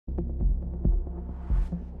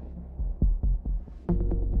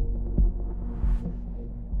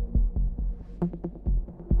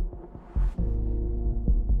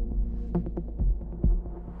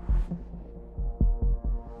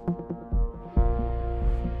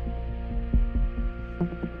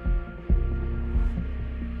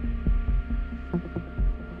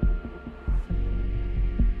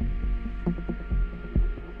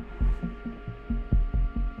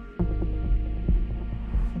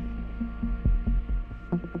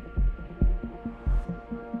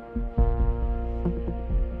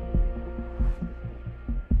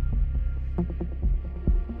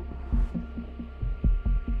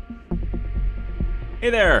Hey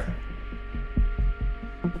there.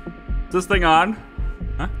 Is this thing on?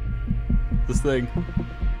 Huh? Is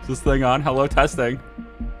this thing on? Hello, testing.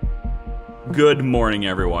 Good morning,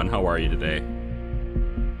 everyone. How are you today?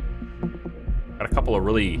 Got a couple of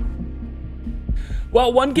really...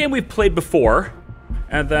 Well, one game we've played before,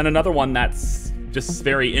 and then another one that's just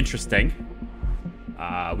very interesting.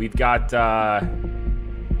 We've got,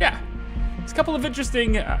 yeah, it's a couple of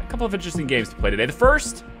interesting games to play today. The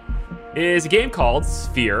first is a game called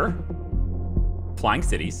Sphere, Flying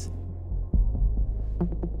Cities.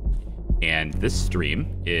 And this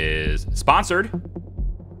stream is sponsored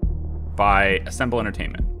by Assemble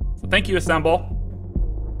Entertainment. So thank you, Assemble.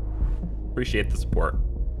 Appreciate the support.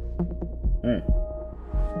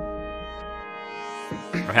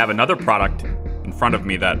 I have another product in front of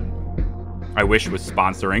me that I wish was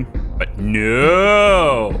sponsoring, but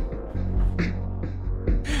no.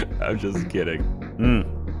 I'm just kidding.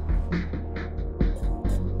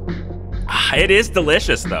 It is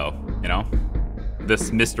delicious, though, you know?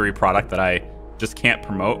 This mystery product that I just can't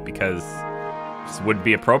promote because it just wouldn't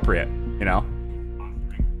be appropriate, you know?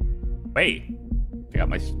 Wait, I got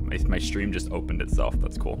my stream just opened itself.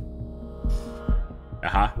 That's cool.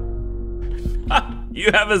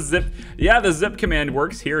 You have a zip. Yeah, the zip command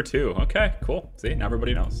works here too. Okay, cool. See, now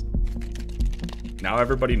everybody knows. Now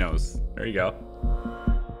everybody knows. There you go.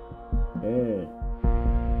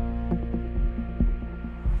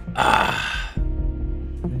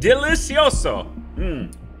 Delicioso.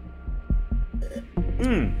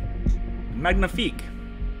 Magnifique.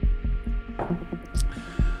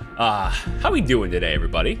 How we doing today,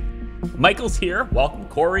 everybody? Michael's here. Welcome,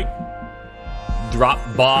 Corey. Drop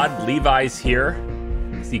Bod. Levi's here.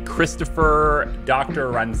 I see Christopher,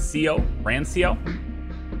 Dr. Rancio.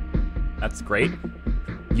 That's great.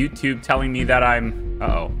 YouTube telling me that I'm,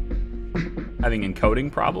 having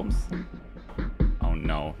encoding problems. Oh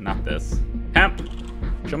no, not this. Temp.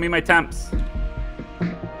 Show me my temps.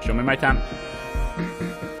 Show me my temp.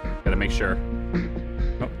 Gotta make sure.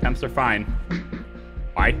 Nope, temps are fine.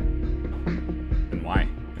 Why? Then why?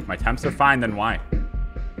 If my temps are fine, then why?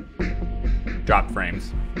 Drop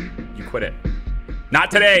frames. You quit it.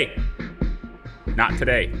 Not today. Not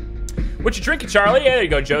today. What you drinking, Charlie? Yeah, there you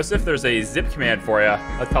go, Joseph. There's a zip command for you.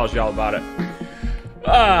 That tells you all about it.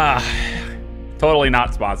 Totally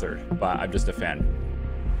not sponsored, but I'm just a fan.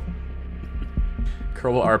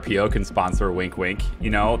 Kerbal RPO can sponsor, wink wink. You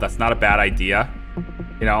know, that's not a bad idea.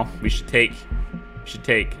 You know, we should take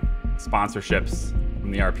sponsorships from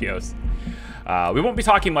the RPOs. We won't be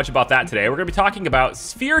talking much about that today. We're going to be talking about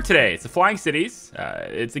Sphere today. It's the Flying Cities.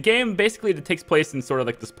 It's a game basically that takes place in sort of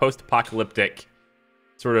like this post-apocalyptic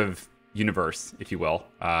sort of universe, if you will.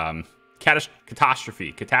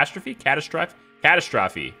 Catastrophe.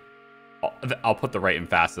 I'll put the right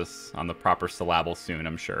emphasis on the proper syllable soon,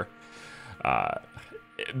 I'm sure.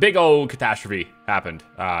 Big old catastrophe happened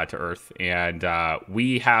to Earth, and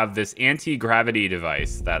we have this anti-gravity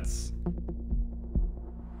device that's...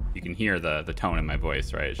 You can hear the tone in my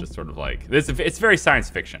voice, right? It's just sort of like this. It's very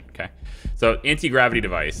science fiction, okay? So anti-gravity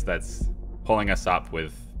device that's pulling us up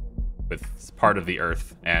with part of the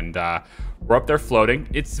Earth, and we're up there floating.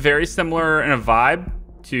 It's very similar in a vibe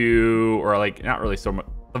to, or like not really so much.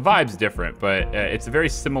 The vibe's different, but it's a very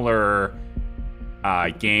similar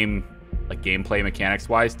game, like gameplay mechanics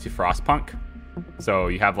wise, to Frostpunk. So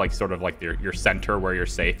you have like sort of like your center where you're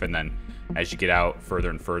safe, and then as you get out further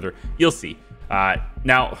and further, you'll see.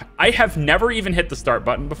 Now, I have never even hit the start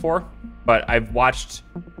button before, but I've watched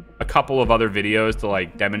a couple of other videos to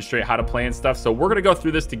like demonstrate how to play and stuff. So we're going to go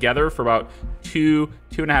through this together for about two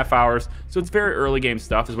and a half hours. So it's very early game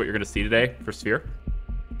stuff is what you're going to see today for Sphere.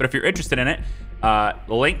 But if you're interested in it,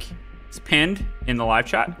 the link is pinned in the live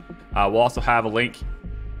chat. We'll also have a link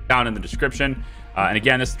down in the description. And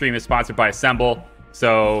again, this stream is sponsored by Assemble.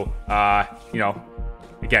 So, you know,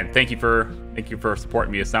 again, thank you for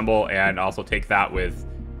supporting me, Assemble, and also take that with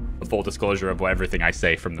the full disclosure of everything I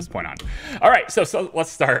say from this point on. All right, so let's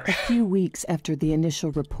start. A few weeks after the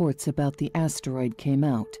initial reports about the asteroid came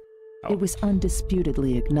out, it was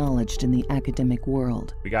undisputedly acknowledged in the academic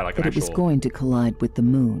world we got like that it was going to collide with the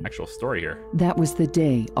moon. Actual story here. That was the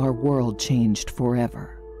day our world changed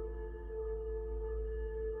forever.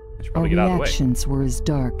 Our reactions were as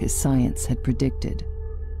dark as science had predicted.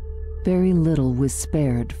 Very little was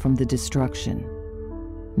spared from the destruction.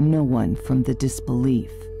 No one from the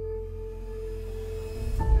disbelief.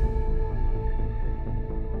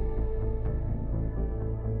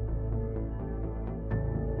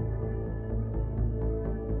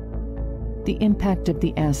 The impact of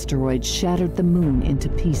the asteroid shattered the moon into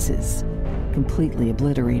pieces, completely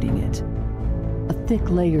obliterating it. A thick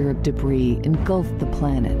layer of debris engulfed the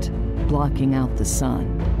planet, blocking out the sun.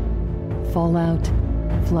 Fallout,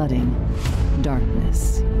 flooding,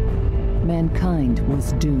 darkness. Mankind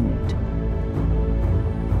was doomed.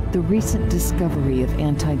 The recent discovery of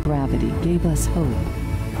anti-gravity gave us hope.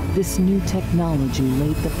 This new technology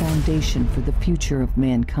laid the foundation for the future of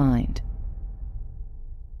mankind.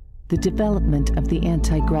 The development of the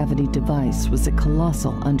anti-gravity device was a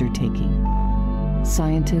colossal undertaking.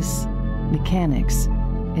 Scientists, mechanics,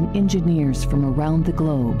 and engineers from around the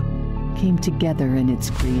globe came together in its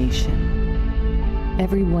creation.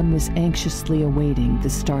 Everyone was anxiously awaiting the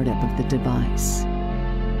startup of the device.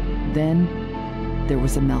 Then, there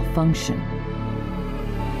was a malfunction.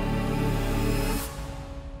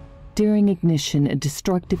 During ignition, a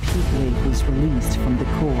destructive heat wave was released from the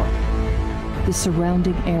core. The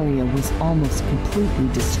surrounding area was almost completely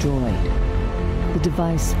destroyed. The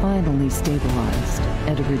device finally stabilized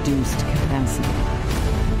at a reduced capacity,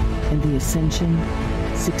 and the ascension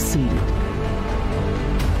succeeded.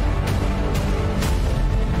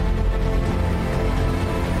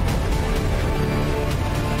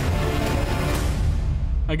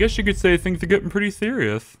 I guess you could say things are getting pretty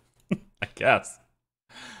serious. I guess.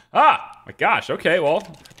 Ah, my gosh. Okay, well,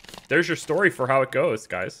 there's your story for how it goes,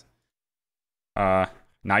 guys.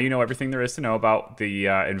 Now you know everything there is to know about the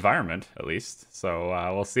environment, at least. So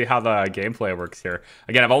we'll see how the gameplay works here.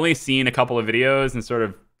 Again, I've only seen a couple of videos and sort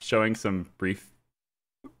of showing some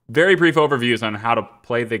very brief overviews on how to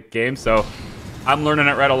play the game. So I'm learning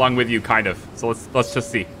it right along with you, kind of. So let's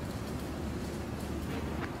just see.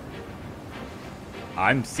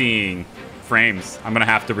 I'm seeing frames. I'm gonna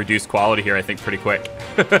have to reduce quality here, I think, pretty quick.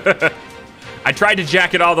 I tried to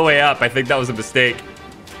jack it all the way up. I think that was a mistake.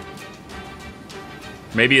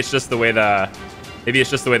 Maybe it's just the way the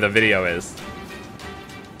video is.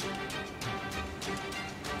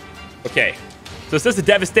 Okay, so it says a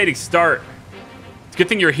devastating start. It's a good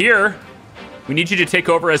thing you're here. We need you to take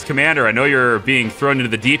over as commander. I know you're being thrown into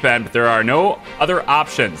the deep end, but there are no other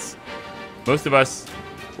options. Most of us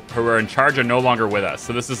who are in charge are no longer with us.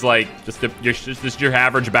 So this is like just your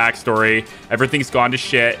average backstory. Everything's gone to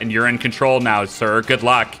shit, and you're in control now, sir. Good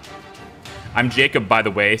luck. I'm Jacob, by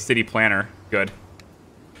the way, city planner. Good.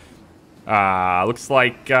 Looks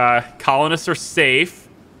like colonists are safe,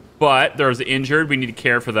 but there's injured. We need to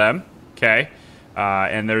care for them. Okay.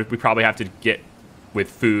 And we probably have to get with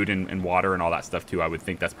food and water and all that stuff too. I would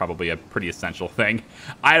think that's probably a pretty essential thing.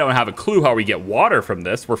 I don't have a clue how we get water from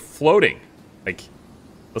this. We're floating. Like,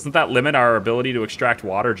 doesn't that limit our ability to extract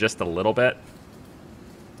water just a little bit?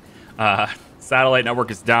 Satellite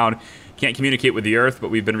network is down. Can't communicate with the Earth, but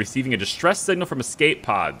we've been receiving a distress signal from escape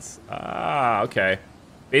pods. Ah, okay.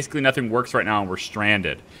 Basically, nothing works right now, and we're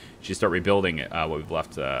stranded. We should start rebuilding it. What we've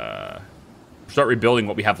left. Start rebuilding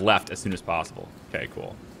what we have left as soon as possible. Okay,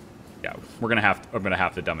 cool. Yeah, we're gonna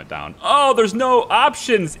have to dumb it down. Oh, there's no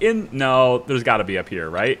options in. No, there's got to be up here,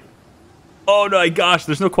 right? Oh my gosh,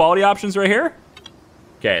 there's no quality options right here.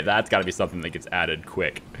 Okay, that's got to be something that gets added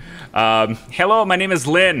quick. Hello, my name is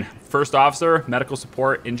Lynn. First officer, medical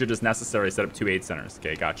support, injured as necessary. Set up 2 aid centers.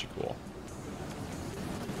 Okay, gotcha, cool.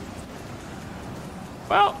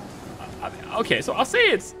 Well, okay, so I'll say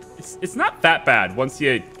it's not that bad once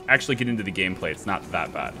you actually get into the gameplay. It's not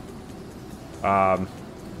that bad.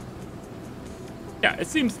 Yeah, it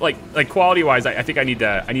seems like quality-wise, I think I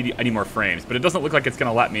need more frames, but it doesn't look like it's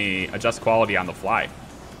gonna let me adjust quality on the fly.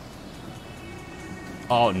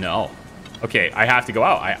 Oh no. Okay, I have to go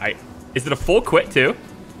out. Is it a full quit too?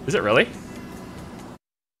 Is it really?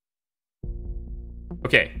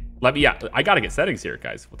 Okay, yeah, I gotta get settings here,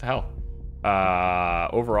 guys. What the hell?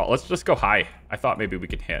 Overall, let's just go high. I thought maybe we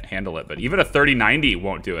could handle it, but even a 3090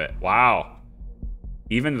 won't do it. Wow.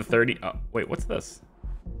 Even the 30, oh, wait, what's this?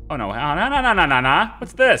 Oh no, no.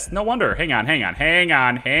 What's this? No wonder. Hang on here. Hang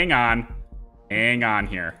on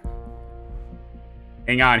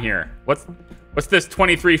here. What's this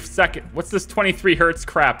 23 hertz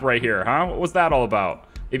crap right here, huh? What was that all about?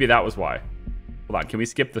 Maybe that was why. Hold on, can we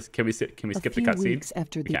skip this? Can we skip the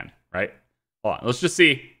cutscene? We can, right? Hold on, let's just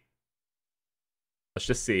see.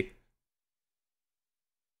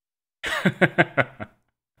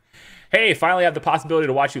 Hey, finally have the possibility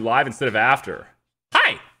to watch you live instead of after.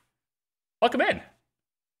 Hi! Welcome in.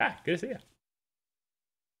 Ah, good to see you.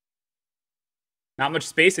 Not much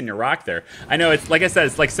space in your rock there. I know, it's like I said,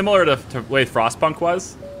 it's like similar to the way Frostpunk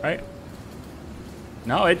was, right?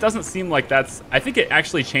 No, it doesn't seem like that's... I think it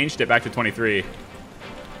actually changed it back to 23.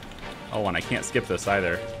 Oh, and I can't skip this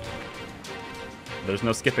either. There's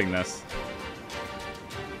no skipping this.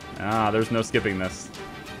 Ah, there's no skipping this.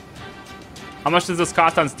 How much does this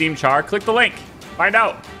cost on Steam Char? Click the link. Find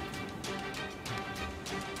out.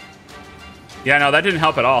 Yeah, no, that didn't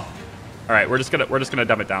help at all. All right, we're just gonna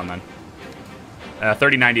dumb it down then.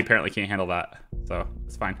 3090 apparently can't handle that, so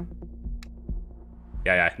it's fine.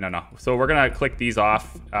 Yeah, no. So we're gonna click these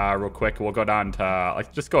off real quick. We'll go down to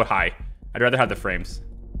like just go high. I'd rather have the frames.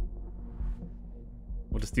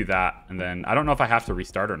 We'll just do that, and then I don't know if I have to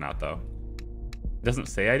restart or not though. It doesn't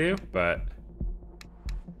say I do, but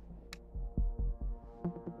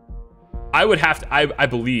I would have to. I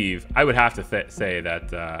believe I would have to say that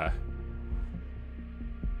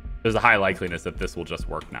there's a high likeliness that this will just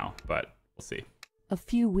work now, but we'll see. A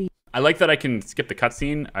few weeks. I like that I can skip the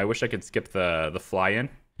cutscene. I wish I could skip the fly-in,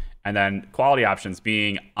 and then quality options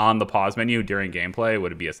being on the pause menu during gameplay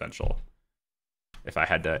would be essential. If I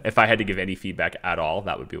had to give any feedback at all,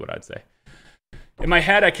 that would be what I'd say. In my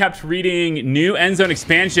head, I kept reading new end zone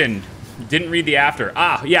expansion. Didn't read the after.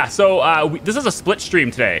 Ah, yeah. So this is a split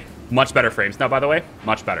stream today. Much better frames now, by the way.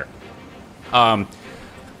 Much better.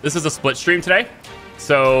 This is a split stream today.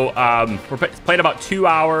 So we're playing about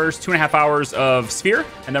 2.5 hours of Sphere,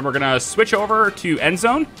 and then we're gonna switch over to End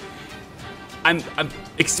Zone. I'm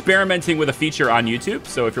experimenting with a feature on YouTube,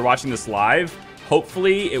 so if you're watching this live,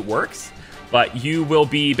 hopefully it works. But you will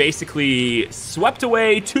be basically swept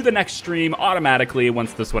away to the next stream automatically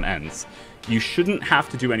once this one ends. You shouldn't have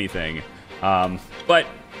to do anything, but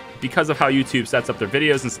because of how YouTube sets up their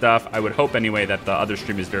videos and stuff, I would hope anyway that the other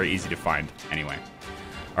stream is very easy to find anyway.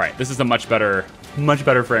 All right, this is a much better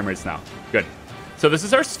frame rates now. Good. So this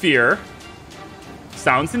is our sphere.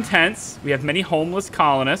 Sounds intense. We have many homeless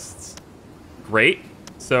colonists. Great.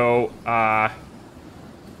 So,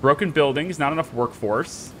 broken buildings, not enough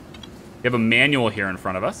workforce. We have a manual here in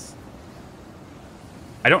front of us.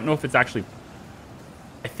 I don't know if it's actually...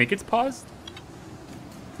 I think it's paused.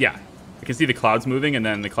 Yeah. I can see the clouds moving, and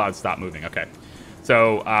then the clouds stop moving. Okay.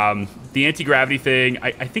 So, the anti-gravity thing,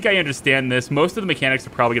 I think I understand this. Most of the mechanics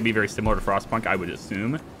are probably going to be very similar to Frostpunk, I would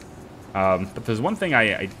assume. But there's one thing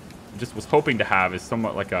I just was hoping to have is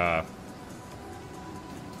somewhat like a...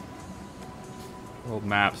 World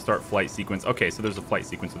map, start flight sequence. Okay, so there's a flight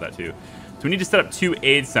sequence with that too. So we need to set up 2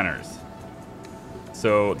 aid centers.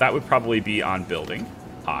 So that would probably be on building.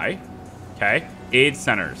 High. Okay. Aid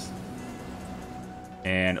centers.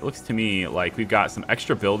 And it looks to me like we've got some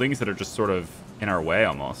extra buildings that are just sort of in our way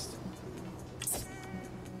almost.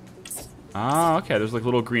 Ah, okay. There's like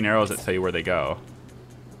little green arrows that tell you where they go.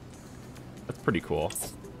 That's pretty cool.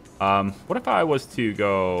 What if I was to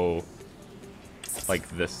go like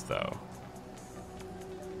this though?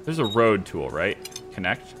 There's a road tool, right?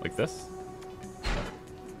 Connect like this.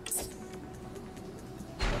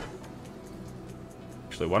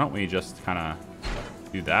 Actually, why don't we just kind of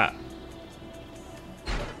do that?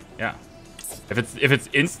 Yeah. If it's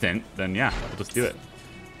instant, then yeah, we'll just do it.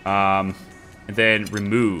 And then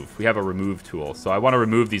remove. We have a remove tool. So I want to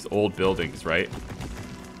remove these old buildings, right?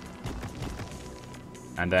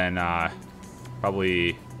 And then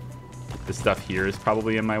probably this stuff here is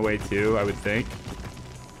probably in my way too, I would think.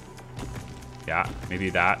 Yeah,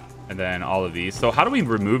 maybe that. And then all of these. So how do we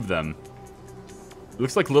remove them? It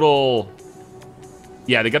looks like little...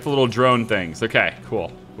 Yeah, they got the little drone things. Okay,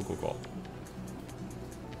 cool. Cool.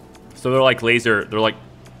 So they're like laser... They're like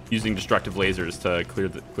using destructive lasers to clear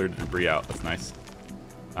the debris out. That's nice.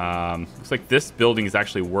 Looks like this building is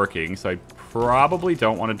actually working, so I probably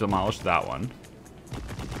don't want to demolish that one.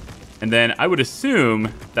 And then I would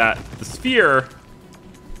assume that the sphere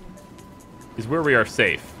is where we are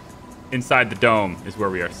safe. Inside the dome is where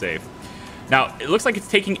we are safe. Now, it looks like it's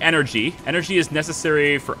taking energy. Energy is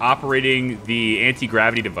necessary for operating the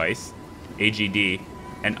anti-gravity device, AGD,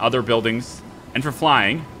 and other buildings. And for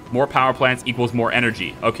flying, more power plants equals more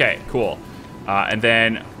energy. Okay, cool. And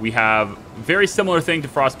then we have a very similar thing to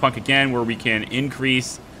Frostpunk again, where we can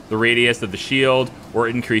increase the radius of the shield or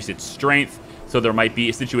increase its strength. So there might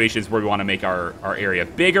be situations where we want to make our area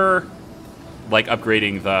bigger, like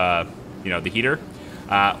upgrading the heater.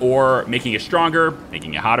 Or making it stronger,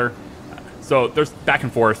 making it hotter. So there's back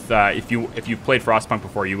and forth. If you played Frostpunk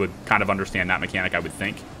before, you would kind of understand that mechanic, I would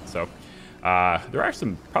think. So there are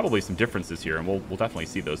probably some differences here, and we'll definitely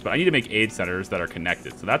see those. But I need to make aid centers that are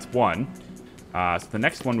connected. So that's one. So the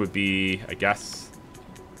next one would be, I guess,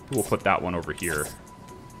 we'll put that one over here.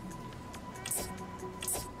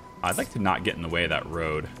 I'd like to not get in the way of that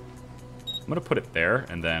road. I'm going to put it there,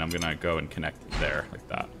 and then I'm going to go and connect it there, like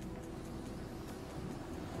that.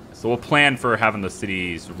 So we'll plan for having the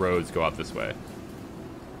city's roads go out this way.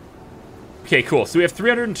 Okay, cool. So we have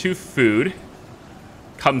 302 food.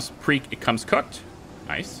 It comes cooked.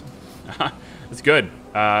 Nice. That's good.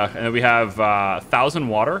 And then we have 1,000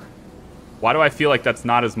 water. Why do I feel like that's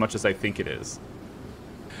not as much as I think it is?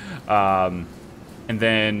 And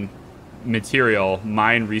then material,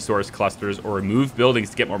 mine resource clusters, or remove buildings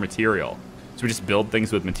to get more material. So we just build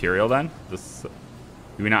things with material then?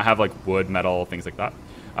 Do we not have like wood, metal, things like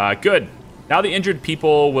that? Good. Now the injured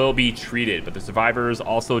people will be treated, but the survivors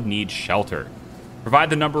also need shelter. Provide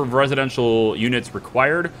the number of residential units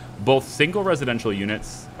required. Both single residential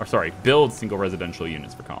units, or sorry, build single residential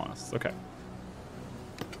units for colonists. Okay.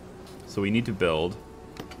 So we need to build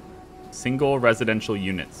single residential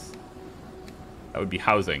units. That would be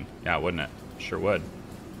housing. Yeah, wouldn't it? Sure would.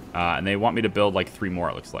 And they want me to build like 3 more,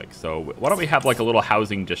 it looks like. So why don't we have like a little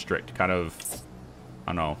housing district kind of, I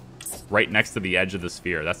don't know, right next to the edge of the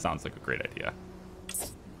sphere. That sounds like a great idea.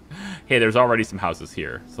 Hey, there's already some houses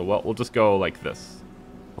here. So we'll just go like this.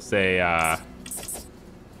 We'll say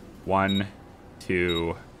 1,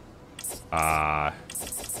 2,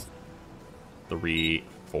 3,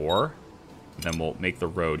 4. And then we'll make the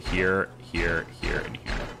road here, here, here, and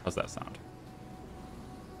here. How's that sound?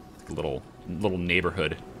 It's like a little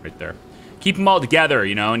neighborhood right there. Keep them all together,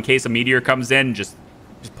 you know, in case a meteor comes in. Just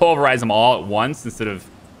pulverize them all at once instead of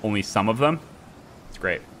only some of them. It's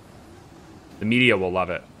great. The media will love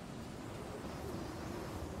it.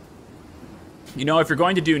 You know, if you're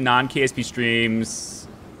going to do non-KSP streams,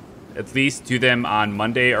 at least do them on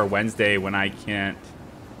Monday or Wednesday when I can't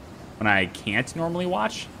normally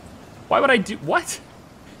watch. Why would I do what?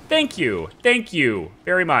 Thank you. Thank you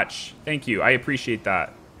very much. Thank you. I appreciate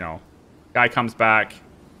that. You know, guy comes back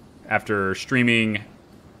after streaming. I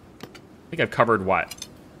think I've covered what?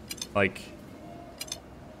 Like,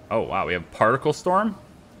 oh wow, we have particle storm?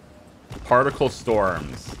 Particle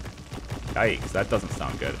storms. Yikes, that doesn't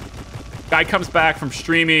sound good. Guy comes back from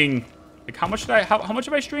streaming. Like how much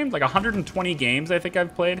have I streamed? Like 120 games I think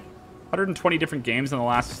I've played. 120 different games in the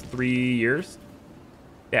last 3 years.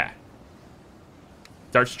 Yeah.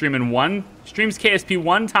 Starts streaming streams KSP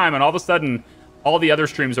one time, and all of a sudden, all the other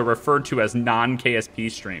streams are referred to as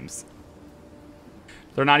non-KSP streams.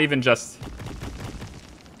 They're not even just...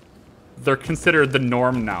 They're considered the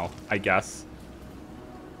norm now, I guess.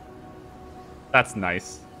 That's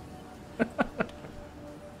nice.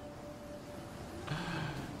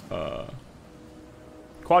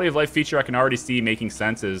 Quality of life feature I can already see making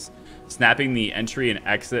sense is snapping the entry and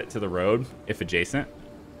exit to the road if adjacent.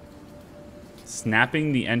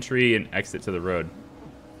 Snapping the entry and exit to the road.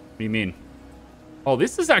 What do you mean? Oh,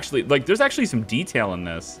 this is actually, like, there's actually some detail in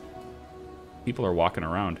this. People are walking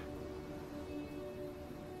around.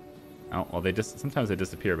 Oh, well, sometimes they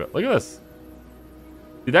disappear, but look at this.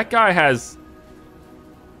 Dude, that guy has...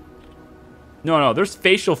 No, there's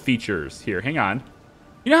facial features here. Hang on.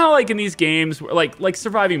 You know how, like, in these games, like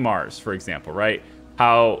Surviving Mars, for example, right?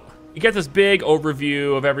 How you get this big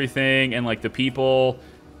overview of everything and, like, the people...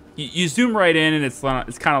 You zoom right in, and it's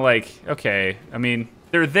kind of like, okay, I mean,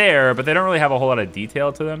 they're there, but they don't really have a whole lot of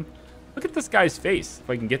detail to them. Look at this guy's face, if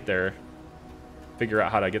I can get there. Figure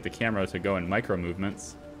out how to get the camera to go in micro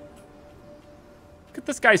movements. Look at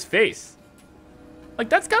this guy's face. Like,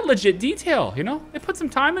 that's got legit detail, you know? They put some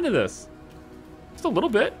time into this. Just a little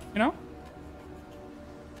bit, you know?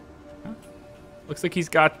 Looks like he's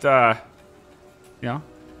got, you know,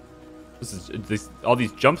 all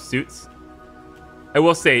these jumpsuits. I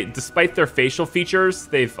will say, despite their facial features,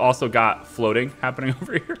 they've also got floating happening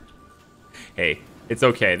over here. Hey, it's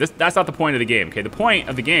okay. That's not the point of the game, okay? The point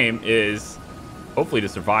of the game is hopefully to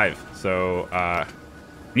survive. So,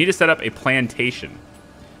 we need to set up a plantation.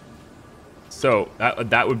 So,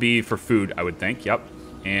 that would be for food, I would think. Yep.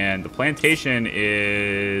 And the plantation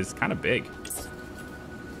is kind of big.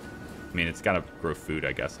 I mean, it's got to grow food,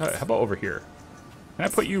 I guess. How about over here? Can I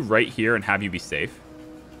put you right here and have you be safe?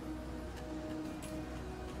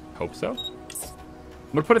 Hope so.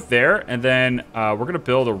 I'm gonna put it there, and then we're gonna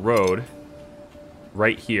build a road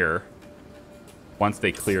right here once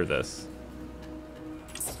they clear this.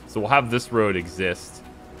 So we'll have this road exist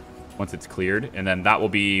once it's cleared, and then that will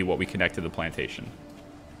be what we connect to the plantation.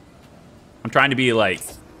 I'm trying to be like,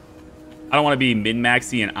 I don't want to be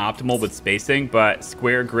min-maxy and optimal with spacing, but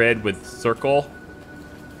square grid with circle.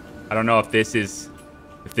 I don't know if this is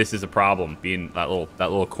a problem, being that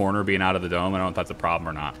little corner being out of the dome. I don't know if that's a problem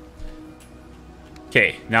or not.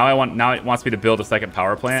 Okay, now it wants me to build a second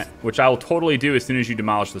power plant, which I will totally do as soon as you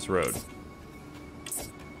demolish this road.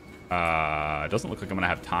 It doesn't look like I'm gonna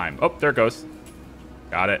have time. Oh, there it goes.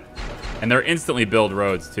 Got it. And they're instantly build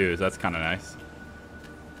roads too, so that's kind of nice.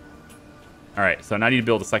 All right, so now I need to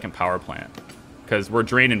build a second power plant because we're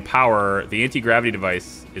draining power. The anti-gravity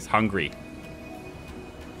device is hungry.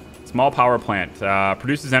 Small power plant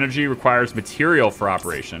produces energy, requires material for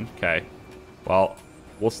operation. Okay, well,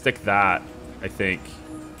 we'll stick that. I think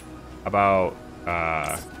about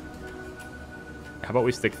How about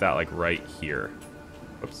we stick that like right here?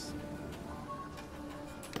 Whoops.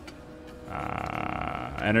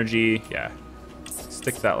 Energy, yeah.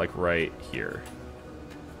 Stick that like right here.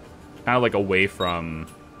 Kind of like away from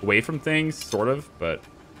things, sort of, but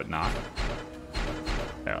not.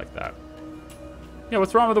 Yeah, like that. Yeah,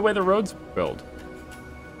 what's wrong with the way the roads build?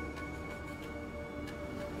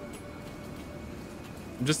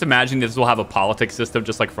 I'm just imagining this will have a politics system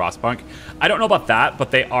just like Frostpunk. I don't know about that,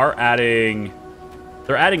 but they are adding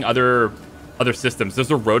other systems.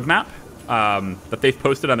 There's a roadmap that they've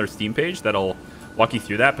posted on their Steam page that'll walk you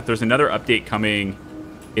through that, but there's another update coming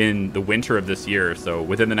in the winter of this year, so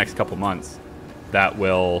within the next couple months, that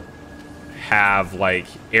will have like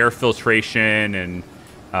air filtration and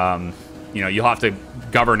you know, you'll have to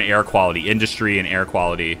govern air quality, industry and air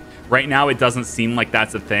quality. Right now, it doesn't seem like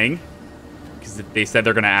that's a thing because they said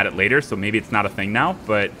they're going to add it later, so maybe it's not a thing now,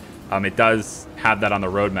 but it does have that on the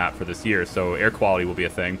roadmap for this year, so air quality will be a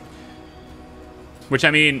thing. Which,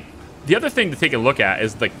 I mean, the other thing to take a look at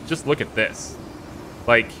is, like, just look at this.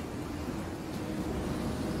 Like,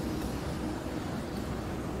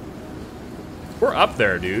 we're up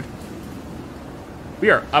there, dude. We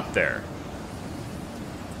are up there.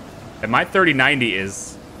 And my 3090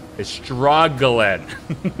 is struggling.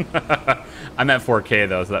 I'm at 4K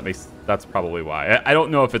though, so that's probably why. I don't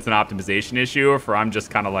know if it's an optimization issue or if I'm just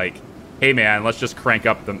kind of like, hey man, let's just crank it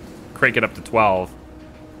up to 12.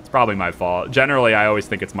 It's probably my fault. Generally, I always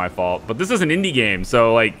think it's my fault, but this is an indie game,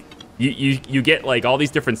 so like you get like all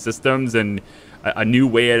these different systems and a new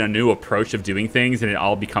way and a new approach of doing things, and it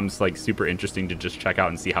all becomes like super interesting to just check out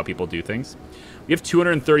and see how people do things. We have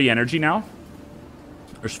 230 energy now.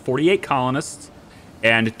 There's 48 colonists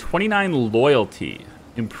and 29 loyalty.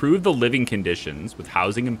 Improve the living conditions with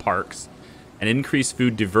housing and parks, and increase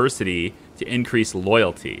food diversity to increase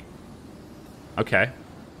loyalty. Okay.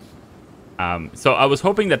 So I was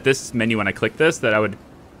hoping that this menu, when I click this, that I would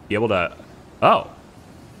be able to... Oh.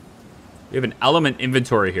 We have an element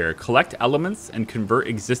inventory here. Collect elements and convert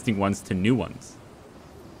existing ones to new ones.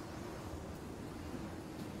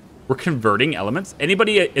 We're converting elements?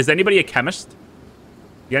 Is anybody a chemist?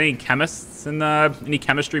 You got any chemists in the... Any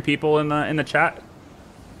chemistry people in the chat?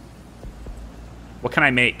 What can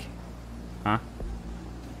I make? Huh?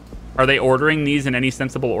 Are they ordering these in any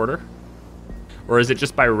sensible order? Or is it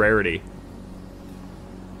just by rarity?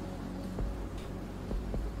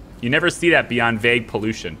 You never see that beyond vague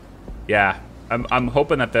pollution. Yeah, I'm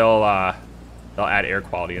hoping that they'll add air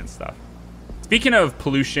quality and stuff. Speaking of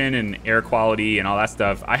pollution and air quality and all that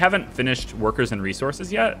stuff, I haven't finished Workers and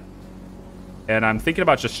Resources yet. And I'm thinking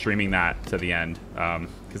about just streaming that to the end.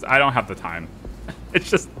 Because I don't have the time.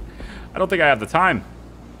 It's just... I don't think I have the time.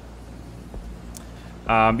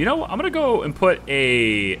 You know, I'm going to go and put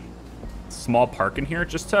a small park in here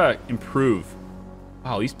just to improve.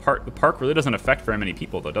 Wow, the park really doesn't affect very many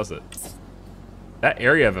people, though, does it? That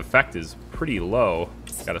area of effect is pretty low,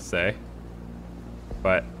 gotta say.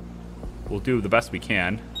 But we'll do the best we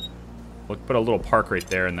can. We'll put a little park right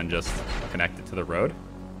there and then just connect it to the road.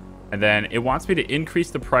 And then it wants me to increase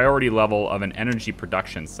the priority level of an energy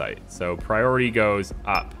production site. So priority goes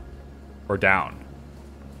up or down.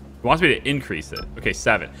 It wants me to increase it. Okay,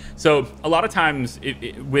 7. So a lot of times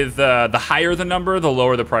with the higher the number, the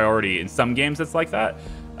lower the priority. In some games it's like that.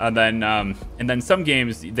 And then some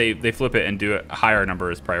games they flip it and do a higher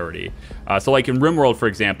number as priority. So like in RimWorld, for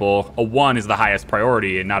example, a 1 is the highest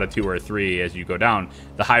priority and not a 2 or a 3 as you go down.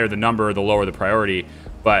 The higher the number, the lower the priority.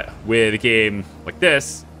 But with a game like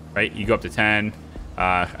this, right, you go up to 10.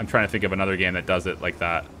 I'm trying to think of another game that does it like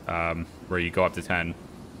that, where you go up to 10.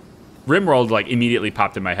 RimWorld like immediately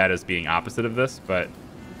popped in my head as being opposite of this, but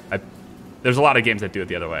there's a lot of games that do it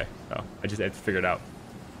the other way. So I just had to figure it out.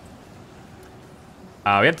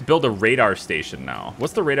 We have to build a radar station now.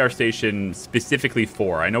 What's the radar station specifically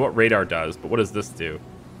for? I know what radar does, but what does this do?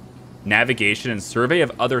 Navigation and survey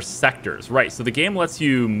of other sectors. Right, so the game lets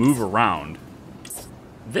you move around.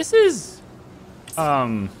 This is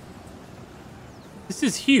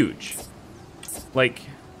huge. Like,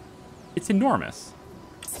 it's enormous.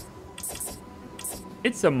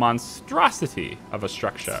 It's a monstrosity of a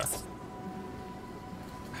structure.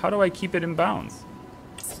 How do I keep it in bounds?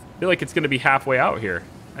 I feel like it's going to be halfway out here.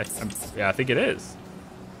 Yeah, I think it is.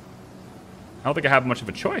 I don't think I have much of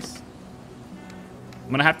a choice. I'm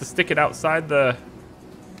going to have to stick it outside the...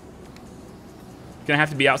 It's going to have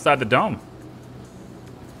to be outside the dome.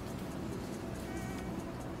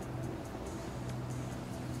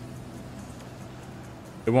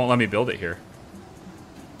 It won't let me build it here.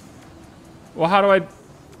 Well, how do I...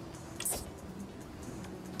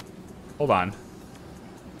 Hold on.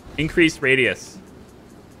 Increase radius.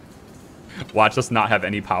 Watch us not have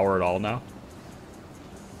any power at all now.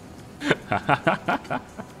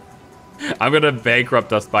 I'm gonna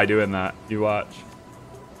bankrupt us by doing that. You watch.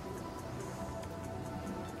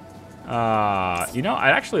 You know,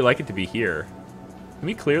 I'd actually like it to be here. Can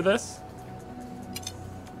we clear this?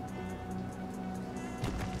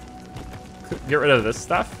 Get rid of this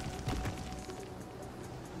stuff.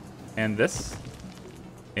 And this.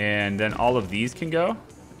 And then all of these can go.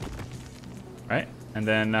 Right? And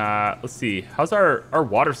then, let's see. How's our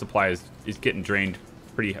water supply is getting drained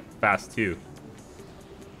pretty fast, too.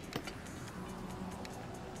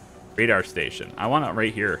 Radar station. I want it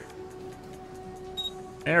right here.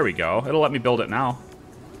 There we go. It'll let me build it now.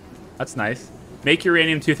 That's nice. Make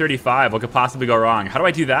uranium-235. What could possibly go wrong? How do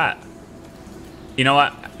I do that? You know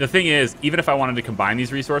what? The thing is, even if I wanted to combine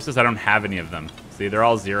these resources, I don't have any of them. See, they're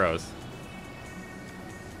all zeros.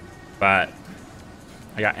 But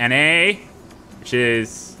I got Na, which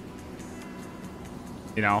is,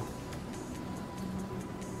 you know,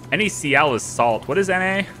 NaCl is salt. What is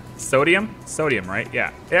Na? Sodium? Sodium, right?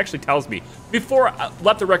 Yeah. It actually tells me. Before,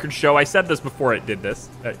 let the record show, I said this before it did this.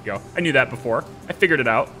 There you go. I knew that before. I figured it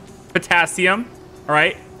out. Potassium. All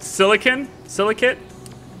right. Silicon. Silicate.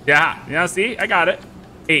 Yeah. Yeah, see? I got it.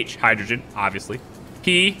 H. Hydrogen, obviously.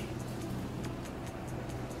 P.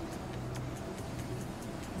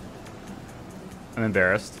 I'm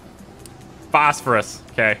embarrassed. Phosphorus.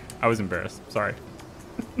 Okay. I was embarrassed. Sorry.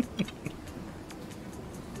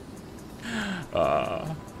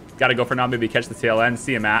 Gotta go for now. Maybe catch the tail end.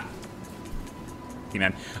 See you, Matt. See you,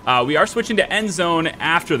 man. We are switching to End Zone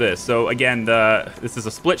after this. So again, this is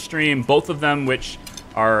a split stream. Both of them, which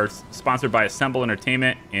are sponsored by Assemble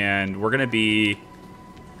Entertainment, and we're gonna be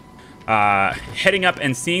heading up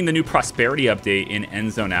and seeing the new prosperity update in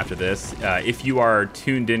End Zone after this. If you are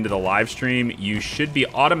tuned into the live stream, you should be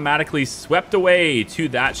automatically swept away to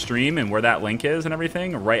that stream and where that link is and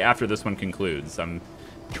everything right after this one concludes. I'm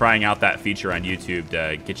trying out that feature on YouTube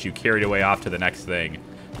to get you carried away off to the next thing.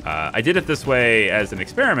 I did it this way as an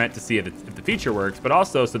experiment to see if the feature works, but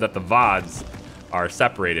also so that the VODs are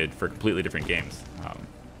separated for completely different games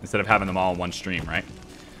instead of having them all in one stream, right?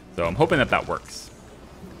 So I'm hoping that that works.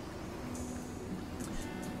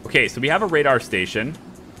 Okay, so we have a radar station.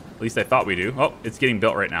 At least I thought we do. Oh, it's getting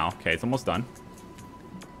built right now. Okay, it's almost done.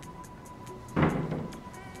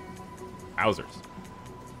 Wowzers.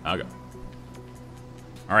 Okay.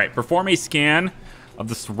 All right, perform a scan of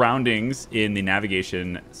the surroundings in the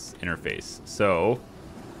navigation interface. So,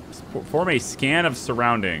 perform a scan of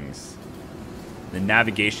surroundings in the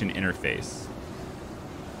navigation interface.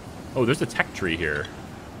 Oh, there's a tech tree here.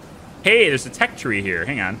 Hey, there's a tech tree here.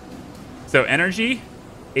 Hang on. So, energy,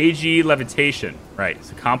 AG levitation. Right,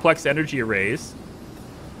 so complex energy arrays.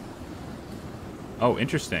 Oh,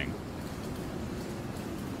 interesting.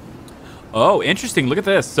 Oh, interesting. Look at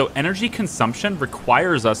this. So energy consumption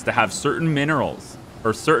requires us to have certain minerals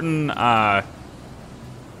or certain, yeah,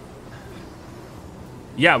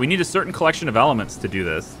 we need a certain collection of elements to do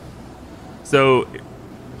this. So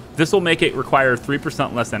this will make it require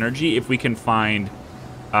 3% less energy if we can find,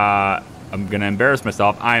 I'm going to embarrass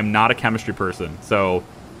myself. I am not a chemistry person. So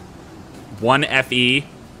 1 Fe,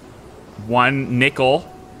 1 nickel,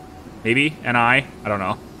 maybe Ni, I don't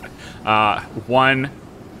know. 1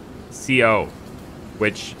 CO,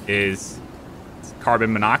 which is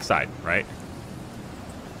carbon monoxide, right?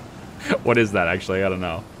 What is that, actually? I don't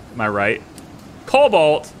know. Am I right?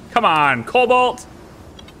 Cobalt! Come on, cobalt!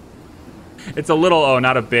 It's a little O,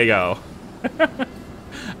 not a big O.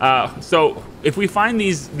 So if we find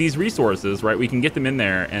these resources, right, we can get them in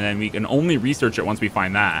there, and then we can only research it once we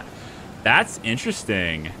find that. That's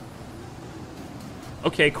interesting.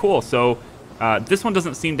 Okay, cool. So this one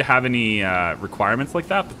doesn't seem to have any requirements like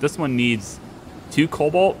that, but this one needs 2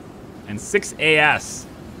 cobalt and 6 AS,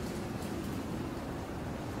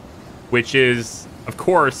 which is, of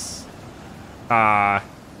course, I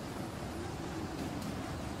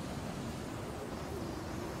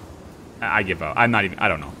give up. I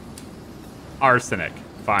don't know. Arsenic.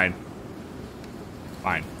 Fine.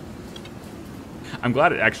 Fine. I'm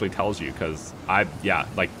glad it actually tells you, because yeah,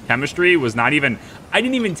 like chemistry was not even, I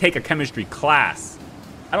didn't even take a chemistry class.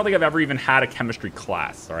 I don't think I've ever even had a chemistry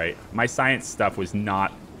class, all right? My science stuff was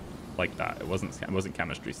not like that. It wasn't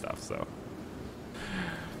chemistry stuff, so.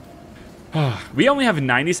 We only have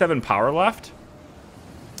 97 power left.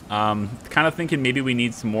 Kind of thinking maybe we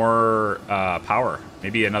need some more power.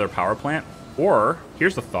 Maybe another power plant. Or,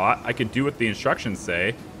 here's a thought, I could do what the instructions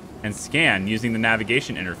say and scan using the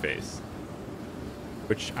navigation interface,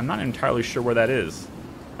 which I'm not entirely sure where that is.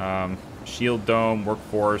 Shield dome,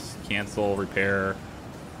 workforce, cancel, repair.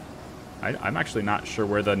 I'm actually not sure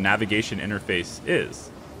where the navigation interface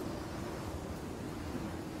is.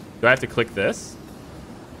 Do I have to click this?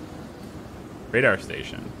 Radar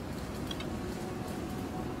station.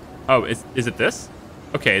 Oh, is it this?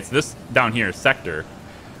 Okay, it's this down here, sector.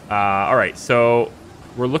 All right, so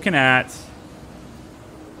we're looking at...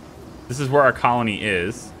 This is where our colony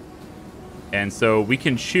is. And so we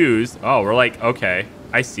can choose... Oh, we're like, okay,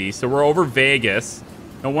 I see. So we're over Vegas.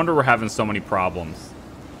 No wonder we're having so many problems.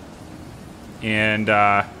 And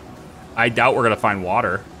I doubt we're going to find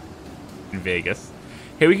water in Vegas.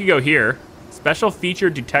 Hey, we could go here. Special feature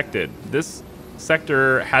detected. This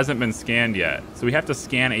sector hasn't been scanned yet. So we have to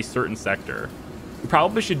scan a certain sector. We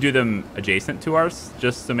probably should do them adjacent to ours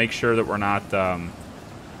just to make sure that we're not...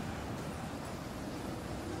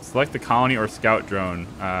 Select the colony or scout drone.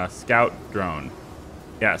 Scout drone.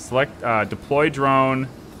 Yeah, select deploy drone.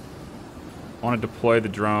 I want to deploy the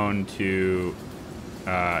drone to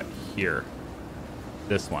here.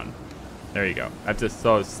 This one. There you go.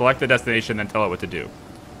 So select the destination, then tell it what to do.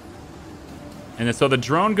 And then, so the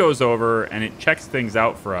drone goes over and it checks things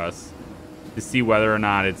out for us to see whether or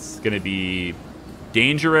not it's going to be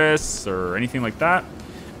dangerous or anything like that.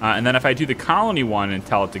 And then if I do the colony one and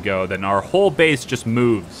tell it to go, then our whole base just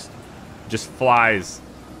moves, just flies.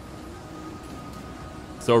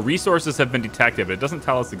 So resources have been detected, but it doesn't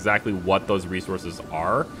tell us exactly what those resources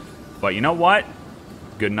are. But you know what?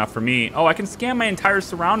 Good enough for me. Oh, I can scan my entire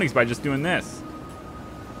surroundings by just doing this.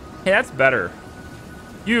 Hey, that's better.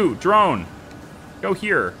 You, drone, go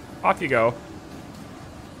here. Off you go.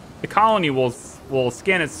 The colony will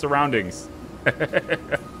scan its surroundings.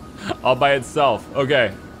 All by itself.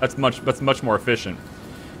 Okay, that's much more efficient.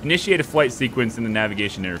 Initiate a flight sequence in the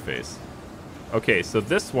navigation interface. Okay, so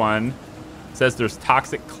this one says there's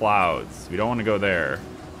toxic clouds. We don't want to go there.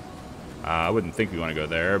 I wouldn't think we want to go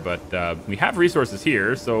there, but we have resources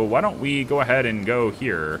here, so why don't we go ahead and go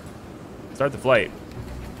here. Start the flight.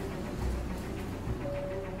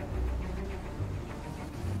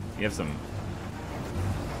 You have some...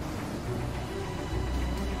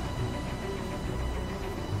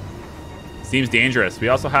 Seems dangerous. We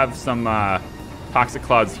also have some toxic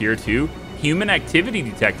clouds here, too. Human activity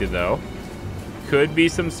detected, though. Could be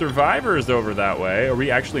some survivors over that way. Are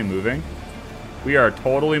we actually moving? We are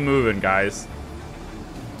totally moving, guys.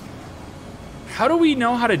 How do we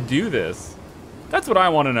know how to do this? That's what I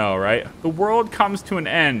want to know, right? The world comes to an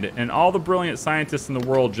end, and all the brilliant scientists in the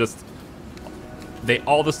world just... They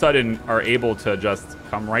all of a sudden are able to just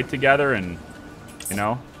come right together and, you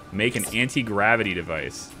know, make an anti-gravity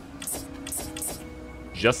device.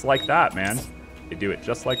 Just like that, man. They do it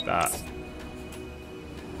just like that.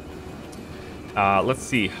 Let's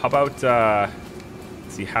see. How about,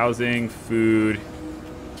 let's see, housing, food,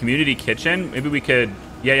 community kitchen. Maybe we could,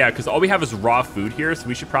 yeah, because all we have is raw food here, so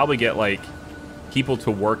we should probably get, like, people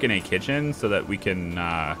to work in a kitchen so that we can,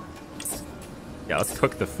 yeah, let's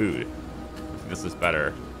cook the food. I think this is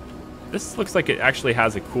better. This looks like it actually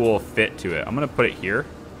has a cool fit to it. I'm going to put it here.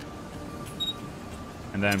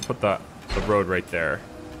 And then put the road right there.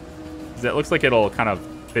 It looks like it'll kind of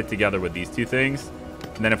fit together with these two things.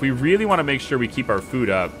 And then if we really want to make sure we keep our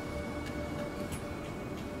food up,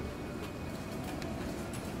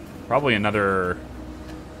 probably another...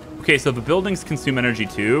 Okay, so the buildings consume energy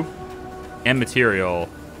too, and material,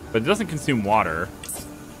 but it doesn't consume water.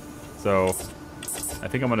 So I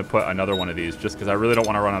think I'm going to put another one of these just because I really don't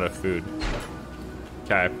want to run out of food.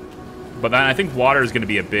 Okay. But then I think water is going to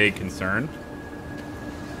be a big concern.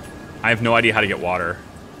 I have no idea how to get water.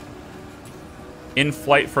 In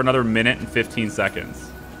flight for another minute and 15 seconds.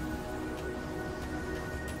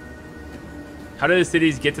 How did the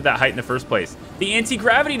cities get to that height in the first place? The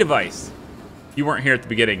anti-gravity device. You weren't here at the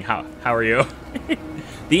beginning. How are you?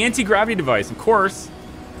 The anti-gravity device. Of course,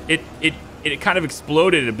 it kind of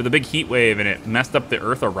exploded with a big heat wave and it messed up the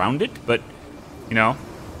Earth around it. But, you know,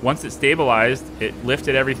 once it stabilized, it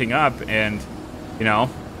lifted everything up and, you know,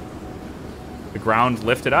 the ground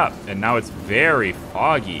lifted up. And now it's very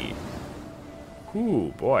foggy.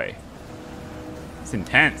 Ooh, boy. It's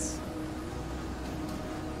intense.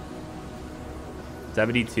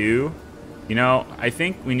 72. You know, I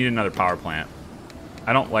think we need another power plant.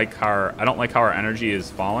 I don't like how our energy is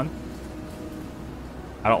fallen.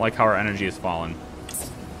 I don't like how our energy is fallen.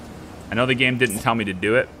 I know the game didn't tell me to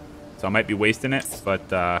do it, so I might be wasting it,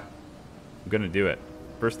 but I'm gonna do it.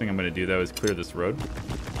 First thing I'm gonna do though is clear this road.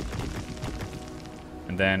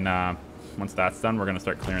 And then once that's done, we're gonna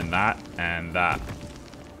start clearing that and that.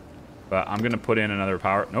 But I'm gonna put in another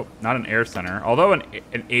power. Nope, not an air center. Although an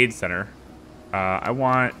aid center. I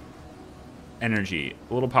want energy.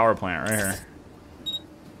 A little power plant right here.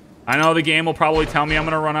 I know the game will probably tell me I'm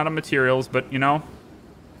going to run out of materials, but, you know.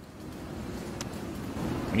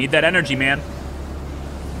 We need that energy, man.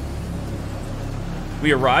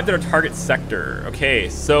 We arrived at our target sector. Okay,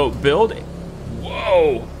 so build...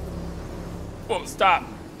 Whoa! Whoa, stop.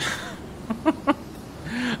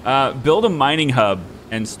 Build a mining hub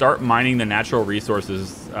and start mining the natural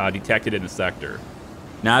resources detected in the sector.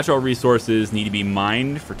 Natural resources need to be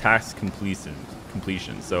mined for task completion.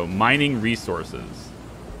 So mining resources.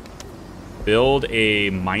 Build a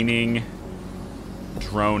mining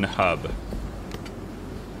drone hub.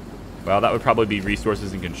 Well, that would probably be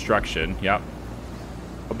resources and construction. Yep.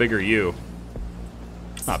 How big are you?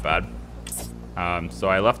 Not bad. So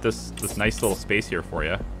I left this nice little space here for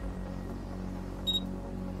you.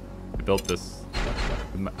 I built this.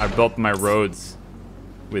 I built my roads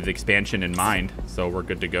with expansion in mind, so we're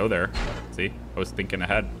good to go there. See, I was thinking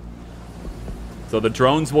ahead. So the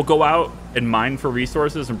drones will go out and mine for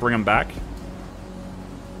resources and bring them back.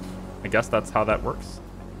 I guess that's how that works.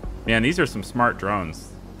 Man, these are some smart drones.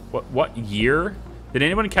 What year? Did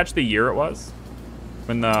anyone catch the year it was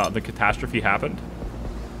when the catastrophe happened?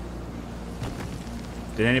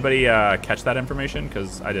 Did anybody catch that information?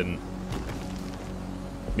 Because I didn't.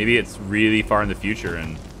 Maybe it's really far in the future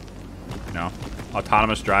and, you know,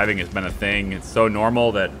 autonomous driving has been a thing. It's so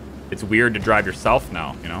normal that it's weird to drive yourself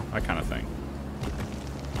now, you know, that kind of thing.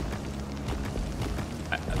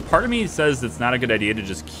 Part of me says it's not a good idea to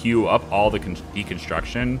just queue up all the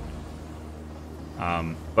deconstruction.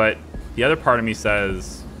 But the other part of me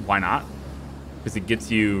says, why not? Because it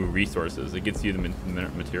gets you resources. It gets you the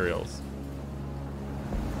materials.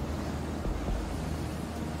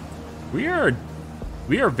 We are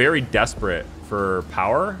very desperate for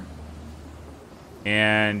power.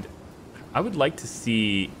 And I would like to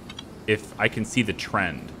see if I can see the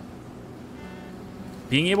trend.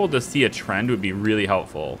 Being able to see a trend would be really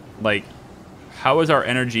helpful. Like, how is our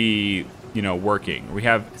energy, you know, working? We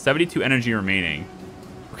have 72 energy remaining.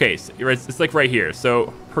 Okay, so it's like right here.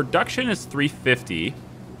 So production is 350,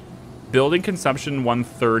 building consumption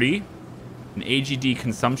 130, and AGD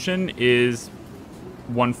consumption is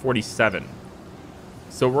 147.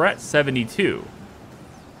 So we're at 72.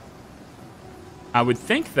 I would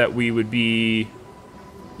think that we would be,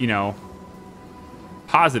 you know,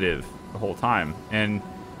 positive the whole time. And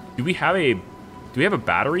do we have a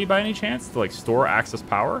battery by any chance to like store excess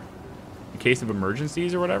power in case of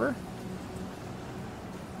emergencies or whatever?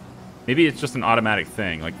 Maybe it's just an automatic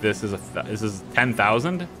thing. Like this is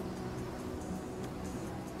 10,000.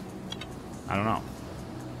 I don't know.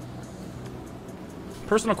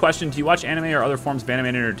 Personal question: do you watch anime or other forms of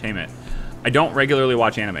animated entertainment? I don't regularly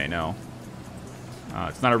watch anime. No,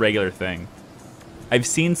 it's not a regular thing. I've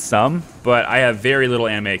seen some, but I have very little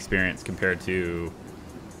anime experience compared to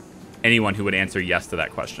anyone who would answer yes to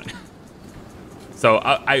that question. So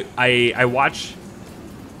I watch.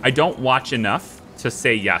 I don't watch enough to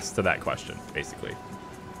say yes to that question, basically.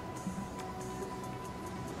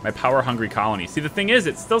 My power-hungry colony. See, the thing is,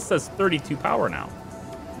 it still says 32 power now.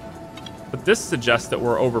 But this suggests that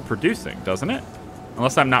we're overproducing, doesn't it?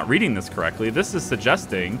 Unless I'm not reading this correctly, this is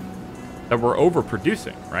suggesting that we're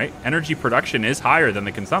overproducing, right? Energy production is higher than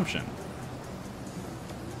the consumption.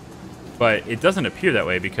 But it doesn't appear that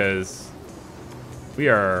way because we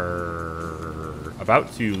are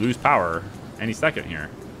about to lose power any second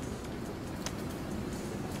here.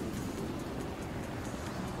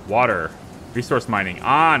 Water. Resource mining.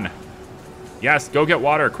 On! Yes, go get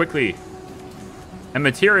water quickly. And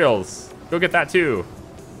materials. Go get that too.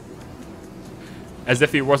 As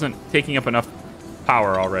if he wasn't taking up enough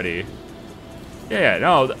power already. Yeah,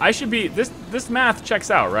 no, I should be... This math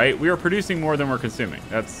checks out, right? We are producing more than we're consuming.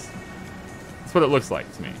 That's what it looks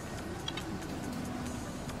like to me.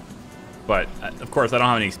 But, of course, I don't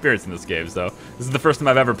have any experience in this game, so... This is the first time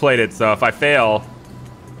I've ever played it, so if I fail...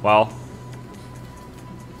 Well...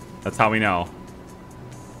 That's how we know.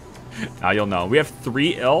 Now you'll know. We have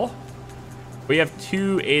 3 ill. We have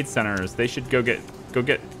 2 aid centers. They should go get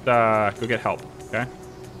help. Okay.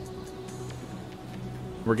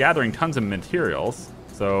 We're gathering tons of materials.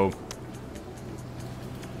 So,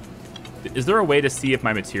 is there a way to see if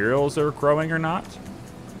my materials are growing or not?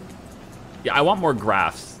 Yeah, I want more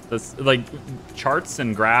graphs. That's like charts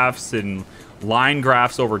and graphs and line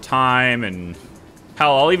graphs over time, and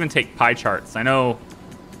hell, I'll even take pie charts. I know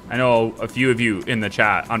a few of you in the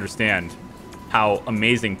chat understand how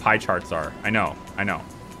amazing pie charts are. I know.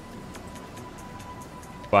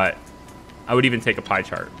 But I would even take a pie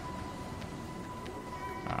chart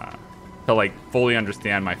to like fully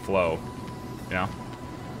understand my flow, you know?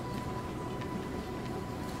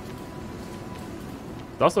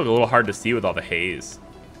 It's also a little hard to see with all the haze.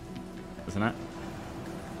 isn't it?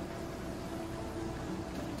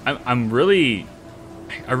 I really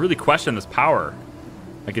question this power.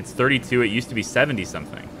 Like, it's 32. It used to be 70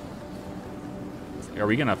 something. Are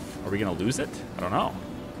we gonna lose it? I don't know.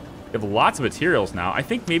 We have lots of materials now. I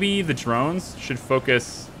think maybe the drones should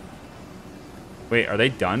focus. Wait, are they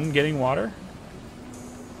done getting water?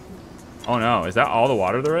 Oh no, is that all the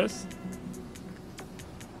water there is?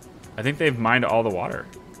 I think they've mined all the water.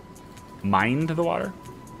 Mined the water?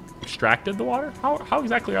 Extracted the water? How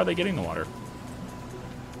exactly are they getting the water?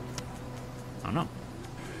 I don't know.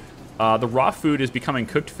 The raw food is becoming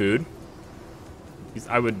cooked food.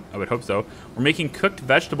 I would hope so. We're making cooked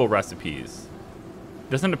vegetable recipes.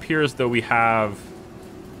 It doesn't appear as though we have...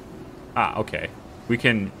 Ah, okay. We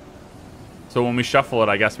can... So when we shuffle it,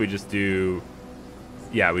 I guess we just do...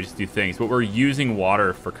 Yeah, we just do things. But we're using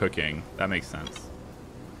water for cooking. That makes sense.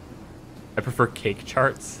 I prefer cake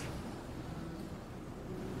charts.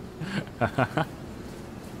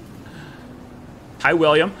 Hi,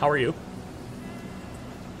 William. How are you?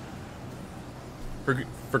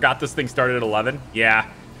 Forgot this thing started at 11. Yeah,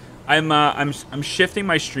 I'm shifting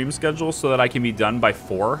my stream schedule so that I can be done by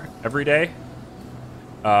 4 every day,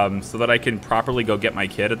 so that I can properly go get my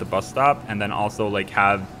kid at the bus stop, and then also like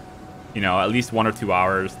have, you know, at least 1 or 2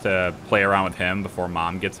 hours to play around with him before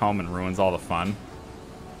mom gets home and ruins all the fun.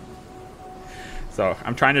 So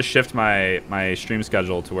I'm trying to shift my stream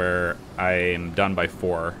schedule to where I am done by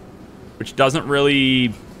 4, which doesn't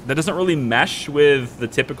really mesh with the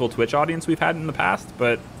typical Twitch audience we've had in the past.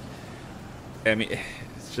 But I mean,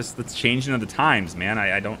 it's just the changing of the times, man.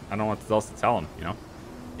 I don't know what else to tell them. You know,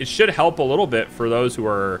 it should help a little bit for those who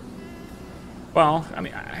are. Well, I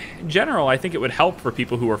mean, in general, I think it would help for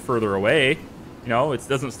people who are further away. You know, it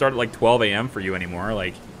doesn't start at like 12 a.m. for you anymore.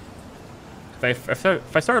 Like,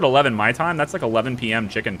 if I start at 11 my time, that's like 11 p.m.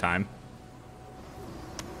 chicken time.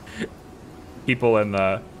 People in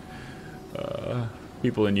the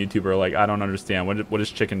people in YouTube are like, I don't understand. What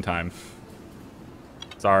is chicken time?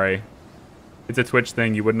 Sorry, it's a Twitch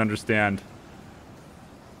thing. You wouldn't understand.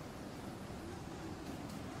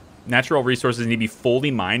 Natural resources need to be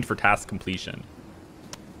fully mined for task completion.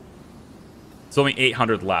 It's only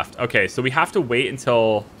 800 left. Okay, so we have to wait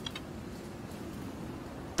until...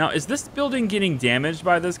 Now, is this building getting damaged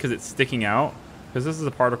by this because it's sticking out? Because this is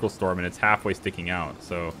a particle storm and it's halfway sticking out.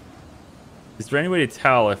 So, is there any way to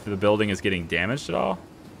tell if the building is getting damaged at all?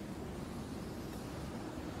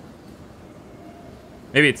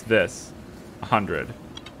 Maybe it's this. 100.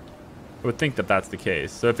 I would think that that's the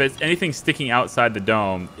case. So if it's anything sticking outside the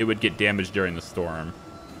dome, it would get damaged during the storm.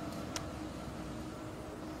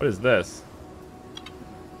 What is this?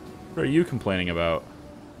 What are you complaining about?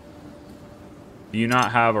 Do you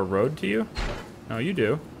not have a road to you? No, you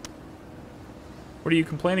do. What are you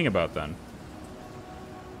complaining about then?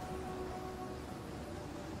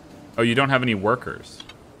 Oh, you don't have any workers.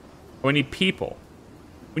 Oh, we need people.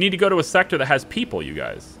 We need to go to a sector that has people, you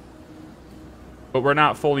guys. But we're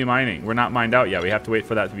not fully mining. We're not mined out yet. We have to wait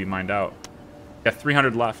for that to be mined out. Got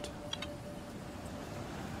 300 left.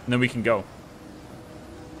 And then we can go.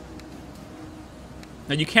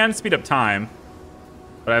 Now, you can speed up time.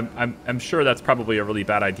 But I'm sure that's probably a really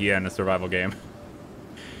bad idea in a survival game.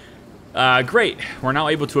 Great. We're now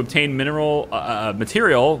able to obtain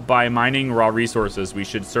material by mining raw resources. We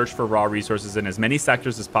should search for raw resources in as many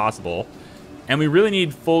sectors as possible. And we really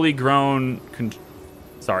need fully grown...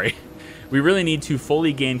 We really need to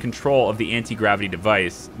fully gain control of the anti-gravity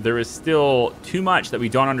device. There is still too much that we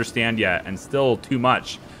don't understand yet, and still too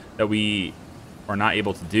much that we are not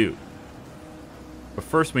able to do. But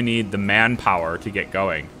first we need the manpower to get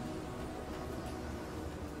going.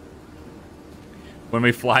 When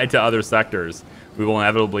we fly to other sectors, we will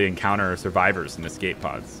inevitably encounter survivors in escape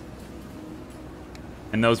pods.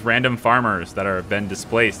 And those random farmers that have been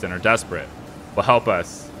displaced and are desperate will help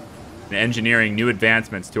us in engineering new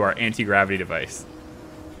advancements to our anti-gravity device.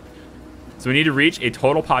 So we need to reach a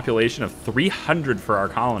total population of 300 for our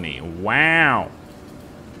colony. Wow.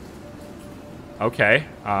 Okay,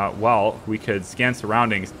 well, we could scan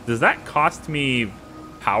surroundings. Does that cost me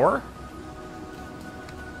power?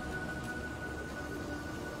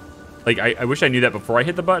 Like, I wish I knew that before I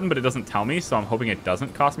hit the button, but it doesn't tell me, so I'm hoping it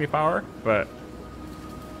doesn't cost me power, but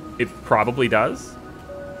it probably does.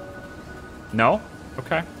 No?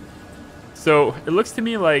 Okay. So, it looks to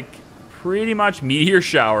me like pretty much meteor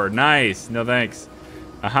shower. Nice. No thanks.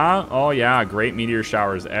 Uh-huh. Oh, yeah, great meteor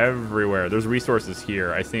showers everywhere. There's resources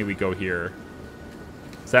here. I think we go here.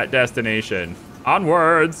 Set destination.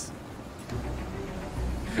 Onwards!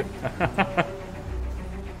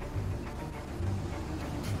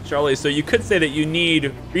 Charlie, so you could say that you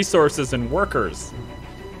need resources and workers.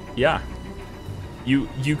 Yeah,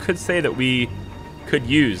 You could say that we could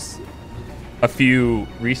use a few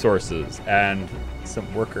resources and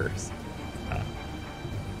some workers.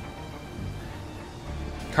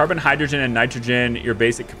 Carbon, hydrogen, and nitrogen, your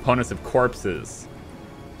basic components of corpses.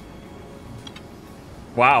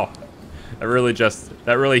 Wow. That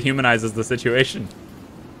really humanizes the situation.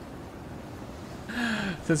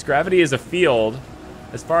 Since gravity is a field,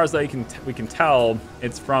 as far as we can tell,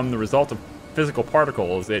 it's from the result of physical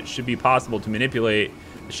particles. It should be possible to manipulate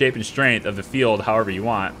the shape and strength of the field however you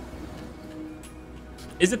want.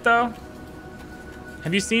 Is it though?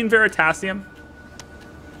 Have you seen Veritasium?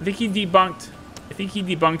 I think he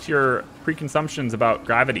debunked your preconceptions about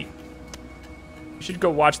gravity. You should go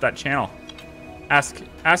watch that channel. Ask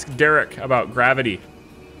Derek about gravity.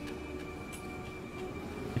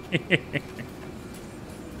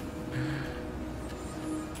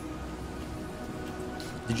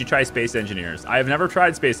 Did you try Space Engineers? I have never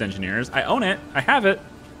tried Space Engineers. I own it. I have it.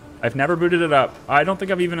 I've never booted it up. I don't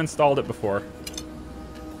think I've even installed it before.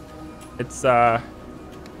 It's not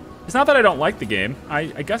that I don't like the game. I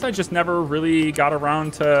guess I just never really got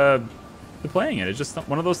around to playing it. It's just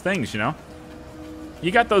one of those things, you know? You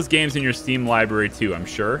got those games in your Steam library too, I'm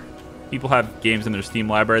sure. People have games in their Steam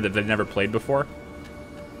library that they've never played before.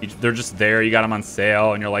 They're just there, you got them on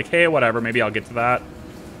sale, and you're like, hey, whatever, maybe I'll get to that.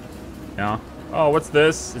 You know? Oh, what's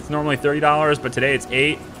this? It's normally $30, but today it's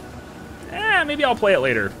 $8. Maybe I'll play it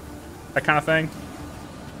later. That kind of thing.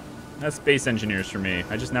 That's Space Engineers for me.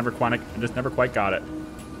 I just never quite got it.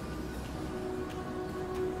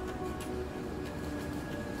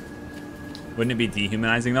 Wouldn't it be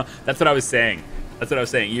dehumanizing though? That's what I was saying.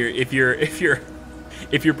 If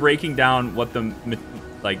you're breaking down what the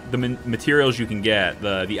materials you can get,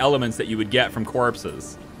 the elements that you would get from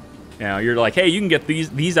corpses, you know, you're like, hey, you can get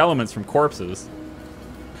these elements from corpses.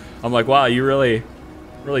 I'm like, wow, you really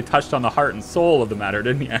touched on the heart and soul of the matter,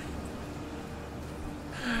 didn't you?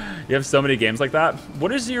 You have so many games like that.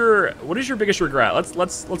 What is your biggest regret?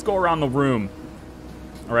 Let's go around the room.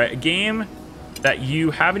 All right, a game that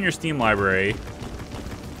you have in your Steam library,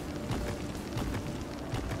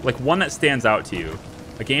 like one that stands out to you.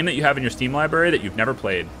 A game that you have in your Steam library that you've never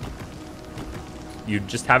played. You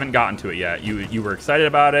just haven't gotten to it yet. You were excited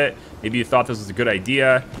about it. Maybe you thought this was a good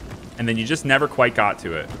idea, and then you just never quite got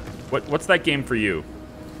to it. What's that game for you?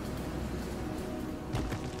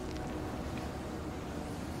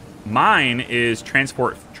 Mine is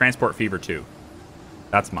Transport Fever 2.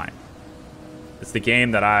 That's mine. It's the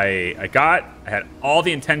game that I got. I had all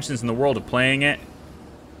the intentions in the world of playing it.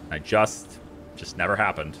 I just never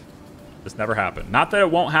happened. Just never happened. Not that it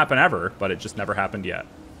won't happen ever, but it just never happened yet.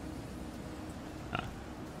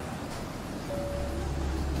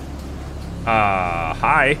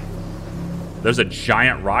 Hi. There's a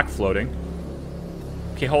giant rock floating.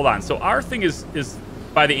 Okay, hold on. So our thing is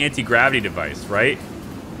by the anti-gravity device, right?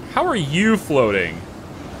 How are you floating?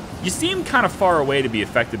 You seem kind of far away to be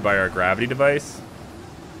affected by our gravity device.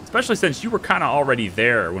 Especially since you were kind of already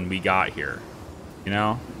there when we got here. You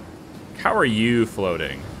know? How are you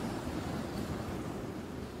floating?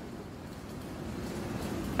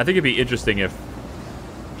 I think it'd be interesting if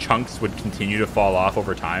chunks would continue to fall off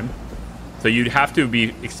over time. So you'd have to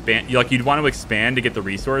be you'd want to expand to get the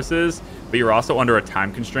resources, but you're also under a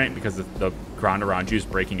time constraint because the ground around you is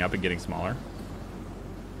breaking up and getting smaller.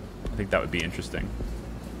 I think that would be interesting.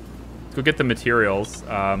 Let's go get the materials.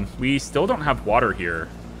 We still don't have water here,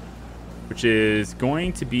 which is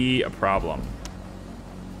going to be a problem.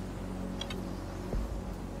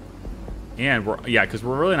 And because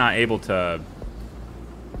we're really not able to.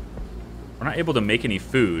 We're not able to make any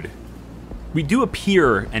food. We do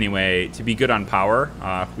appear, anyway, to be good on power.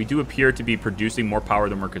 We do appear to be producing more power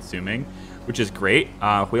than we're consuming, which is great.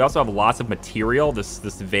 We also have lots of material, this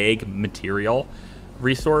vague material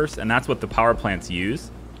resource, and that's what the power plants use.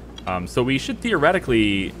 So we should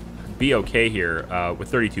theoretically be okay here with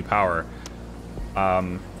 32 power.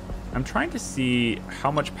 I'm trying to see how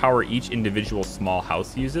much power each individual small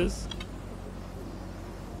house uses.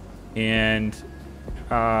 And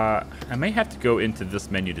I may have to go into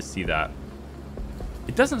this menu to see that.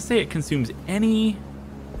 It doesn't say it consumes any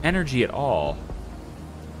energy at all.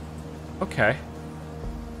 Okay.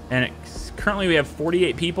 And currently we have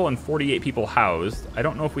 48 people and 48 people housed. I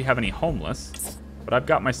don't know if we have any homeless, but I've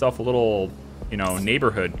got myself a little, you know,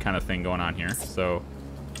 neighborhood kind of thing going on here. So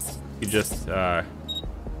you just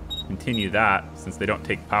continue that since they don't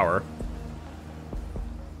take power.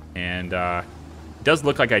 And it does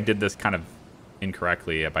look like I did this kind of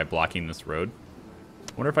incorrectly by blocking this road.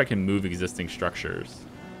 I wonder if I can move existing structures.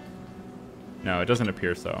 No, it doesn't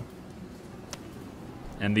appear so.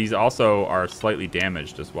 And these also are slightly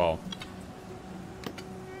damaged as well.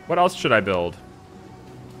 What else should I build?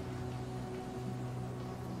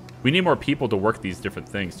 We need more people to work these different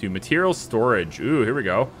things too. Material storage. Ooh, here we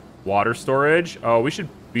go. Water storage. Oh, we should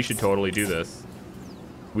totally do this.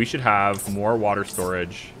 We should have more water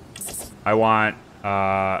storage. I want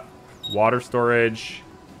water storage.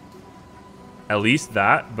 At least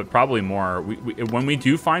that, but probably more. When we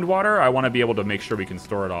do find water, I want to be able to make sure we can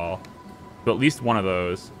store it all. So at least one of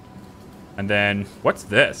those. And then, what's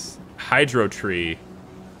this? Hydro tree.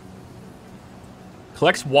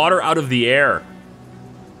 Collects water out of the air.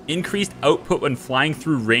 Increased output when flying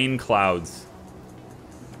through rain clouds.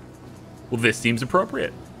 Well, this seems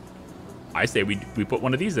appropriate. I say we put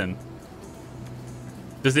one of these in.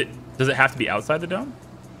 Does it have to be outside the dome?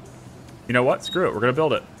 You know what? Screw it. We're going to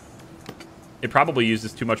build it. It probably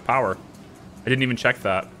uses too much power. I didn't even check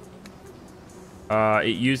that.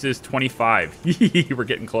 It uses 25. We're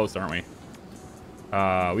getting close, aren't we?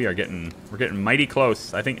 We're getting mighty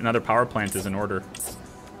close. I think another power plant is in order.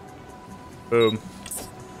 Boom.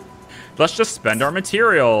 Let's just spend our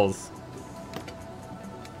materials.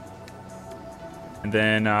 And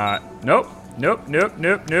then, nope.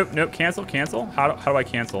 Cancel. How do I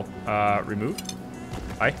cancel? Remove.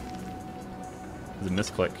 Hi. It's a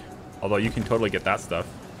misclick. Although you can totally get that stuff.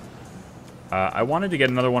 I wanted to get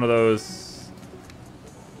another one of those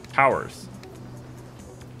towers.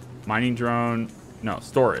 Mining drone. No,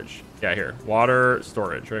 storage. Yeah, here. Water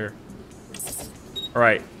storage right here. All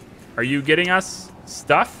right. Are you getting us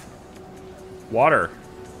stuff? Water.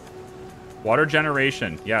 Water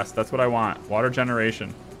generation. Yes, that's what I want. Water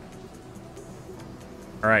generation.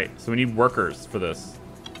 All right. So we need workers for this.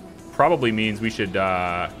 Probably means we should get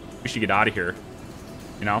out of here.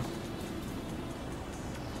 You know?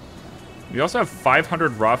 We also have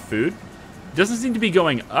 500 raw food. It doesn't seem to be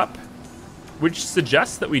going up, which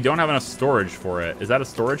suggests that we don't have enough storage for it. Is that a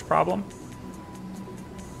storage problem?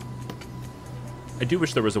 I do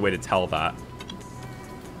wish there was a way to tell that.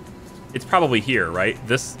 It's probably here, right?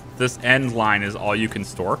 This end line is all you can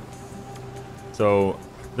store. So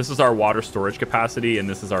this is our water storage capacity, and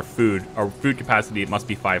this is our food. Our food capacity, it must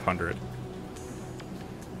be 500.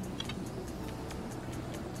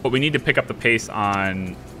 But we need to pick up the pace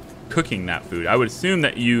on cooking that food. I would assume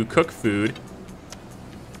that you cook food.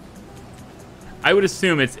 I would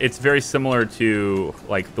assume it's very similar to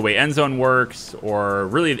like the way Endzone works, or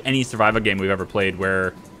really any survival game we've ever played,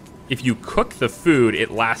 where if you cook the food, it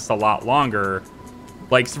lasts a lot longer.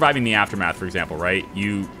 Like Surviving the Aftermath, for example, right?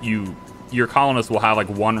 Your colonists will have like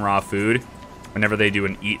one raw food whenever they do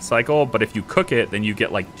an eat cycle, but if you cook it, then you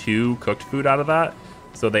get like 2 cooked food out of that.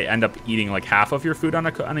 So they end up eating like half of your food on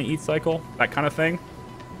an eat cycle, that kind of thing.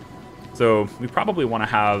 So we probably want to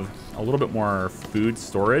have a little bit more food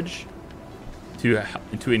storage to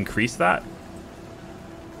increase that.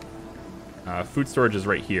 Food storage is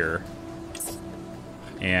right here.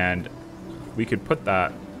 And we could put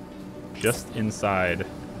that just inside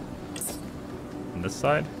on this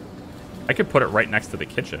side. I could put it right next to the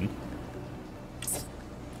kitchen.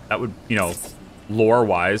 That would, you know,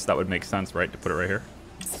 lore-wise, that would make sense, right? To put it right here.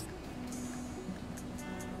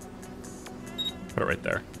 Put it right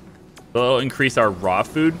there. It'll increase our raw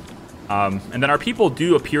food. And then our people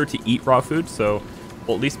do appear to eat raw food, so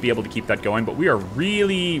we'll at least be able to keep that going. But we are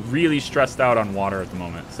really, really stressed out on water at the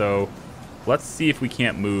moment. So let's see if we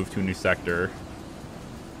can't move to a new sector.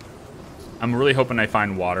 I'm really hoping I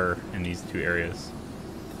find water in these 2 areas.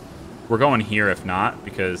 We're going here if not,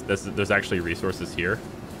 because there's actually resources here.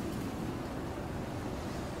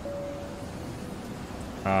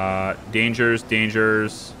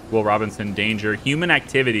 Dangers. Will Robinson, danger. Human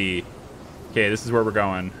activity. Okay, this is where we're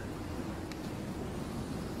going.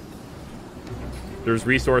 There's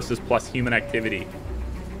resources plus human activity.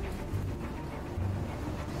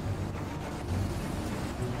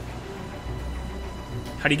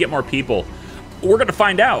 How do you get more people? We're going to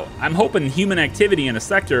find out. I'm hoping human activity in a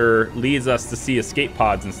sector leads us to see escape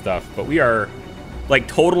pods and stuff, but we are like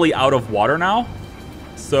totally out of water now.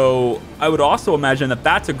 So I would also imagine that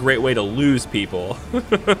that's a great way to lose people.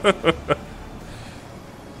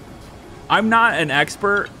 I'm not an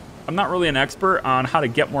expert. I'm not really an expert on how to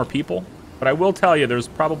get more people, but I will tell you there's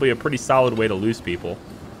probably a pretty solid way to lose people.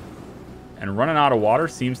 And running out of water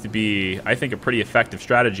seems to be, I think, a pretty effective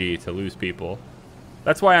strategy to lose people.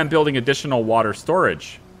 That's why I'm building additional water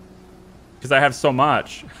storage, because I have so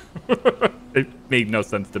much. It made no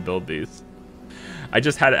sense to build these. I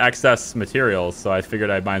just had excess materials, so I figured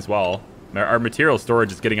I might as well. Our material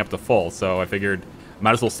storage is getting up to full, so I figured I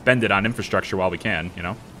might as well spend it on infrastructure while we can, you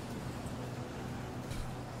know?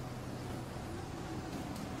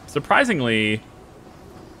 Surprisingly,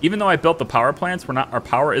 Even though I built the power plants, our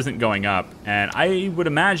power isn't going up. And I would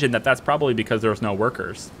imagine that that's probably because there's no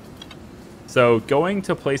workers. So going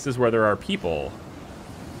to places where there are people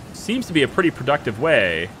seems to be a pretty productive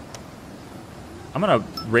way. I'm going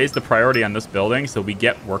to raise the priority on this building so we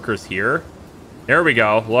get workers here. There we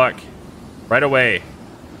go. Look. Right away.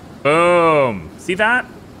 Boom. See that?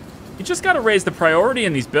 You just got to raise the priority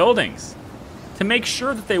in these buildings to make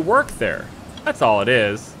sure that they work there. That's all it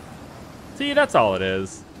is. See, that's all it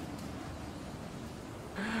is.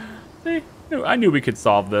 See, I knew we could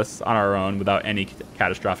solve this on our own without any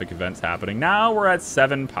catastrophic events happening. Now we're at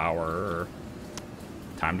 7 power.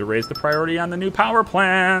 Time to raise the priority on the new power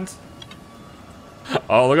plant.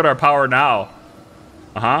 Oh, look at our power now.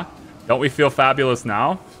 Uh-huh. Don't we feel fabulous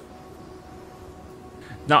now?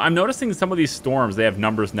 Now, I'm noticing some of these storms, they have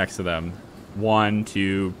numbers next to them. 1,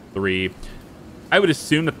 2, 3. I would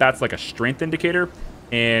assume that that's like a strength indicator.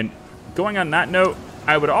 And going on that note,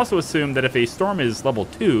 I would also assume that if a storm is level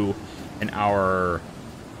 2 and our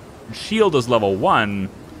shield is level 1,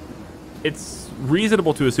 it's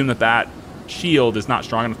reasonable to assume that that shield is not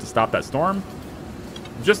strong enough to stop that storm.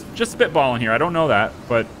 Just spitballing here. I don't know that,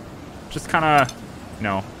 but just kind of, you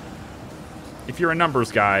know, if you're a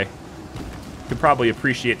numbers guy, you could probably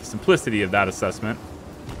appreciate the simplicity of that assessment.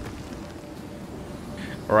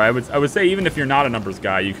 Or I would say even if you're not a numbers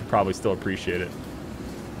guy, you could probably still appreciate it.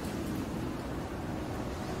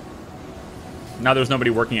 Now there's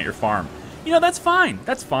nobody working at your farm. You know, that's fine.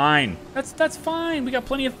 That's fine. That's fine. We got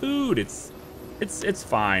plenty of food. It's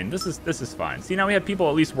fine. This is fine. See, now we have people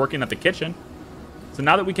at least working at the kitchen. So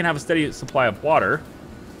now that we can have a steady supply of water,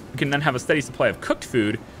 we can then have a steady supply of cooked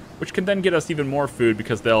food, which can then get us even more food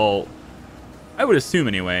because they'll, I would assume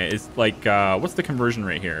anyway, is like, what's the conversion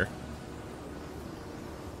rate here?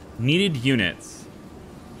 Needed units.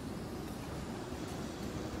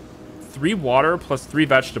 3 water plus 3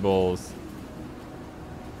 vegetables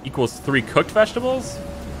equals 3 cooked vegetables?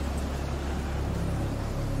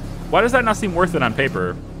 Why does that not seem worth it on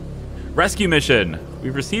paper? Rescue mission.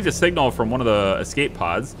 We've received a signal from one of the escape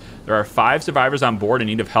pods. There are 5 survivors on board in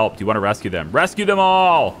need of help. Do you want to rescue them? Rescue them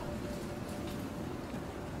all!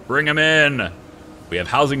 Bring them in. We have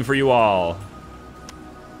housing for you all.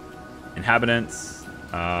 Inhabitants.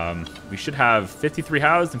 We should have 53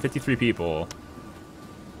 housed and 53 people.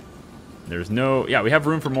 There's no... Yeah, we have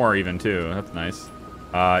room for more even, too. That's nice.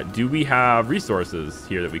 Do we have resources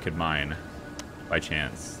here that we could mine by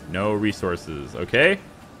chance? No resources. Okay.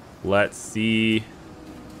 Let's see.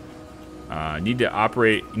 Need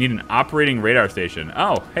an operating radar station.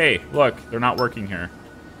 Oh, hey, look, they're not working here.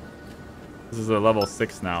 This is a level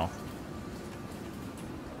 6 now.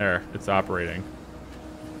 There, it's operating.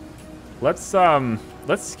 Let's scan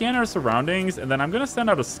our surroundings, and then I'm gonna send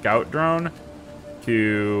out a scout drone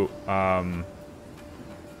to I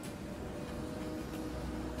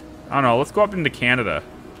don't know, let's go up into Canada.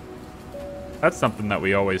 That's something that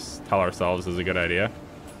we always tell ourselves is a good idea.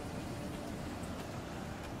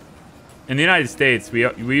 In the United States, we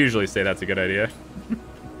usually say that's a good idea.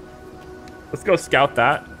 Let's go scout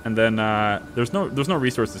that, and then there's no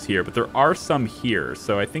resources here, but there are some here,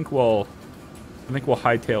 so I think we'll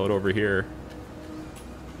hightail it over here.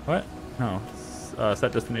 What? No,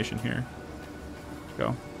 set destination here.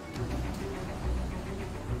 Go.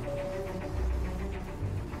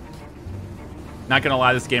 Not gonna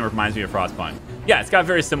lie, this game reminds me of Frostpunk. Yeah, it's got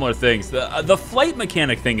very similar things. The flight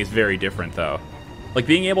mechanic thing is very different, though. Like,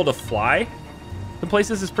 being able to fly to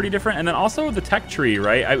places is pretty different. And then also the tech tree,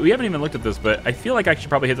 right? We haven't even looked at this, but I feel like I should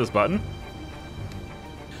probably hit this button.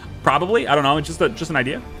 Probably. I don't know. It's just an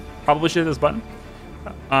idea. Probably should hit this button.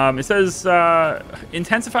 It says,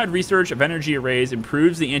 intensified research of energy arrays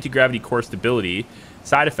improves the anti-gravity core stability.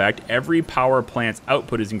 Side effect, every power plant's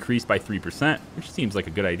output is increased by 3%, which seems like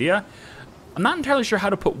a good idea. I'm not entirely sure how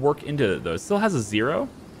to put work into it, though. It still has a 0.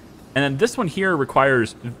 And then this one here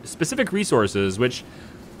requires specific resources, which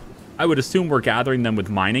I would assume we're gathering them with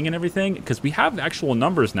mining and everything, because we have actual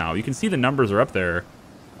numbers now. You can see the numbers are up there.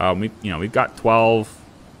 We've got 12,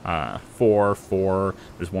 4.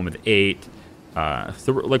 There's one with 8.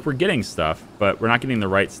 So we're getting stuff, but we're not getting the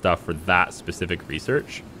right stuff for that specific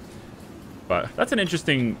research. But that's an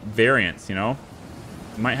interesting variance, you know.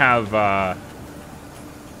 You might have I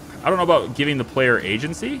don't know about giving the player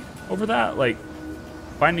agency over that, like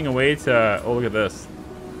finding a way to... Oh, look at this.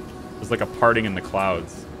 There's like a parting in the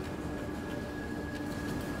clouds.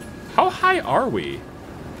 How high are we?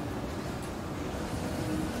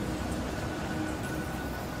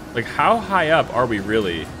 Like, how high up are we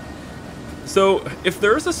really? So, if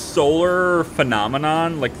there's a solar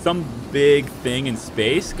phenomenon, like some big thing in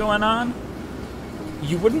space going on,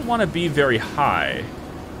 you wouldn't want to be very high.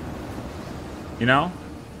 You know?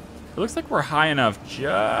 It looks like we're high enough,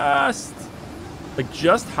 just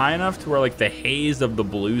high enough to where like the haze of the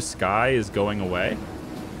blue sky is going away.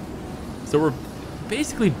 So we're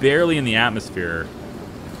basically barely in the atmosphere.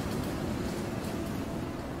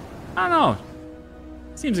 I don't know.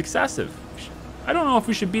 Seems excessive. I don't know if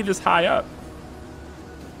we should be this high up.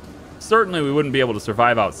 Certainly we wouldn't be able to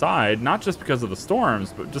survive outside, not just because of the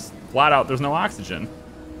storms, but just flat out there's no oxygen.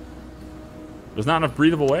 There's not enough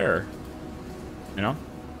breathable air. You know?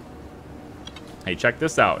 Hey, check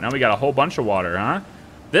this out. Now we got a whole bunch of water, huh?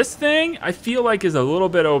 This thing, I feel like, is a little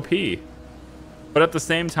bit OP. But at the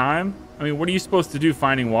same time, I mean, what are you supposed to do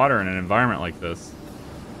finding water in an environment like this?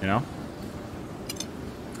 You know?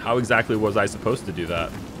 How exactly was I supposed to do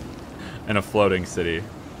that in a floating city?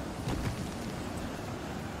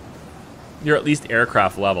 You're at least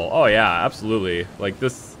aircraft level. Oh, yeah, absolutely. Like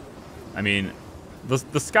this, I mean,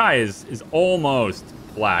 the sky is almost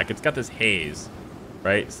black. It's got this haze.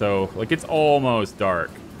 Right? So, like, it's almost dark.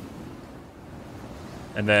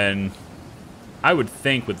 And then, I would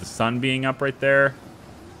think with the sun being up right there,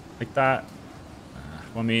 like that,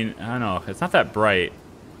 well, I mean, I don't know. It's not that bright.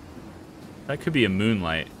 That could be a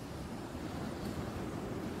moonlight.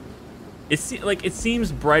 It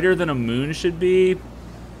seems brighter than a moon should be.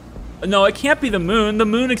 No, it can't be the moon. The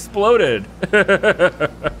moon exploded. There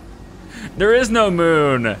is no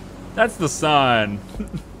moon. That's the sun.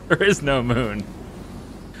 There is no moon.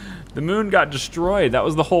 The moon got destroyed. That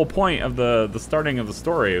was the whole point of the starting of the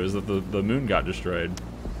story. It was that the moon got destroyed.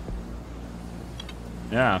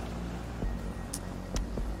 Yeah.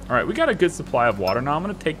 All right, we got a good supply of water now. I'm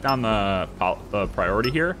going to take down the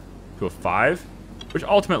priority here to a 5, which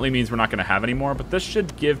ultimately means we're not going to have any more. But this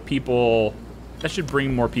should give people, that should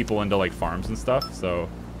bring more people into like farms and stuff. So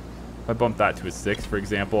if I bump that to a 6, for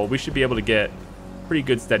example, we should be able to get pretty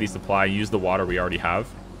good steady supply, use the water we already have.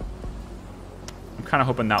 I'm kind of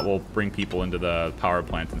hoping that will bring people into the power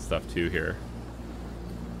plant and stuff too here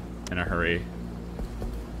in a hurry.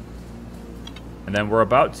 And then we're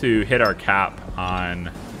about to hit our cap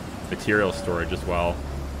on material storage as well.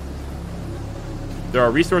 There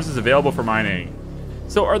are resources available for mining.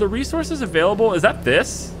 So are the resources available? Is that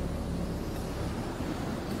this?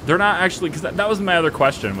 They're not actually, because that was my other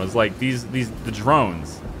question, was like the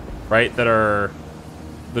drones, right? That are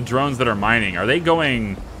the drones that are mining. Are they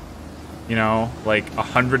going, you know, like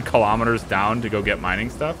 100 kilometers down to go get mining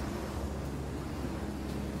stuff?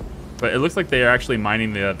 But it looks like they are actually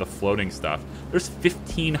mining the floating stuff. There's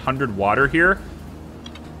 1,500 water here.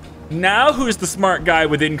 Now who's the smart guy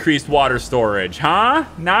with increased water storage, huh?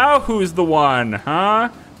 Now who's the one, huh?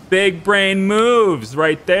 Big brain moves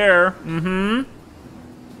right there.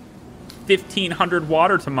 1,500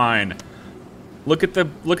 water to mine. Look at the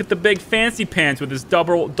big fancy pants with his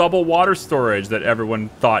double water storage that everyone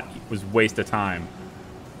thought was waste of time.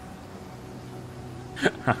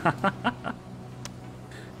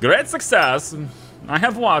 Great success. I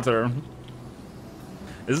have water.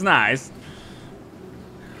 This is nice.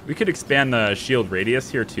 We could expand the shield radius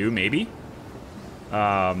here too, maybe.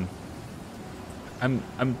 I'm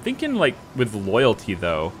thinking like with loyalty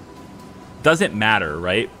though, doesn't matter,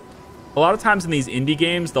 right? A lot of times in these indie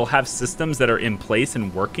games, they'll have systems that are in place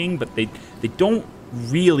and working, but they don't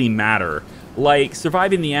really matter. Like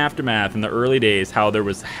Surviving the Aftermath in the early days, how there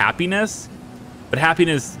was happiness, but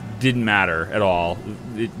happiness didn't matter at all.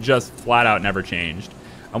 It just flat out never changed.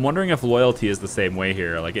 I'm wondering if loyalty is the same way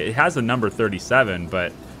here. Like it has a number 37,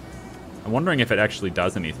 but I'm wondering if it actually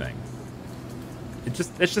does anything.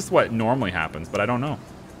 It's just what normally happens, but I don't know.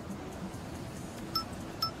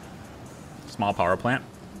 Small power plant.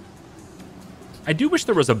 I do wish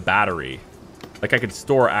there was a battery. Like I could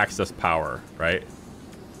store access power, right?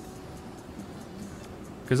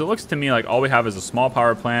 Because it looks to me like all we have is a small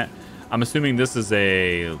power plant. I'm assuming this is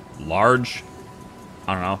a large,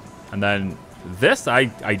 I don't know. And then this, I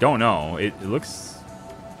don't know. It looks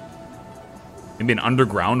maybe an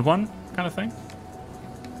underground one kind of thing.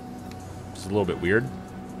 Just a little bit weird.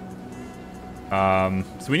 So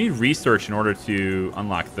we need research in order to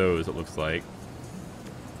unlock those, it looks like.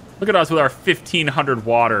 Look at us with our 1,500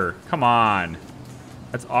 water. Come on.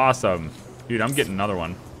 That's awesome. Dude, I'm getting another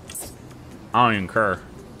one. I don't even care.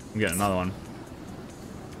 I'm getting another one.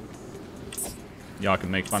 Y'all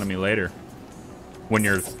can make fun of me later when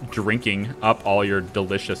you're drinking up all your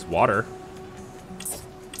delicious water.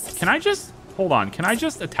 Can I just... Hold on. Can I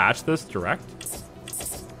just attach this direct?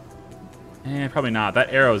 Probably not.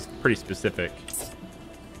 That arrow is pretty specific.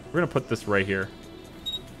 We're going to put this right here.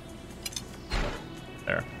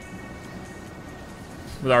 There.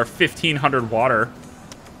 With our 1,500 water.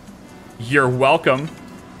 You're welcome,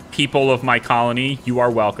 people of my colony. You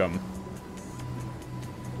are welcome.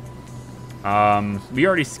 We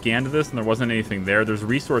already scanned this and there wasn't anything there. There's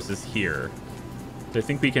resources here. So I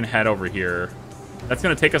think we can head over here. That's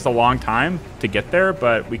going to take us a long time to get there,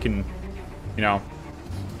 but we can, you know,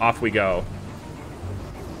 off we go.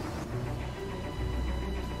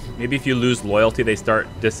 Maybe if you lose loyalty, they start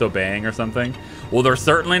disobeying or something. Well, they're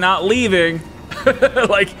certainly not leaving.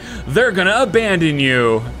 Like, they're going to abandon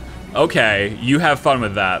you. Okay, you have fun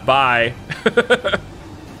with that. Bye.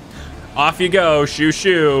 Off you go. Shoo,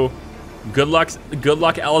 shoo. Good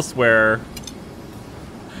luck elsewhere.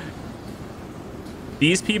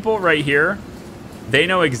 These people right here, they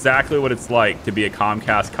know exactly what it's like to be a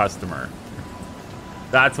Comcast customer.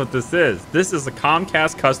 That's what this is. This is a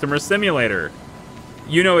Comcast customer simulator.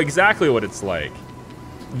 You know exactly what it's like.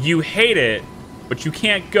 You hate it, but you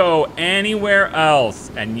can't go anywhere else,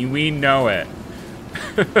 and we know it.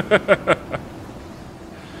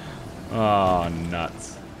 Oh,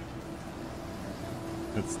 nuts.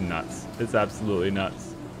 It's nuts. It's absolutely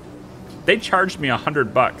nuts. They charged me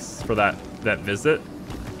 $100 for that visit.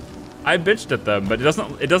 I bitched at them, but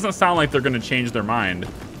it doesn't sound like they're gonna change their mind.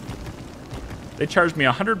 They charged me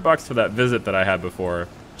 $100 for that visit that I had before,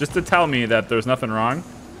 just to tell me that there's nothing wrong.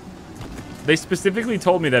 They specifically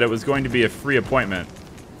told me that it was going to be a free appointment.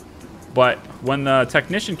 But when the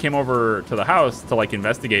technician came over to the house to like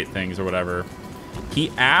investigate things or whatever, he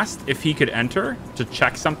asked if he could enter to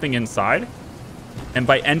check something inside. And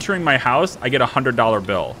by entering my house, I get a $100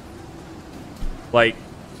 bill. Like,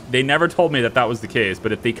 they never told me that that was the case,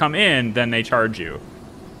 but if they come in, then they charge you.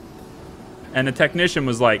 And the technician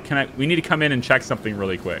was like, we need to come in and check something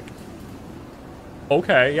really quick.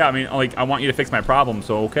 Okay, yeah, I mean, like, I want you to fix my problem,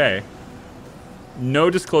 so okay. No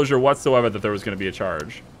disclosure whatsoever that there was going to be a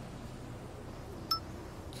charge.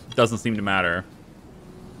 Doesn't seem to matter.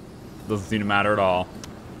 Doesn't seem to matter at all.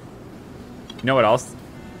 You know what else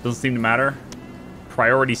doesn't seem to matter?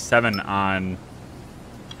 Priority 7 on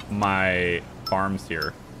my farms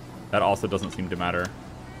here. That also doesn't seem to matter.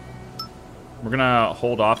 We're gonna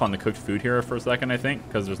hold off on the cooked food here for a second, I think,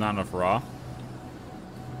 because there's not enough raw.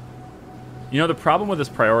 You know, the problem with this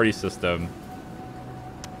priority system,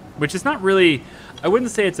 which is not really, I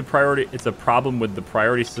wouldn't say it's a priority, it's a problem with the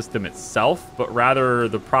priority system itself, but rather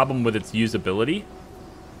the problem with its usability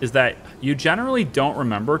is that you generally don't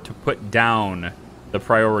remember to put down the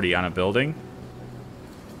priority on a building.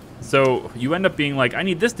 So you end up being like, I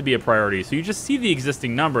need this to be a priority. So you just see the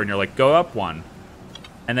existing number and you're like, go up 1.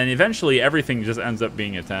 And then eventually everything just ends up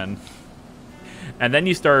being a 10. And then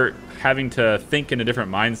you start having to think in a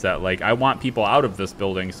different mindset. Like, I want people out of this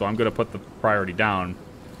building, so I'm going to put the priority down.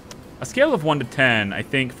 A scale of 1 to 10, I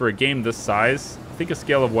think for a game this size, I think a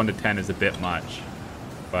scale of 1 to 10 is a bit much.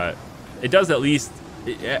 But it does at least,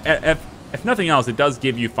 if nothing else, it does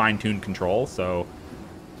give you fine-tuned control. So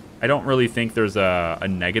I don't really think there's a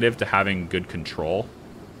negative to having good control.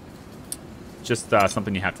 Just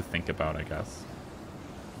something you have to think about, I guess.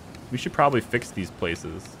 We should probably fix these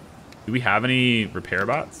places. Do we have any repair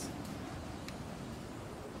bots?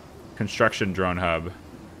 Construction drone hub.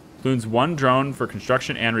 Includes 1 drone for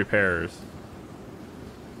construction and repairs.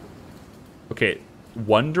 Okay,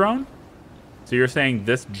 1 drone? So you're saying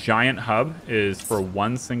this giant hub is for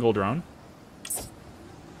 1 single drone?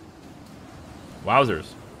 Wowzers.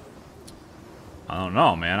 I don't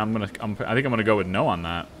know, man. I think I'm gonna go with no on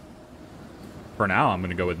that. For now, I'm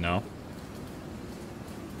gonna go with no.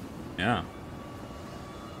 Yeah.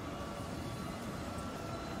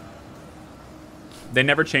 They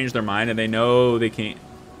never change their mind, and they know they can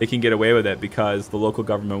get away with it because the local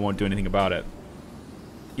government won't do anything about it.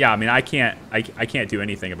 Yeah, I mean, I can't do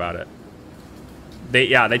anything about it.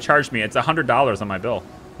 They charged me. It's $100 on my bill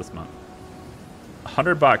this month.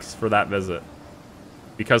 $100 for that visit.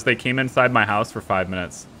 Because they came inside my house for 5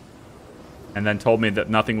 minutes and then told me that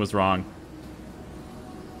nothing was wrong.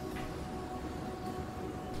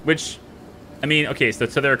 Which, I mean, okay, so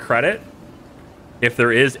to their credit, if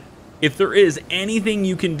there is anything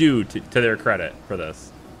you can do to their credit for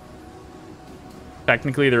this,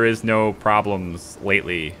 technically there is no problems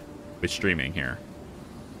lately with streaming here.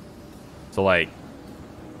 So, like,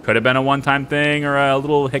 could have been a one-time thing or a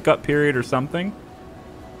little hiccup period or something.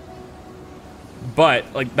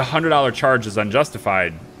 But, like, the $100 charge is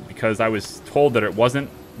unjustified because I was told that it wasn't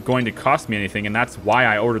going to cost me anything, and that's why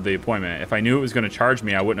I ordered the appointment. If I knew it was going to charge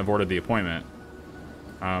me, I wouldn't have ordered the appointment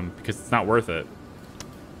because it's not worth it.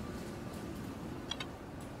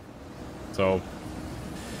 So,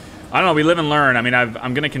 I don't know. We live and learn. I mean, I'm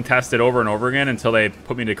going to contest it over and over again until they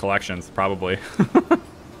put me to collections, probably.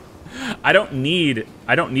 I don't need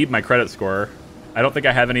my credit score. I don't think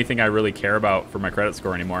I have anything I really care about for my credit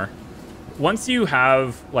score anymore. Once you've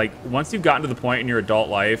gotten to the point in your adult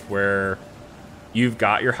life where you've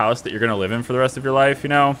got your house that you're gonna live in for the rest of your life, you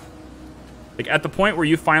know? Like at the point where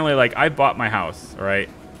you finally like, I bought my house, all right?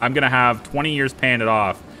 I'm gonna have 20 years paying it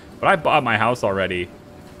off, but I bought my house already.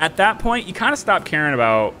 At that point, you kind of stop caring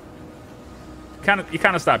about, you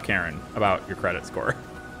kind of stop caring about your credit score.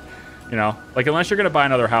 You know, like unless you're gonna buy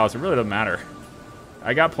another house, it really doesn't matter.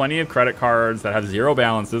 I got plenty of credit cards that have 0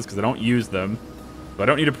 balances because I don't use them, so I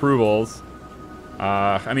don't need approvals.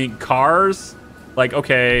 I mean, cars, like,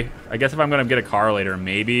 okay, I guess if I'm gonna get a car later,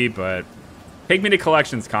 maybe, but take me to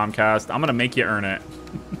collections, Comcast. I'm gonna make you earn it.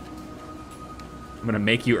 I'm gonna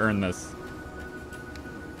make you earn this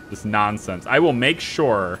nonsense. I will make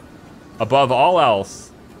sure, above all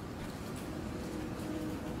else.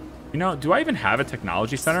 You know, do I even have a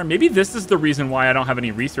technology center? Maybe this is the reason why I don't have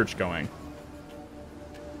any research going.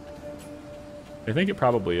 I think it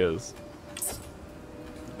probably is.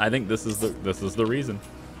 I think this is the reason.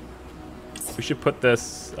 We should put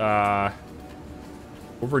this over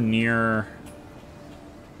near.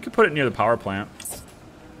 We could put it near the power plant.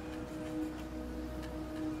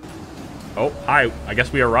 Oh, hi. I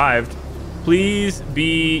guess we arrived. Please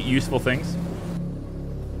be useful things.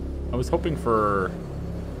 I was hoping for.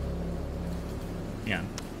 Man.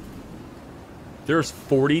 There's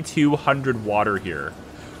 4,200 water here.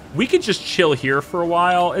 We could just chill here for a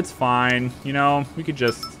while. It's fine. You know, we could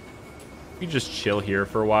just chill here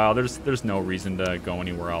for a while. There's no reason to go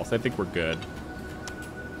anywhere else. I think we're good.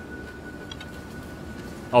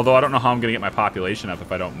 Although I don't know how I'm going to get my population up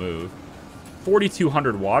if I don't move.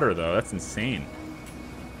 4,200 water, though. That's insane.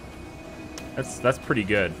 That's pretty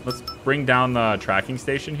good. Let's bring down the tracking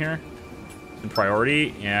station here in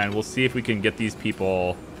priority, and we'll see if we can get these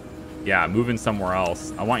people, yeah, moving somewhere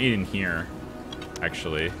else. I want you in here,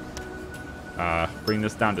 actually. Bring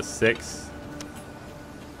this down to 6.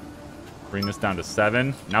 Bring this down to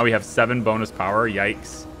 7. Now we have 7 bonus power.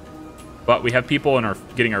 Yikes. But we have people in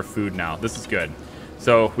getting our food now. This is good.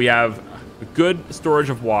 So we have a good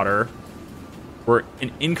storage of water. We're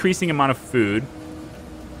an increasing amount of food.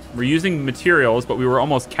 We're using materials, but we were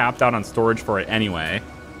almost capped out on storage for it anyway.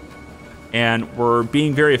 And we're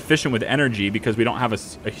being very efficient with energy because we don't have a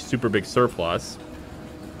super big surplus.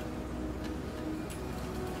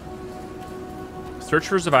 Search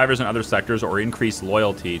for survivors in other sectors or increase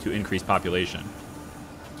loyalty to increase population.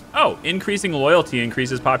 Oh, increasing loyalty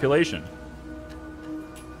increases population.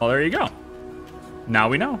 Well, there you go. Now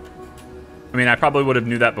we know. I mean, I probably would have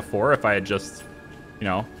knew that before if I had just, you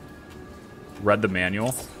know, read the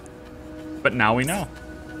manual. But now we know.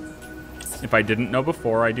 If I didn't know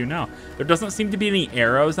before, I do now. There doesn't seem to be any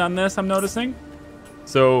arrows on this, I'm noticing.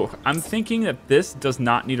 So I'm thinking that this does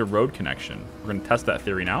not need a road connection. We're going to test that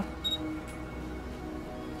theory now.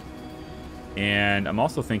 And I'm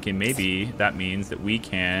also thinking maybe that means that we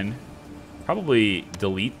can probably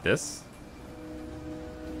delete this.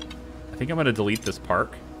 I think I'm going to delete this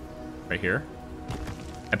park right here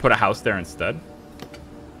and put a house there instead.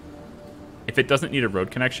 If it doesn't need a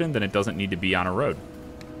road connection, then it doesn't need to be on a road.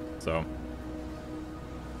 So,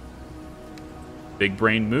 big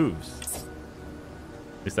brain moves.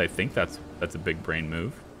 At least I think that's a big brain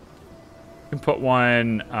move. We can put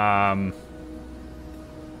one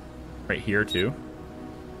right here too.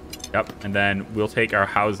 Yep, and then we'll take our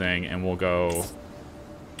housing and we'll go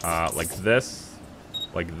like this,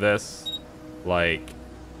 like this, like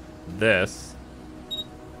this,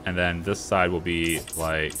 and then this side will be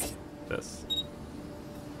like this.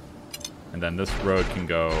 And then this road can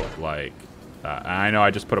go like that. And I know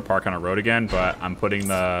I just put a park on a road again, but I'm putting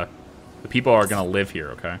the people are gonna live here,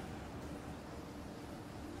 okay?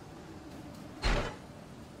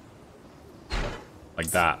 Like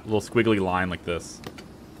that, little squiggly line like this.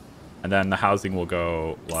 And then the housing will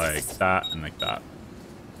go like that and like that.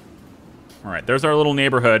 All right, there's our little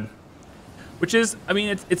neighborhood, which is, I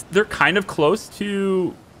mean, they're kind of close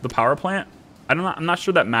to the power plant. I'm not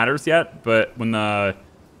sure that matters yet, but when the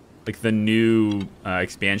new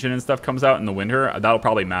expansion and stuff comes out in the winter, that'll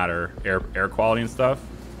probably matter, air quality and stuff.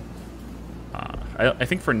 I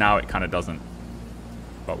think for now it kind of doesn't,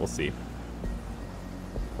 but we'll see.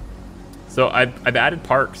 So I've added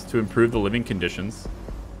parks to improve the living conditions.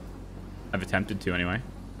 I've attempted to anyway.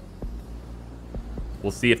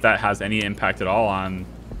 We'll see if that has any impact at all on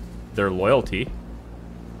their loyalty.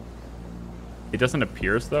 It doesn't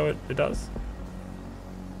appear as though it does.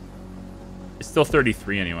 It's still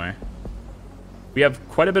 33 anyway. We have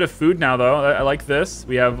quite a bit of food now, though. I like this.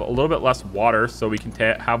 We have a little bit less water, so we can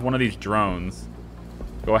have one of these drones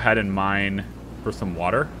go ahead and mine for some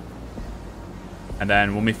water. And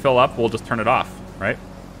then when we fill up, we'll just turn it off, right?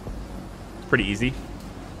 It's pretty easy.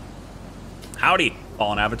 Howdy,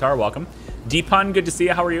 Fallen Avatar, welcome. D-Pun, good to see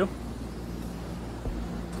you. How are you?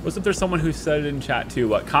 What's if there's someone who said it in chat too?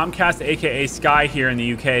 What? Comcast, aka Sky here in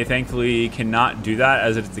the UK, thankfully cannot do that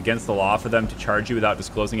as it's against the law for them to charge you without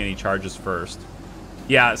disclosing any charges first.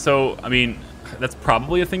 Yeah, so, I mean, that's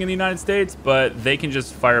probably a thing in the United States, but they can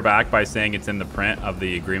just fire back by saying it's in the print of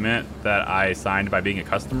the agreement that I signed by being a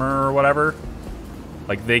customer or whatever.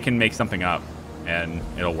 Like, they can make something up and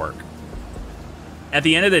it'll work. At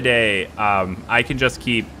the end of the day, I can just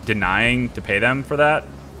keep denying to pay them for that,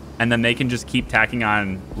 and then they can just keep tacking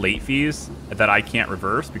on late fees that I can't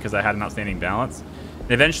reverse because I had an outstanding balance.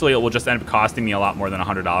 And eventually, it will just end up costing me a lot more than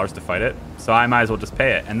 $100 to fight it, so I might as well just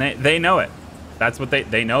pay it. And they know it. That's what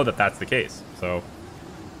they know that that's the case. So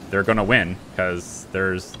they're going to win because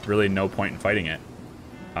there's really no point in fighting it.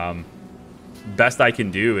 Best I can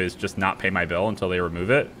do is just not pay my bill until they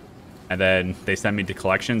remove it. And then they send me to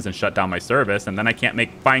collections and shut down my service. And then I can't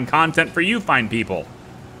make fine content for you fine people.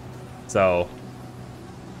 So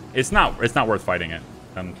it's not worth fighting it.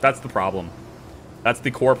 That's the problem. That's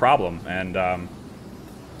the core problem. And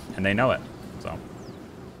they know it. So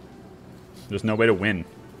there's no way to win.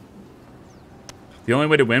 The only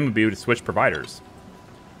way to win would be to switch providers.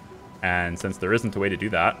 And since there isn't a way to do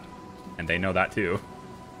that, and they know that too,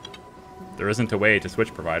 there isn't a way to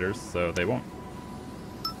switch providers, so they won't.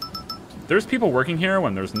 There's people working here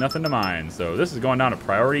when there's nothing to mine, so this is going down to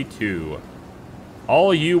priority 2.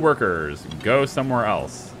 All you workers, go somewhere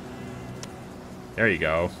else. There you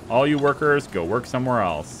go. All you workers, go work somewhere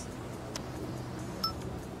else.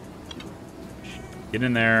 Get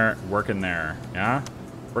in there, work in there, yeah?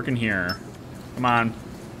 Work in here. Come on.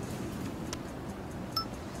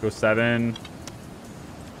 Go 7.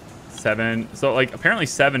 7. So, like, apparently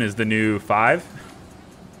 7 is the new 5.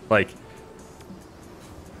 Like,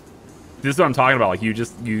 this is what I'm talking about. Like,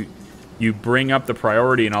 you bring up the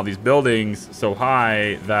priority in all these buildings so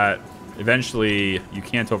high that eventually you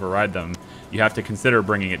can't override them. You have to consider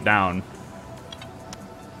bringing it down.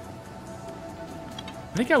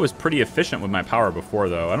 I think I was pretty efficient with my power before,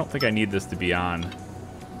 though. I don't think I need this to be on.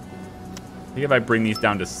 I think if I bring these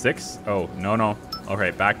down to 6. Oh, no.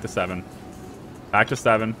 Okay, back to 7. Back to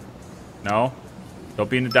 7. No. Don't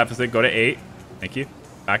be in the deficit. Go to 8. Thank you.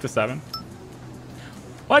 Back to 7.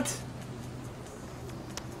 What?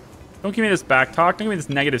 Don't give me this back talk. Don't give me this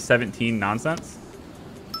negative 17 nonsense.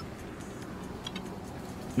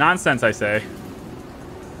 Nonsense, I say.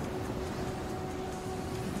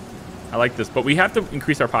 I like this, but we have to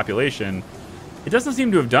increase our population. It doesn't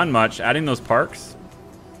seem to have done much adding those parks.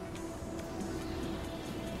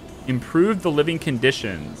 Improve the living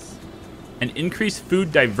conditions and increase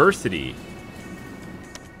food diversity.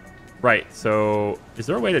 Right, so is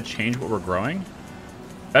there a way to change what we're growing?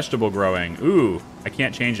 Vegetable growing. Ooh, I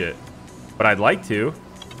can't change it, but I'd like to.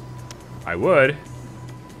 I would.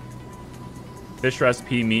 Fish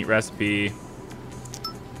recipe, meat recipe.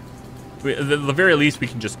 At the very least, we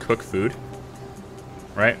can just cook food,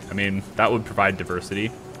 right? I mean, that would provide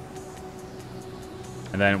diversity.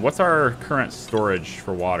 And then what's our current storage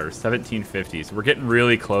for water? 1750. So we're getting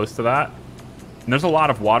really close to that. And there's a lot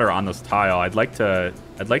of water on this tile. I'd like to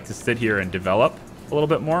sit here and develop a little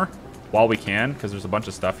bit more while we can, because there's a bunch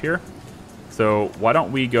of stuff here. So why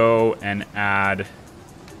don't we go and add...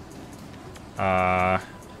 did I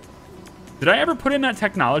ever put in that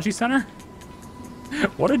technology center?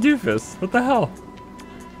 What a doofus. What the hell?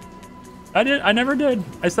 I never did.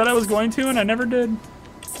 I said I was going to, and I never did.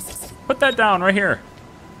 Put that down right here.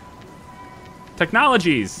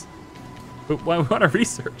 Technologies. We want to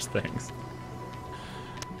research things.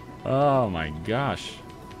 Oh my gosh.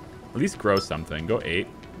 At least grow something. Go 8.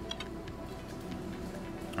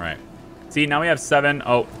 All right. See, now we have 7.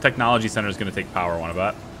 Oh, technology center is going to take power, want to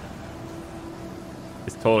bet?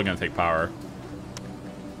 It's totally going to take power.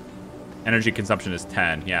 Energy consumption is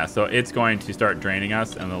 10. Yeah, so it's going to start draining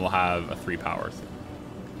us, and then we'll have a 3 power.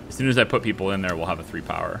 As soon as I put people in there, we'll have a 3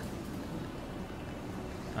 power.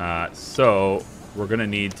 So we're going to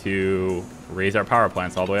need to raise our power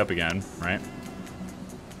plants all the way up again, right?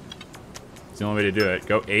 It's the only way to do it.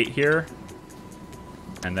 Go 8 here.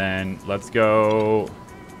 And then let's go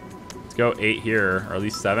 8 here, or at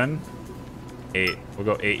least 7. 8. We'll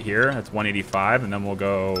go 8 here. That's 185, and then we'll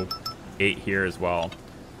go 8 here as well.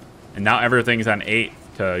 And now everything's on 8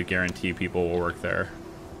 to guarantee people will work there.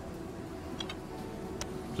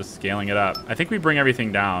 Just scaling it up. I think we bring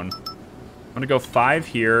everything down. I'm gonna go 5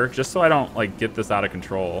 here, just so I don't like get this out of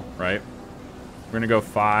control, right? We're gonna go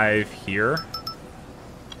 5 here.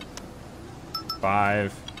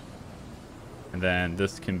 5. And then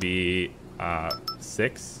this can be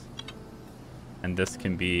 6. And this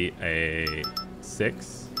can be a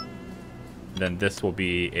 6. Then this will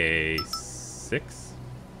be a 6.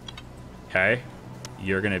 Okay.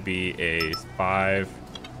 you're gonna be a 5,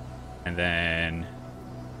 and then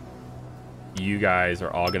you guys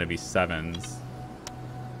are all gonna be 7s.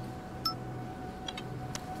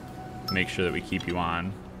 Make sure that we keep you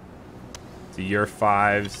on. So you're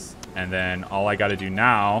 5s, and then all I gotta do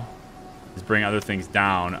now is bring other things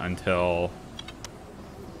down until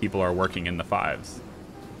people are working in the 5s.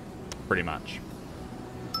 Pretty much.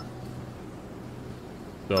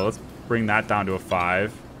 So let's bring that down to a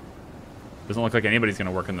 5. Doesn't look like anybody's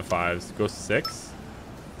gonna work in the 5s. Go 6.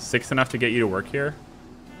 6 enough to get you to work here?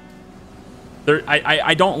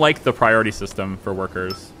 I don't like the priority system for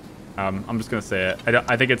workers. I'm just gonna say it.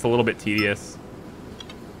 I think it's a little bit tedious.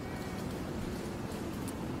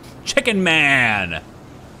 Chicken Man!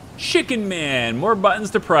 Chicken Man! More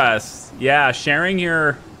buttons to press. Yeah, sharing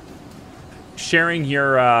your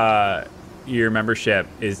membership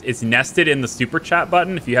it's nested in the super chat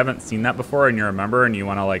button. If you haven't seen that before and you're a member and you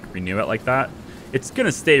want to like renew it like that, it's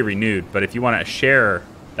gonna stay renewed. But if you want to share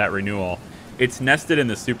that renewal, it's nested in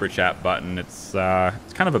the super chat button. It's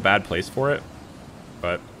kind of a bad place for it,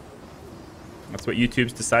 but that's what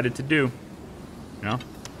YouTube's decided to do, you know.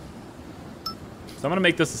 So I'm gonna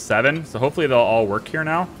make this a 7. So hopefully they'll all work here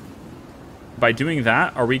now. By doing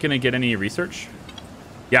that, are we gonna get any research?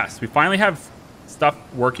 Yes, we finally have stuff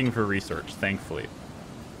working for research, thankfully.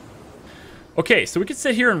 Okay, so we could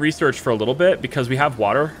sit here and research for a little bit because we have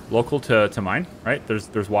water local to mine, right?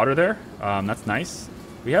 There's water there. That's nice.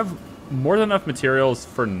 We have more than enough materials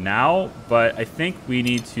for now, but I think we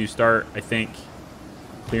need to start,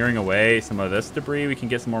 clearing away some of this debris. We can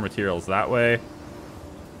get some more materials that way.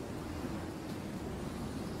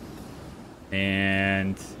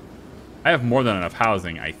 And I have more than enough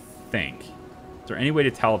housing, I think. Is there any way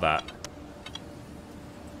to tell that?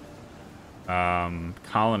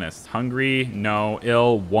 Colonists. Hungry? No.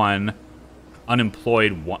 Ill? 1.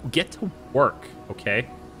 Unemployed? 1. Get to work, okay?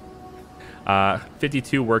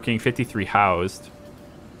 52 working, 53 housed.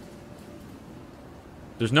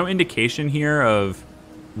 There's no indication here of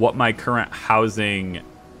what my current housing...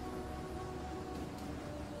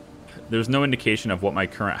 There's no indication of what my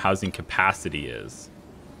current housing capacity is.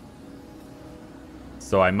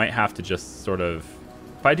 So I might have to just sort of...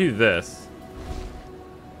 If I do this...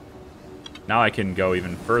 Now I can go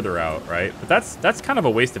even further out, right? But that's kind of a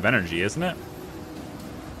waste of energy, isn't it?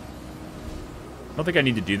 I don't think I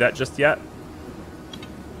need to do that just yet.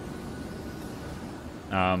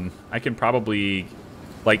 I can probably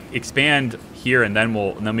like expand here and then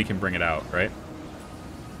we can bring it out, right?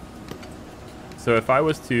 So if I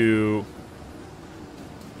was to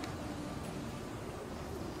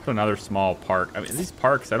put another small park, I mean, these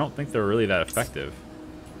parks, I don't think they're really that effective.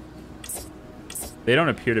 They don't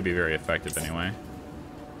appear to be very effective anyway.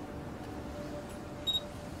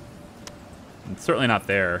 It's certainly not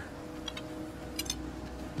there.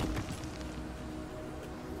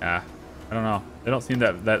 Yeah, I don't know. They don't seem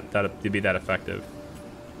that to be that effective.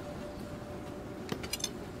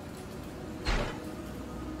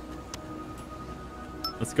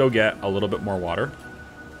 Let's go get a little bit more water.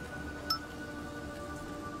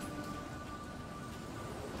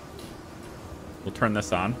 We'll turn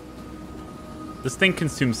this on. This thing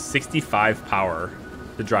consumes 65 power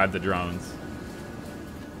to drive the drones.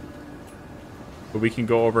 But we can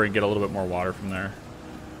go over and get a little bit more water from there.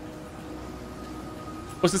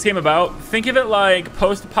 What's this game about? Think of it like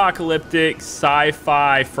post-apocalyptic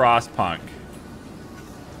sci-fi Frostpunk.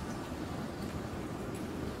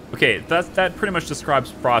 Okay, that pretty much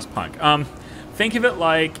describes Frostpunk. Think of it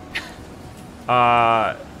like...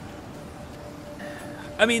 I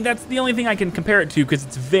mean, that's the only thing I can compare it to because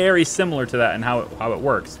it's very similar to that and how it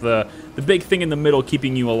works. The big thing in the middle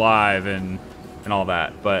keeping you alive and all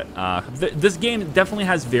that. But this game definitely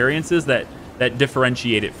has variances that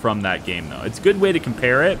differentiate it from that game, though. It's a good way to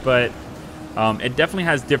compare it, but it definitely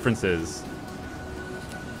has differences.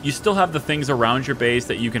 You still have the things around your base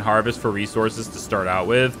that you can harvest for resources to start out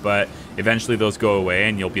with, but eventually those go away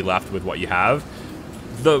and you'll be left with what you have.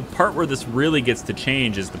 The part where this really gets to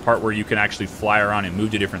change is the part where you can actually fly around and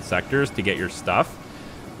move to different sectors to get your stuff.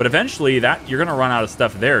 But eventually that you're gonna run out of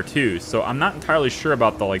stuff there too. So I'm not entirely sure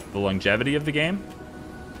about the longevity of the game.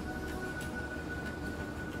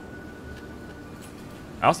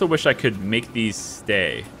 I also wish I could make these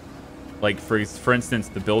stay. Like for instance,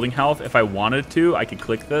 the building health. If I wanted to, I could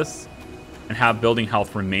click this and have building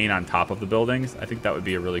health remain on top of the buildings. I think that would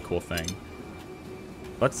be a really cool thing.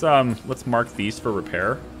 Let's mark these for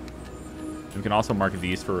repair. We can also mark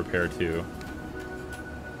these for repair too.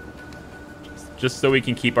 Just so we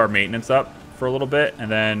can keep our maintenance up for a little bit,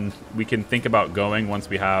 and then we can think about going once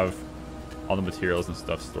we have all the materials and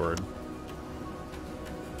stuff stored.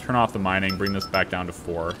 turn off the mining, bring this back down to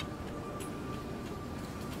 4.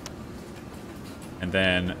 And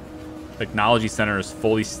then technology center is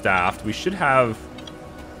fully staffed. We should have,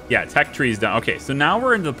 yeah, tech trees done. Okay, so now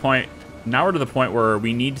we're into the point. Now we're to the point where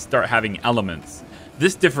we need to start having elements.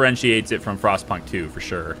 This differentiates it from Frostpunk 2 for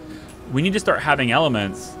sure. We need to start having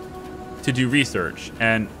elements to do research,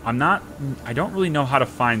 and I don't really know how to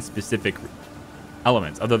find specific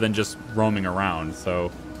elements other than just roaming around.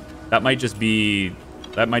 So that might just be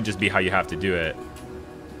how you have to do it.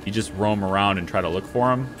 You just roam around and try to look for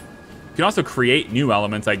them. You can also create new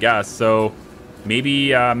elements, I guess. So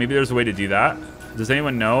maybe there's a way to do that. Does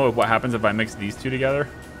anyone know what happens if I mix these two together?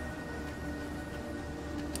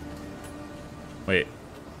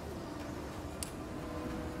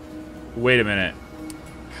 Wait a minute.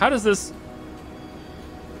 How does this...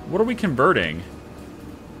 What are we converting?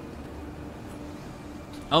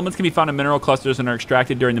 Elements can be found in mineral clusters and are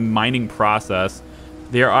extracted during the mining process.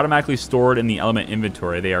 They are automatically stored in the element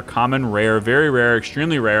inventory. They are common, rare, very rare,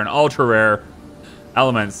 extremely rare, and ultra rare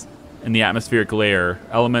elements in the atmospheric layer.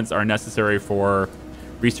 Elements are necessary for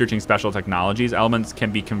researching special technologies. Elements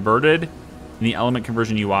can be converted in the element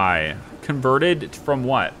conversion UI. Converted from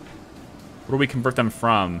what? What do we convert them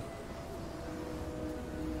from?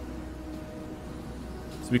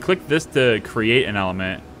 So we click this to create an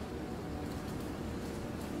element.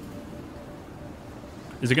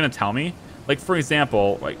 Is it going to tell me? Like, for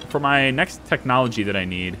example, like for my next technology that I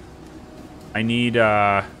need,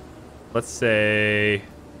 let's say,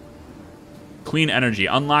 clean energy.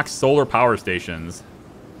 Unlock solar power stations.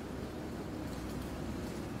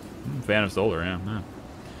 I'm a fan of solar,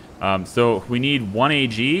 yeah. So we need 1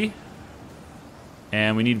 AG,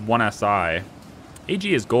 and we need 1 SI.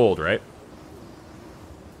 AG is gold, right?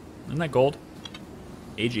 Isn't that gold?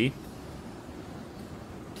 AG.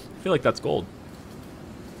 I feel like that's gold.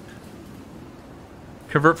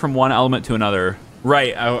 Convert from one element to another.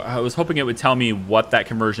 Right, I was hoping it would tell me what that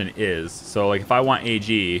conversion is. So, like, if I want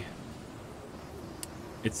AG,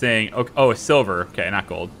 it's saying, oh, silver. Okay, not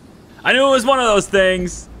gold. I knew it was one of those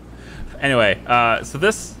things. Anyway, so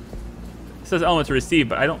this says element to receive,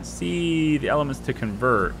 but I don't see the elements to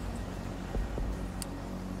convert.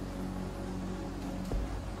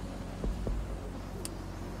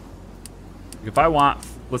 If I want,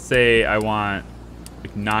 let's say I want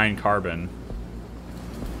like 9 carbon,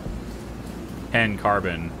 10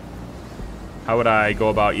 carbon, how would I go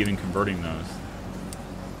about even converting those?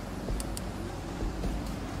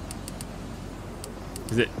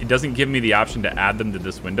 Because it doesn't give me the option to add them to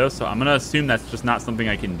this window, so I'm gonna assume that's just not something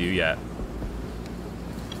I can do yet.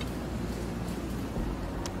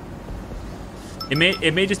 It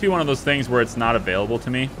may just be one of those things where it's not available to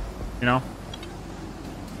me, you know?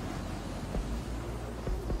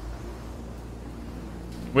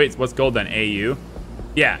 Wait, what's gold then? AU?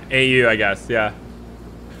 Yeah, AU, I guess, yeah.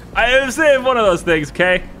 I was saying one of those things,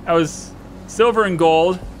 okay? I was silver and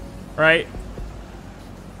gold, right?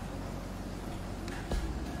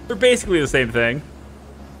 They're basically the same thing.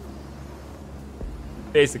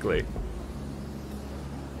 Basically.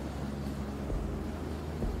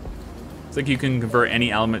 It's like you can convert any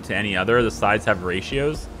element to any other. The sides have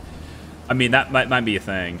ratios. I mean, that might be a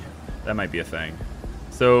thing. That might be a thing.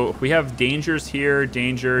 So we have dangers here.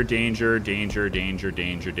 Danger, danger, danger, danger,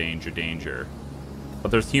 danger, danger, danger.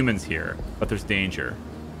 But there's humans here. But there's danger.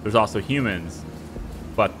 There's also humans.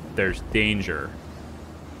 But there's danger.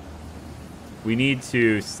 We need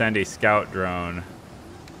to send a scout drone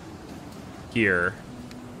here.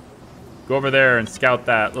 Go over there and scout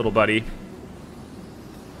that, little buddy.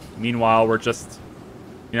 Meanwhile, we're just,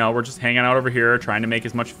 we're just hanging out over here, trying to make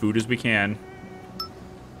as much food as we can.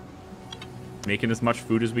 Making as much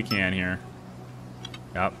food as we can here.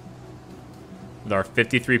 Yep. With our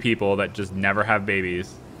 53 people that just never have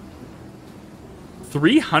babies.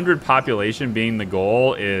 300 population being the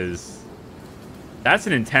goal that's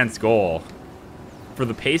an intense goal. For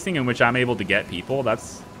the pacing in which I'm able to get people,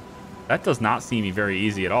 that does not seem very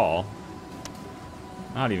easy at all.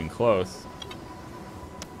 Not even close.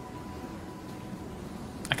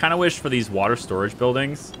 I kind of wish for these water storage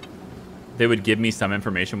buildings, they would give me some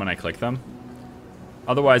information when I click them.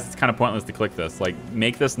 Otherwise, it's kind of pointless to click this. Like,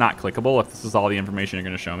 make this not clickable if this is all the information you're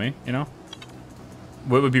going to show me, you know?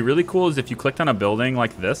 What would be really cool is if you clicked on a building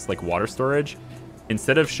like this, like water storage,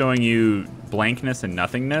 instead of showing you blankness and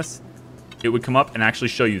nothingness, it would come up and actually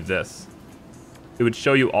show you this. It would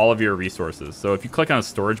show you all of your resources. So if you click on a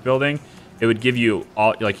storage building, it would give you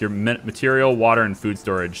all, like, your material, water, and food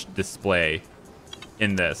storage display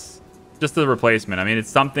in this. Just as a replacement. I mean, it's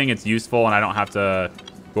something, it's useful, and I don't have to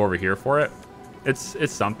go over here for it.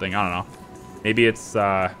 It's something, I don't know. Maybe it's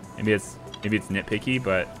nitpicky,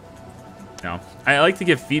 but you know, I like to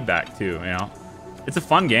give feedback too. You know, it's a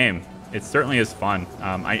fun game. It certainly is fun.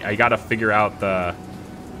 I got to figure out the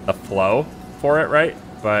flow for it, right?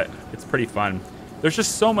 But it's pretty fun. There's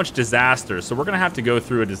just so much disaster, so we're gonna have to go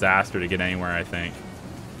through a disaster to get anywhere, I think.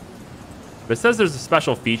 But it says there's a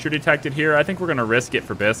special feature detected here. I think we're gonna risk it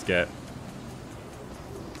for biscuit.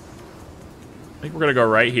 I think we're gonna go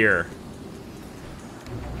right here.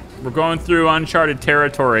 We're going through uncharted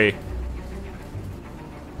territory.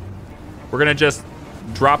 We're gonna just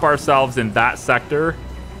drop ourselves in that sector,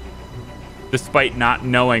 despite not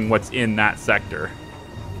knowing what's in that sector.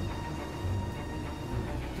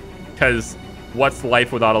 Because what's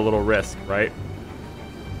life without a little risk, right?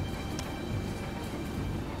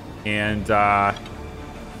 And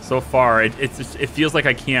so far, it feels like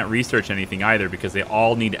I can't research anything either because they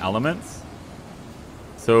all need elements.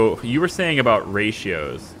 So you were saying about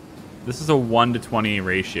ratios. This is a 1 to 20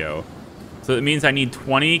 ratio. So it means I need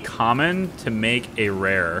 20 common to make a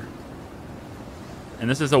rare. And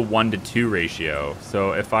this is a 1 to 2 ratio.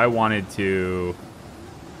 So if I wanted to,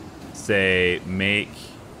 say, make...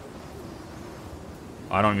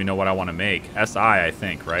 I don't even know what I want to make. SI, I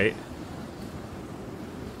think, right?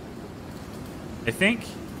 I think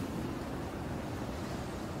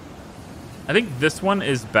this one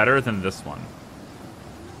is better than this one.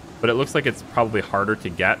 But it looks like it's probably harder to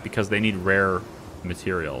get because they need rare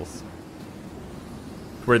materials.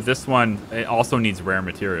 Where this one, it also needs rare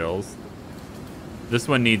materials. This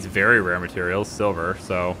one needs very rare materials, silver,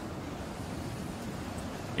 so...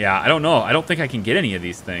 Yeah, I don't know. I don't think I can get any of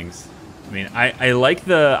these things. I mean, I like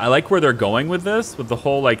where they're going with this, with the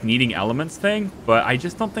whole like needing elements thing, but I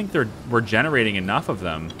just don't think we're generating enough of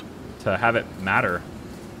them to have it matter.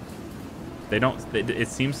 It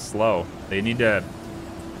seems slow. They need to.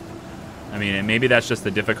 I mean, and maybe that's just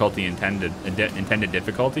the difficulty intended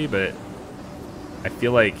difficulty, but I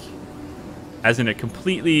feel like, as in a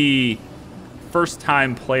completely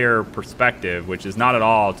first-time player perspective, which is not at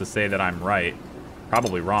all to say that I'm right,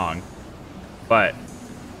 probably wrong, but.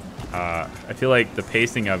 I feel like the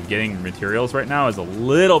pacing of getting materials right now is a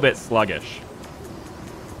little bit sluggish.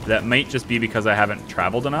 That might just be because I haven't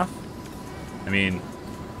traveled enough. I mean,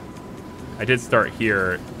 I did start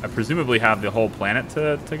here. I presumably have the whole planet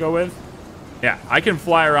to go with. Yeah, I can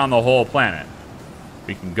fly around the whole planet.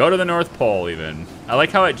 We can go to the North Pole even. I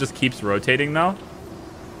like how it just keeps rotating though.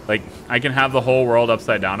 Like, I can have the whole world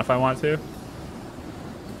upside down if I want to.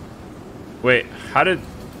 Wait, how did...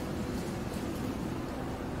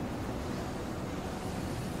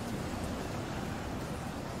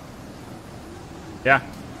 Yeah,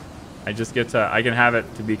 I just get to, I can have it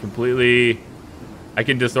to be completely, I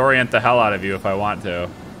can disorient the hell out of you if I want to.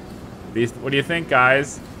 What do you think,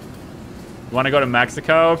 guys? You want to go to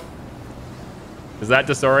Mexico? Is that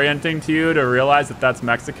disorienting to you to realize that that's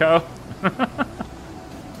Mexico?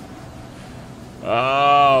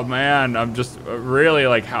 Oh, man, I'm just really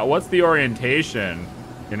like, what's the orientation?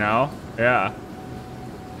 You know? Yeah.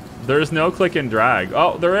 There's no click and drag.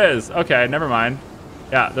 Oh, there is. Okay, never mind.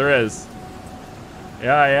 Yeah, there is.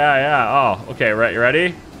 Yeah. Oh, okay, right, you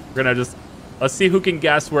ready? We're gonna just, let's see who can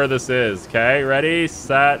guess where this is, okay? Ready,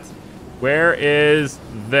 set, where is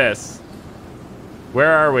this?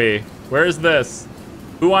 Where are we? Where is this?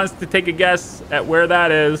 Who wants to take a guess at where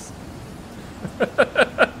that is?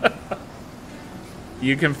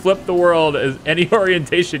 You can flip the world as any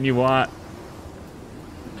orientation you want.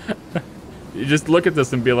 You just look at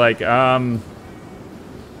this and be like, I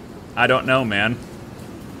don't know, man.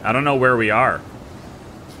 I don't know where we are.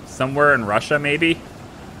 Somewhere in Russia, maybe?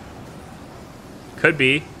 Could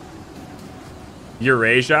be.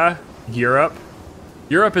 Eurasia? Europe?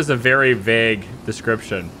 Europe is a very vague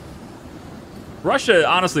description. Russia,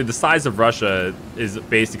 honestly, the size of Russia is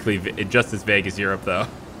basically just as vague as Europe, though.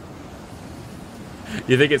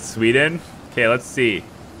 You think it's Sweden? Okay, let's see.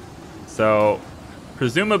 So,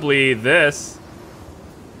 presumably this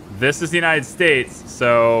is the United States,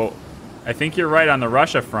 so I think you're right on the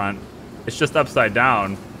Russia front. It's just upside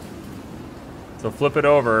down. So flip it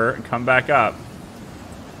over and come back up.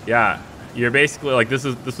 Yeah, you're basically like, this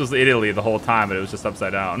was Italy the whole time, but it was just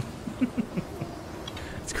upside down.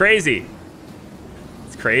 It's crazy.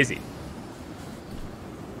 It's crazy.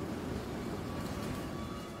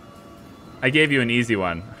 I gave you an easy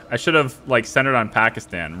one. I should have like centered on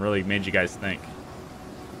Pakistan, really made you guys think.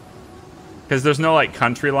 Because there's no like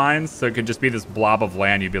country lines, so it could just be this blob of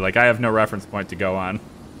land. You'd be like, I have no reference point to go on.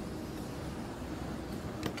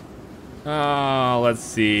 Oh, let's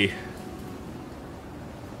see.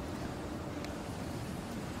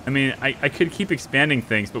 mean, I could keep expanding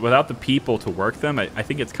things, but without the people to work them, I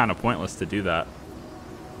think it's kind of pointless to do that.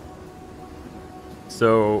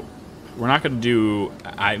 So we're not going to do,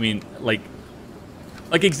 I mean, like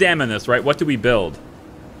examine this, right? What do we build?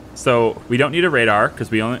 So we don't need a radar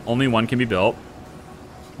because we only one can be built.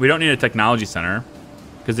 We don't need a technology center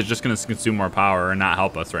because it's just going to consume more power and not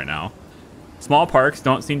help us right now. Small parks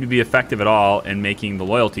don't seem to be effective at all in making the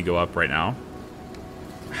loyalty go up right now.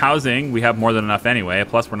 Housing, we have more than enough anyway,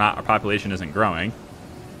 plus our population isn't growing.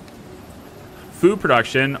 Food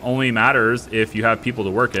production only matters if you have people to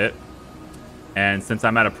work it. And since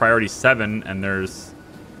I'm at a priority 7 and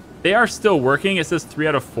they are still working, it says 3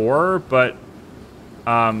 out of 4, but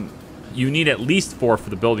you need at least 4 for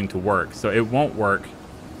the building to work, so it won't work.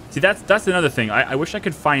 See, that's another thing. I wish I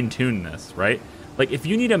could fine-tune this, right? Like, if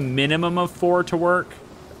you need a minimum of 4 to work,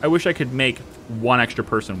 I wish I could make 1 extra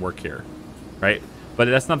person work here, right? But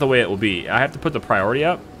that's not the way it will be. I have to put the priority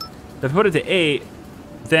up. If I put it to 8,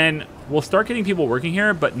 then we'll start getting people working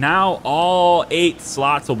here, but now all 8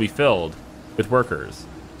 slots will be filled with workers.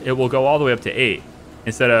 It will go all the way up to 8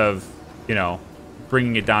 instead of, you know,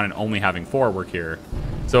 bringing it down and only having 4 work here.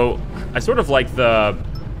 So I sort of like the...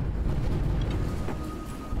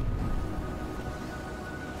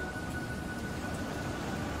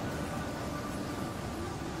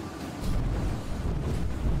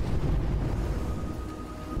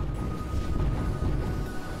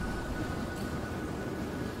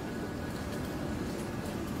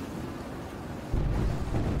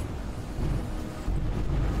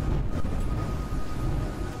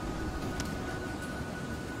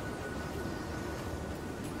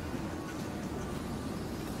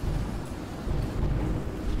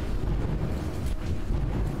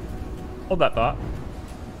 Hold that thought.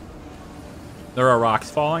 There are rocks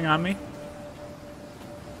falling on me.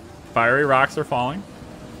 Fiery rocks are falling.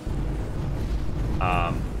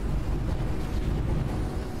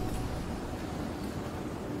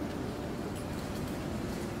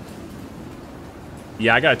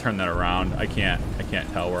 Yeah, I gotta turn that around. I can't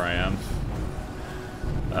tell where I am.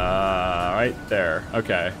 Right there.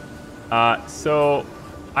 Okay. So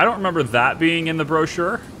I don't remember that being in the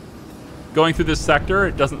brochure. Going through this sector,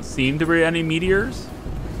 it doesn't seem to be any meteors.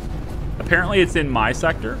 Apparently it's in my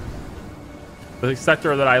sector. The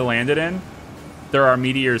sector that I landed in, there are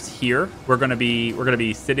meteors here. We're gonna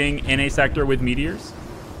be sitting in a sector with meteors.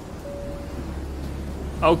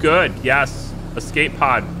 Oh good, yes. Escape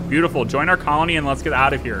pod. Beautiful. Join our colony and let's get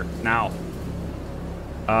out of here now.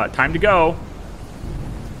 Time to go.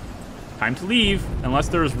 Time to leave, unless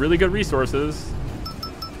there's really good resources.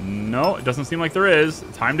 No, it doesn't seem like there is.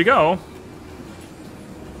 Time to go.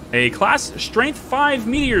 A class strength 5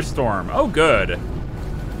 meteor storm. Oh, good.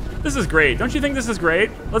 This is great. Don't you think this is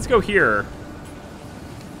great? Let's go here.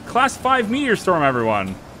 Class 5 meteor storm,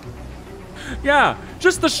 everyone. Yeah,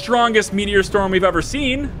 just the strongest meteor storm we've ever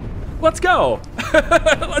seen. Let's go.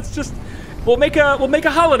 We'll make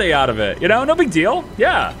a holiday out of it. You know, no big deal.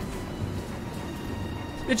 Yeah.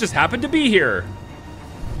 It just happened to be here.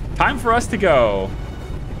 Time for us to go.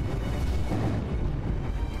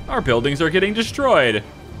 Our buildings are getting destroyed.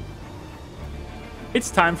 It's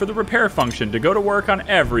time for the repair function to go to work on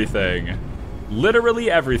everything. Literally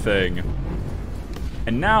everything.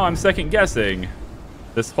 And now I'm second guessing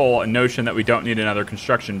this whole notion that we don't need another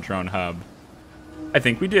construction drone hub. I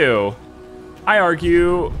think we do. I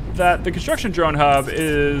argue that the construction drone hub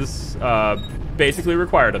is basically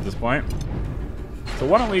required at this point. So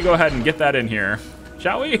why don't we go ahead and get that in here,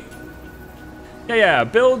 shall we? Yeah,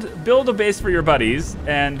 build a base for your buddies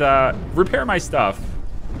and repair my stuff.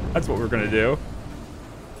 That's what we're gonna do.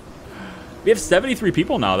 We have 73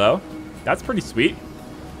 people now, though. That's pretty sweet.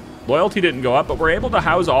 Loyalty didn't go up, but we're able to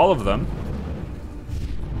house all of them.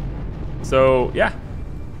 So yeah,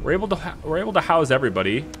 we're able to house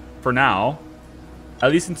everybody for now,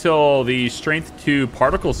 at least until the Strength 2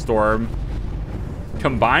 particle storm,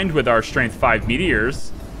 combined with our Strength 5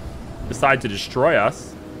 meteors, decide to destroy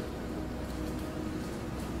us.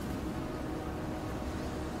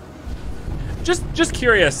 Just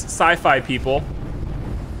curious, sci-fi people.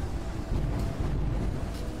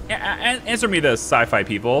 Answer me this, sci-fi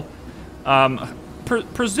people.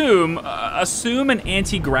 Assume an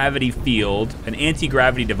anti-gravity field, an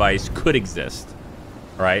anti-gravity device could exist.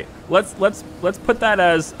 All right, let's put that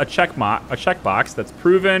as a checkbox that's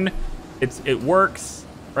proven. It works.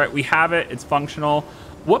 Right, we have it. It's functional.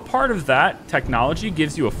 What part of that technology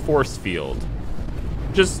gives you a force field?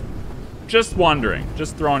 Just wondering.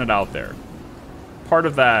 Just throwing it out there. Part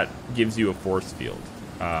of that gives you a force field.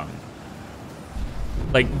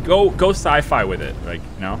 Like, go sci-fi with it, like,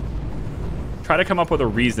 you know? Try to come up with a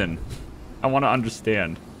reason. I want to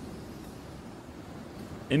understand.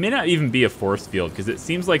 It may not even be a force field because it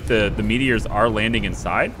seems like the meteors are landing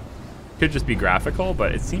inside. Could just be graphical,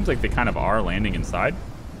 but it seems like they kind of are landing inside.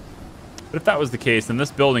 But if that was the case, then this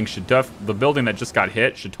building should the building that just got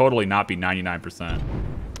hit should totally not be 99%.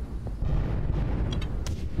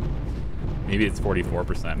 Maybe it's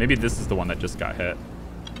 44%. Maybe this is the one that just got hit.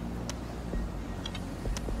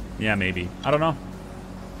 Yeah, maybe. I don't know.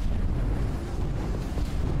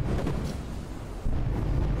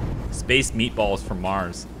 Space meatballs from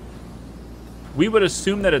Mars. We would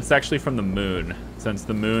assume that it's actually from the moon, since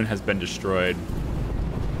the moon has been destroyed.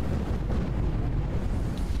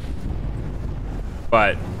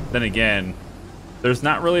 But then again, there's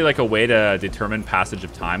not really like a way to determine passage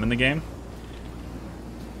of time in the game.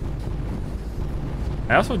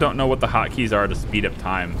 I also don't know what the hotkeys are to speed up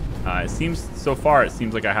time. It seems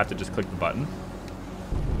like I have to just click the button.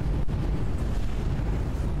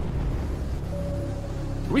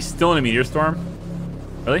 Are we still in a meteor storm?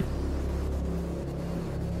 Really?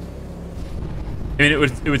 I mean,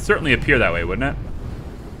 it would certainly appear that way, wouldn't it?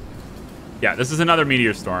 Yeah, this is another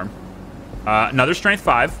meteor storm. Another strength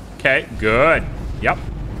 5. Okay, good. Yep.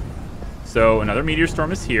 So another meteor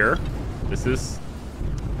storm is here. This is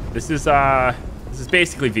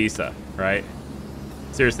basically Visa, right?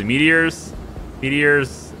 Seriously, meteors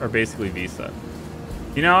are basically Visa.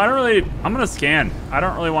 You know, I'm gonna scan. I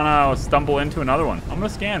don't really want to stumble into another one. I'm gonna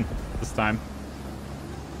scan this time.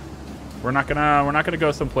 We're not gonna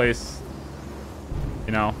go someplace,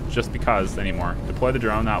 you know, just because anymore. Deploy the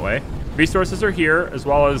drone that way. Resources are here, as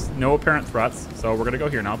well as no apparent threats. So we're gonna go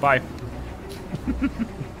here now. Bye.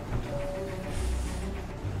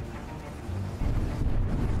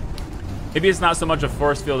 Maybe it's not so much a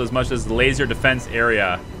force field as much as the laser defense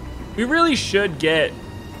area. We really should get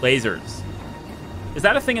lasers. Is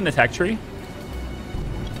that a thing in the tech tree?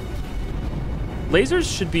 Lasers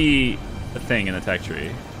should be a thing in the tech tree.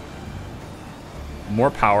 More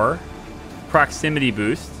power, proximity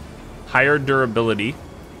boost, higher durability.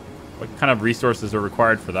 What kind of resources are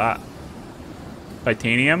required for that?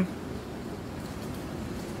 Titanium.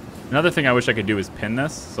 Another thing I wish I could do is pin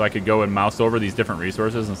this, so I could go and mouse over these different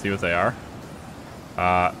resources and see what they are.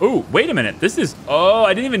 Oh, wait a minute. This is... Oh,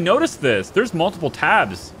 I didn't even notice this. There's multiple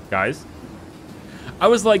tabs, guys. I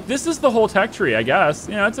was like, this is the whole tech tree, I guess.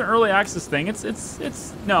 You know, it's an early access thing.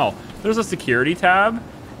 No. There's a security tab,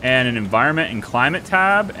 and an environment and climate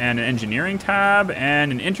tab, and an engineering tab,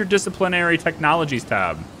 and an interdisciplinary technologies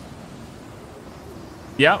tab.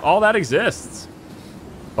 Yeah, all that exists.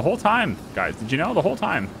 The whole time, guys. Did you know? The whole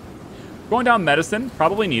time. Going down medicine,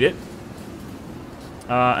 probably need it.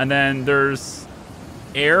 And then there's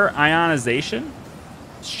air ionization,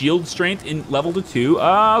 shield strength in level to 2.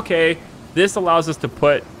 Okay. This allows us to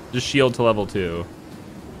put the shield to level 2.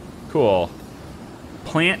 Cool.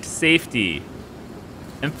 Plant safety.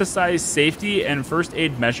 Emphasize safety and first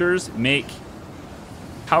aid measures make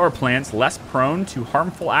power plants less prone to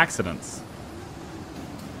harmful accidents.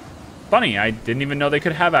 Funny, I didn't even know they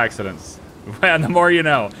could have accidents. And the more you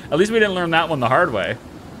know. At least we didn't learn that one the hard way.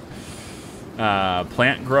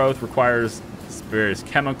 Plant growth requires various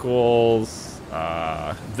chemicals.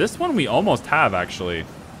 This one we almost have, actually.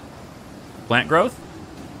 Plant growth?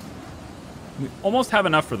 We almost have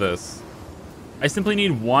enough for this. I simply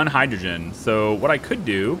need 1 hydrogen. So what I could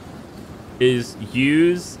do is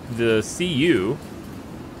use the Cu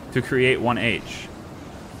to create 1H.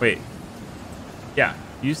 Wait. Yeah,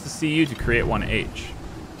 use the Cu to create 1H.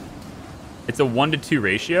 It's a 1-to-2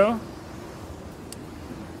 ratio.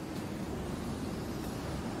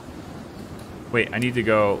 Wait, I need to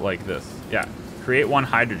go like this. Yeah, create 1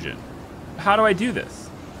 hydrogen. How do I do this?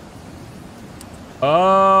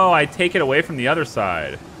 Oh, I take it away from the other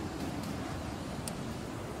side.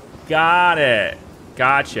 Got it.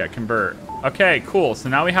 Gotcha, convert. Okay, cool. So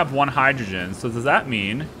now we have 1 hydrogen. So does that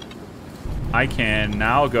mean I can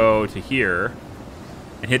now go to here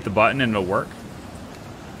and hit the button and it'll work?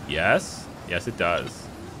 Yes. Yes, it does.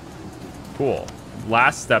 Cool.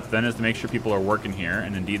 Last step then is to make sure people are working here,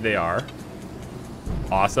 and indeed they are.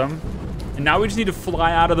 Awesome. And now we just need to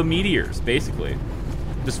fly out of the meteors, basically.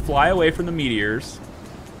 Just fly away from the meteors.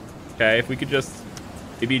 Okay, if we could just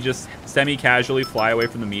maybe just semi-casually fly away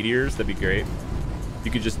from the meteors, that'd be great.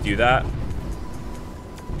 You could just do that.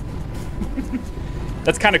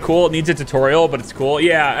 That's kind of cool. It needs a tutorial, but it's cool.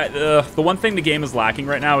 Yeah, the one thing the game is lacking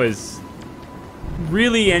right now is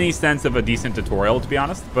really any sense of a decent tutorial, to be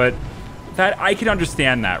honest. But that I can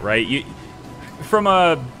understand that, right?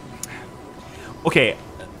 Okay,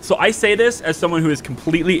 so I say this as someone who is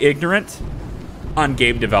completely ignorant on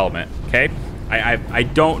game development, okay? I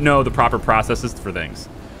don't know the proper processes for things.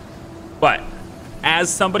 But as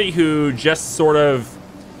somebody who just sort of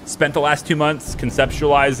spent the last 2 months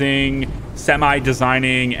conceptualizing,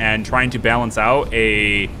 semi-designing, and trying to balance out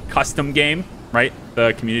a custom game, right?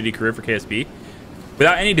 The community career for KSP.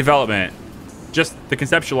 Without any development, just the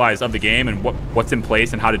conceptualize of the game and what's in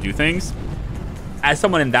place and how to do things. As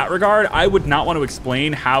someone in that regard, I would not want to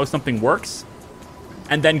explain how something works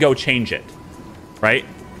and then go change it, right?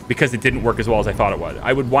 Because it didn't work as well as I thought it would.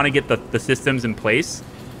 I would want to get the systems in place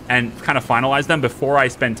and kind of finalize them before I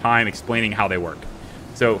spend time explaining how they work.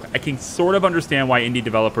 So I can sort of understand why indie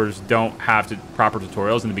developers don't have proper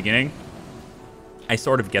tutorials in the beginning. I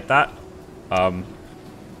sort of get that.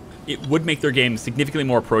 It would make their game significantly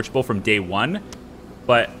more approachable from day one,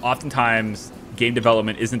 but oftentimes game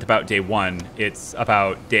development isn't about day one. It's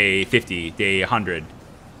about day 50, day 100,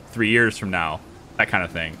 3 years from now, that kind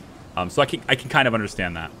of thing. So I can kind of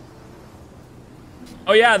understand that.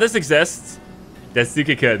 Oh yeah, this exists.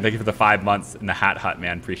 Desuke-kun, thank you for the 5 months in the Hat Hut,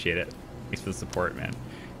 man. Appreciate it. Thanks for the support, man.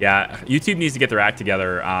 Yeah, YouTube needs to get their act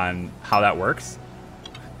together on how that works.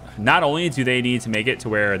 Not only do they need to make it to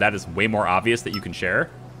where that is way more obvious that you can share,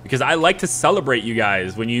 because I like to celebrate you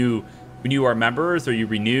guys when you are members or you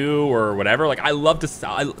renew or whatever. Like, I love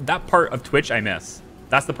to that part of Twitch I miss.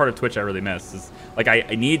 That's the part of Twitch I really miss. Is like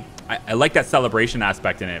I like that celebration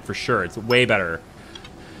aspect in it for sure. It's way better.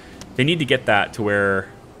 They need to get that to where.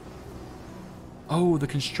 Oh, the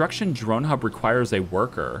construction drone hub requires a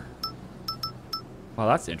worker. Wow,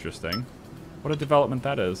 that's interesting. What a development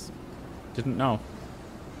that is. Didn't know.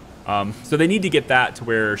 So they need to get that to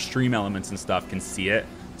where stream elements and stuff can see it,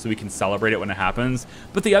 so we can celebrate it when it happens.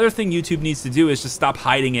 But the other thing YouTube needs to do is just stop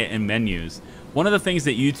hiding it in menus. One of the things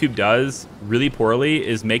that YouTube does really poorly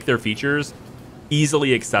is make their features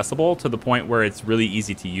easily accessible to the point where it's really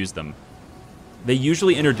easy to use them. They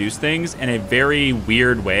usually introduce things in a very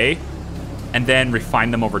weird way and then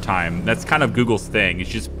refine them over time. That's kind of Google's thing.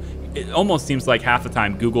 It almost seems like half the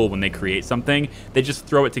time Google, when they create something, they just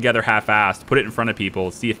throw it together half-assed, put it in front of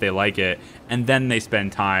people, see if they like it, and then they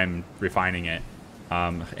spend time refining it.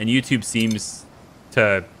 And YouTube seems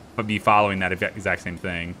to be following that exact same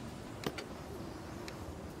thing.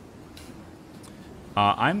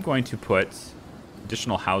 I'm going to put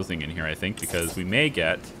additional housing in here, I think, because we may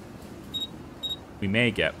get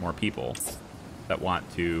more people that want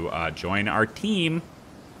to join our team.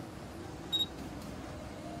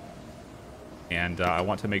 And I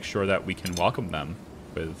want to make sure that we can welcome them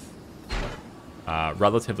with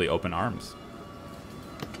relatively open arms.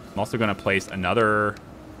 I'm also going to place another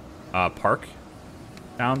park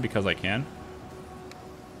down because I can.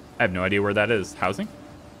 I have no idea where that is. Housing?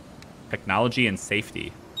 Technology and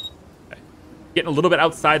safety. Okay. Getting a little bit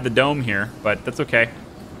outside the dome here, but that's okay.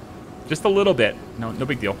 Just a little bit. No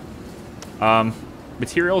big deal.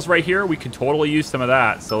 Materials right here. We could totally use some of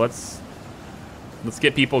that. So let's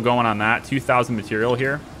get people going on that. 2,000 material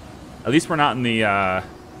here. At least we're not in the,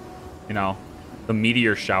 the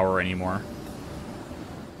meteor shower anymore.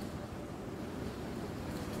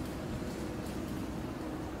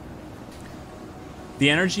 The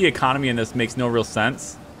energy economy in this makes no real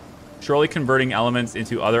sense. Surely converting elements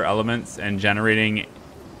into other elements and generating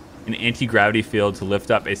an anti-gravity field to lift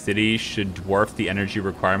up a city should dwarf the energy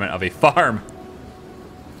requirement of a farm.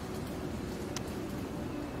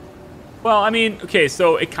 Well, I mean, okay,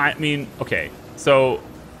 so so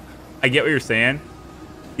I get what you're saying.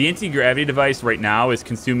 The anti-gravity device right now is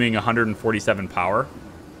consuming 147 power,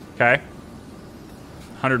 okay?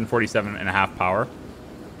 147 and a half power.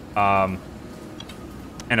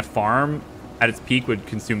 And a farm at its peak would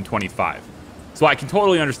consume 25. So I can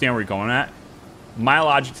totally understand where you're going at. My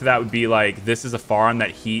logic to that would be like, this is a farm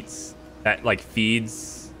that feeds,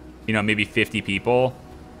 maybe 50 people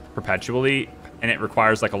perpetually. And it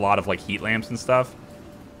requires like a lot of like heat lamps and stuff.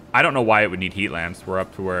 I don't know why it would need heat lamps. We're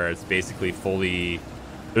up to where it's basically fully,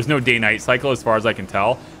 there's no day-night cycle as far as I can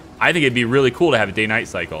tell. I think it'd be really cool to have a day-night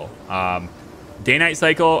cycle. Day-night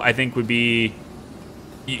cycle, I think would be,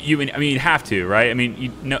 you'd have to, right? I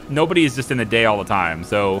mean, nobody is just in the day all the time.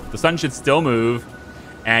 So the sun should still move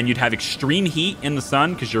and you'd have extreme heat in the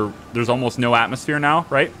sun because there's almost no atmosphere now,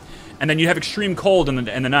 right? And then you'd have extreme cold in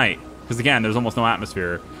the night because again, there's almost no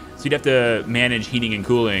atmosphere. So you'd have to manage heating and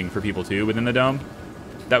cooling for people too within the dome.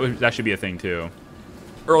 That should be a thing too.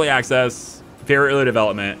 Early access, very early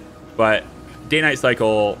development, but day-night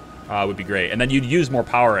cycle would be great. And then you'd use more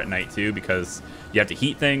power at night too because you have to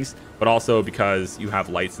heat things, but also because you have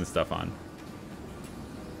lights and stuff on.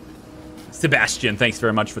 Sebastian, thanks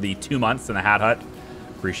very much for the 2 months in the Hat Hut.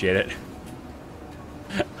 Appreciate it.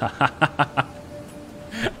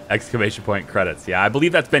 Exclamation point credits. Yeah, I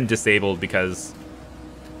believe that's been disabled because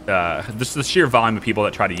the sheer volume of people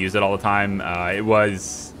that try to use it all the time. It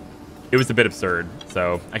was it was a bit absurd.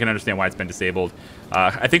 So I can understand why it's been disabled.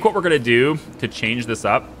 I think what we're going to do to change this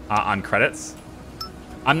up on credits,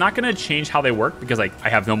 I'm not going to change how they work because I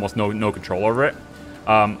have almost no control over it.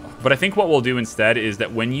 But I think what we'll do instead is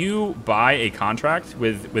that when you buy a contract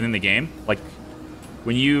within the game, like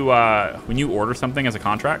when you order something as a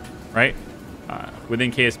contract, right,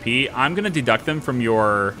 within KSP, I'm going to deduct them from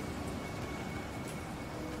your...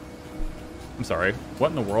 I'm sorry, what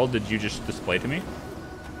in the world did you just display to me?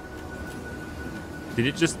 Did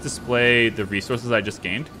it just display the resources I just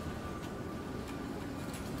gained?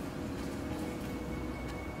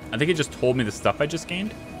 I think it just told me the stuff I just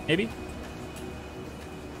gained, maybe?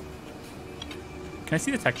 Can I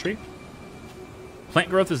see the tech tree? Plant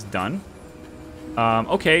growth is done.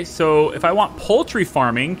 Okay, so if I want poultry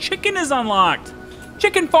farming, chicken is unlocked.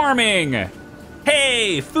 Chicken farming!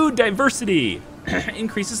 Hey, food diversity.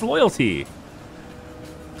 Increases loyalty.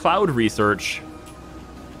 Cloud research.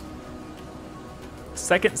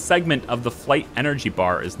 Second segment of the flight energy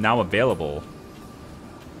bar is now available.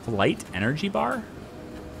 Flight energy bar?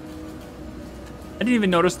 I didn't even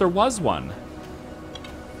notice there was one.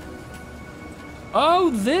 Oh,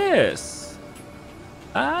 this.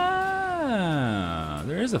 Ah,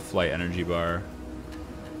 there is a flight energy bar.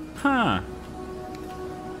 Huh.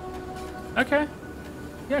 Okay.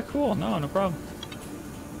 Yeah, cool. No problem.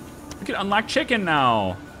 We can unlock chicken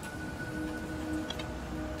now.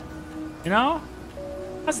 You know?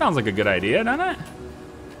 That sounds like a good idea, doesn't it?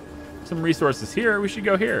 Some resources here. We should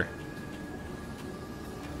go here.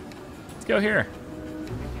 Let's go here.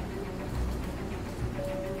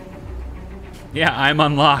 Yeah, I'm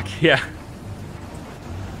unlocked. Yeah.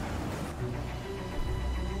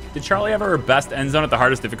 Did Charlie ever best end zone at the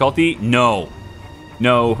hardest difficulty? No.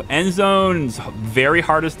 No. End zone's very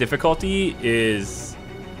hardest difficulty is...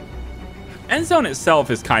 End zone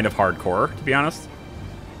itself is kind of hardcore, to be honest.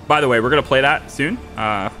 By the way, we're gonna play that soon.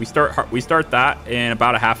 We start that in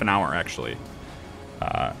about a half an hour, actually.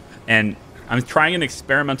 And I'm trying an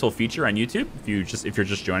experimental feature on YouTube. If you're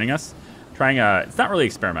just joining us, it's not really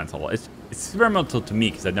experimental. It's experimental to me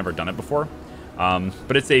because I've never done it before.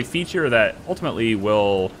 But it's a feature that ultimately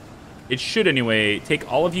it should anyway,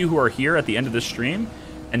 take all of you who are here at the end of this stream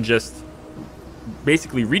and just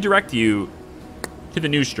basically redirect you to the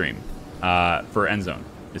new stream for End Zone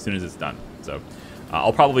as soon as it's done. So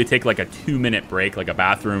I'll probably take like a 2-minute break, like a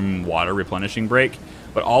bathroom water replenishing break.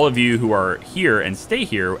 But all of you who are here and stay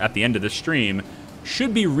here at the end of the stream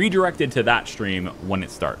should be redirected to that stream when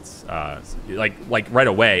it starts, like right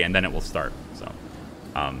away, and then it will start.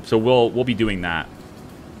 So we'll be doing that,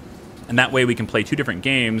 and that way we can play 2 different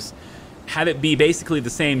games, have it be basically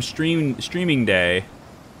the same streaming day,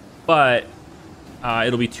 but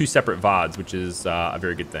it'll be 2 separate VODs, which is a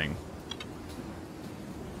very good thing.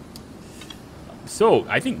 So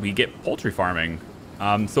I think we get poultry farming.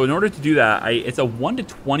 So in order to do that, it's a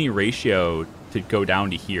 1-to-20 ratio to go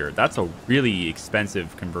down to here. That's a really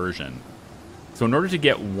expensive conversion. So in order to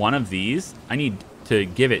get one of these, I need to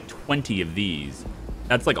give it 20 of these.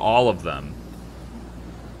 That's like all of them.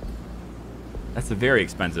 That's very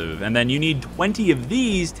expensive. And then you need 20 of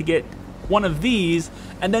these to get one of these,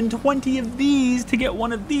 and then 20 of these to get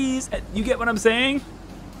one of these. You get what I'm saying?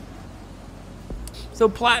 So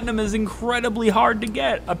platinum is incredibly hard to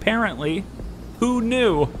get, apparently. Who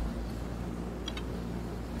knew?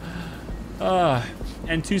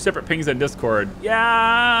 And 2 separate pings on Discord.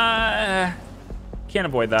 Yeah. Can't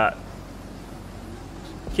avoid that.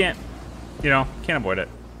 Can't avoid it.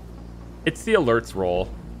 It's the alerts role,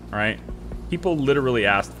 all right? People literally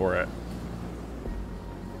asked for it.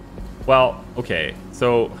 Well, okay.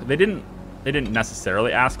 So they didn't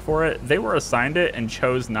necessarily ask for it. They were assigned it and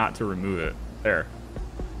chose not to remove it. There.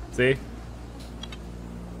 See?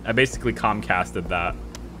 I basically Comcasted that.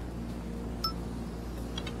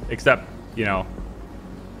 Except, you know,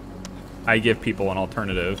 I give people an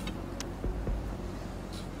alternative.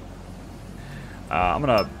 I'm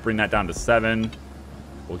gonna bring that down to 7.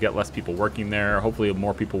 We'll get less people working there. Hopefully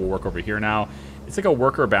more people will work over here now. It's like a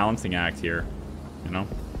worker balancing act here, you know?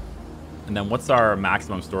 And then what's our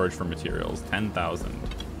maximum storage for materials? 10,000.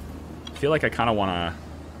 I feel like I kind of want to...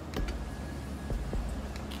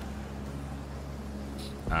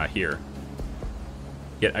 here.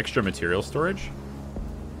 Get extra material storage.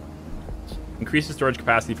 Increase the storage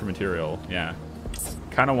capacity for material. Yeah.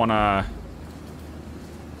 Kind of want to...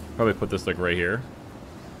 Probably put this like right here.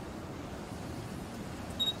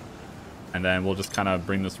 And then we'll just kind of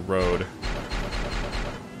bring this road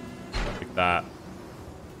like that.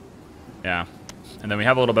 Yeah. And then we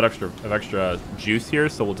have a little bit extra juice here,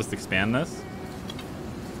 so we'll just expand this.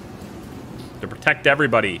 To protect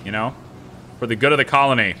everybody, you know? For the good of the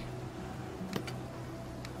colony.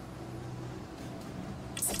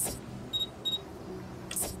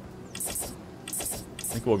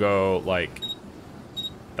 I think we'll go like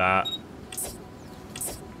that.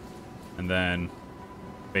 And then,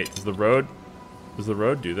 wait, does the road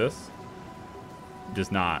do this? It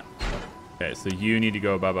does not. Okay, so you need to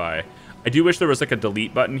go bye-bye. I do wish there was like a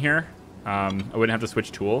delete button here. I wouldn't have to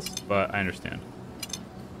switch tools, but I understand.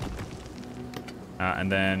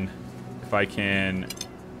 And then if I can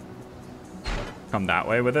come that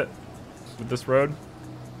way with it, with this road.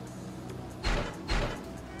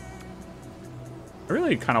 I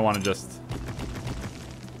really kind of want to just...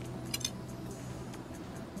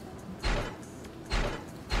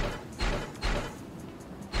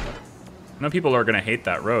 I know people are going to hate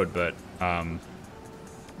that road, but, I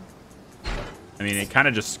mean, it kind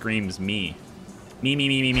of just screams me. Me, me,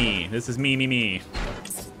 me, me, me. This is me, me, me.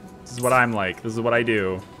 This is what I'm like. This is what I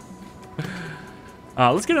do.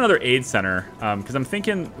 Let's get another aid center, because I'm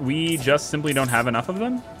thinking we just simply don't have enough of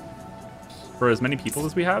them for as many people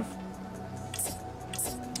as we have.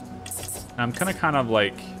 I'm kind of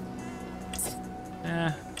like,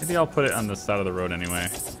 maybe I'll put it on the side of the road anyway.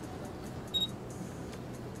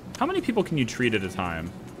 How many people can you treat at a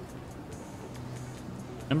time?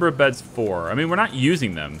 Number of beds 4. I mean, we're not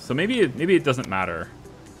using them, so maybe it doesn't matter.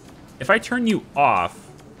 If I turn you off,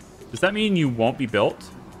 does that mean you won't be built?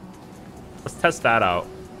 Let's test that out.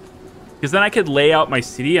 Because then I could lay out my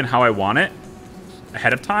city and how I want it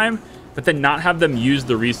ahead of time, but then not have them use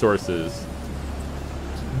the resources.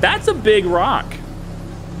 That's a big rock.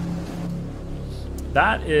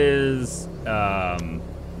 That is,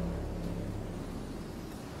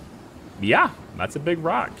 yeah, that's a big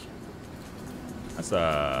rock. That's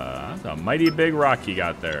a mighty big rock you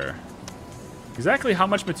got there. Exactly how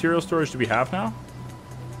much material storage do we have now?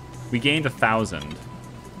 We gained 1,000.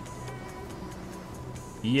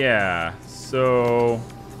 Yeah, so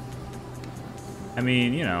I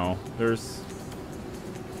mean, you know, there's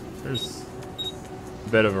a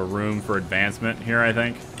bit of a room for advancement here, I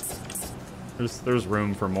think. There's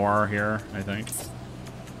room for more here, I think.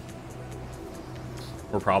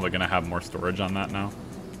 We're probably gonna have more storage on that now.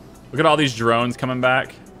 Look at all these drones coming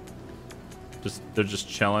back. They're just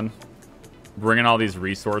chilling, bringing all these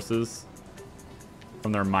resources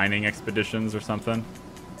from their mining expeditions or something.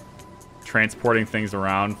 Transporting things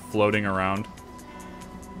around, floating around.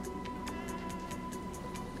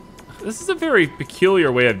 This is a very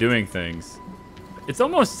peculiar way of doing things. It's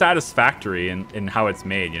almost satisfactory in how it's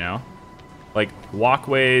made, you know? Like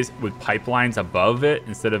walkways with pipelines above it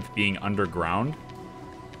instead of being underground.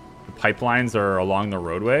 The pipelines are along the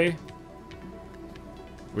roadway,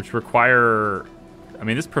 which require... I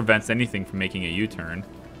mean, this prevents anything from making a U-turn.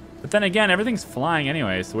 But then again, everything's flying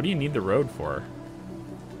anyway, so what do you need the road for?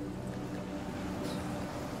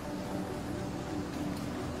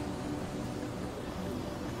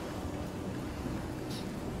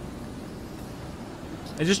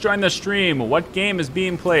 I just joined the stream. What game is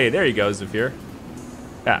being played? There you go, Zafir.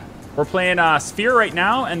 Yeah, we're playing Sphere right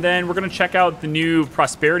now, and then we're going to check out the new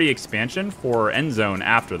Prosperity expansion for End Zone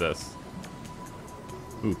after this.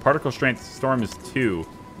 Ooh, Particle Strength Storm is 2.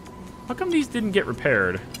 How come these didn't get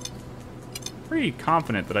repaired? Pretty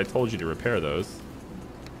confident that I told you to repair those.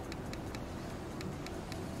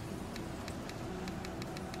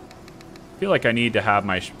 I feel like I need to have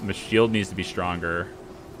my shield needs to be stronger.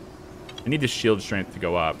 I need the shield strength to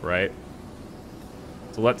go up, right?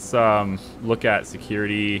 So let's look at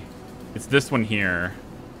security. It's this one here,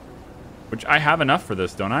 which I have enough for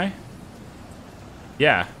this, don't I?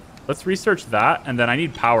 Yeah, let's research that, and then I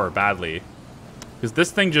need power badly, because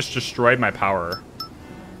this thing just destroyed my power.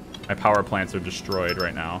 My power plants are destroyed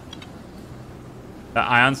right now. That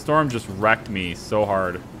ion storm just wrecked me so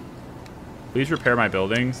hard. Please repair my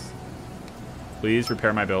buildings. Please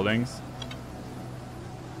repair my buildings.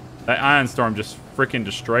 That ion storm just freaking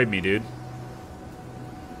destroyed me, dude.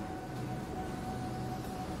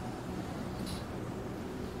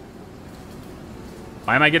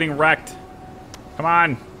 Why am I getting wrecked? Come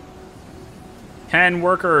on. 10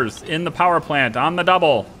 workers in the power plant on the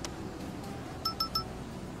double.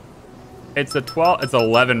 It's a 12, it's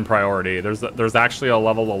 11 priority. There's actually a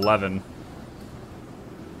level 11.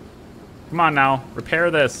 Come on now,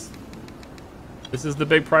 repair this. This is the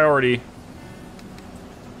big priority.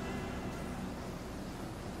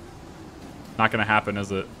 Not gonna happen,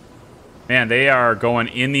 is it? Man, they are going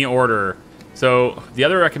in the order. So the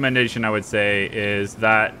other recommendation I would say is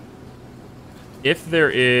that if there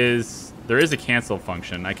is a cancel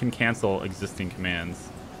function, I can cancel existing commands.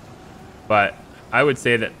 But I would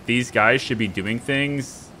say that these guys should be doing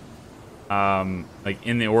things like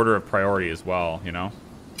in the order of priority as well, you know?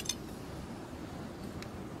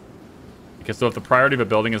 Because so if the priority of a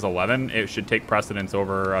building is 11, it should take precedence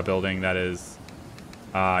over a building that is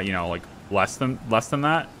you know, like less than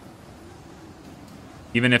that,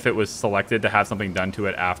 even if it was selected to have something done to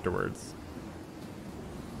it afterwards.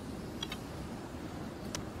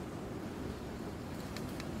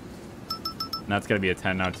 And that's gonna be a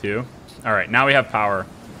 10 now too. All right, now we have power,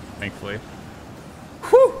 thankfully.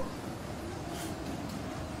 Whew.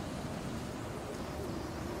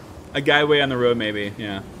 A guy way on the road, maybe.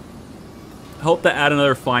 Yeah. Hope to add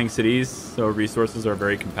another flying cities, so resources are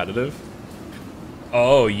very competitive.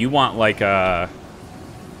 Oh, you want like a...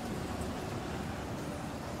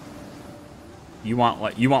 You want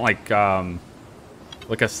like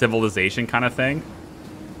a civilization kind of thing?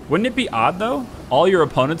 Wouldn't it be odd though? All your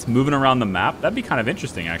opponents moving around the map? That'd be kind of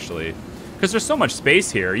interesting actually. Because there's so much space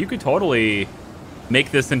here. You could totally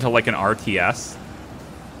make this into like an RTS.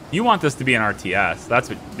 You want this to be an RTS. That's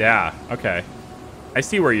what, yeah, okay. I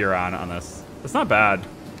see where you're on this. It's not bad.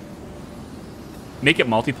 Make it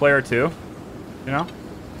multiplayer too, you know?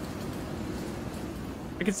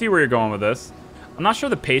 I can see where you're going with this. I'm not sure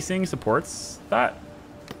the pacing supports that.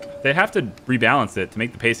 They have to rebalance it to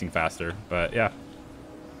make the pacing faster, but yeah.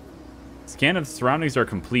 Scan of the surroundings are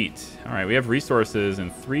complete. All right, we have resources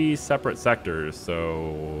in 3 separate sectors,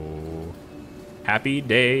 so happy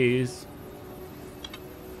days.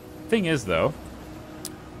 Thing is, though,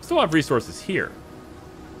 we still have resources here.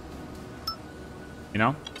 You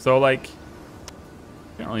know? So, like,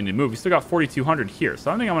 we don't really need to move. We still got 4,200 here,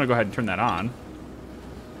 so I think I'm going to go ahead and turn that on.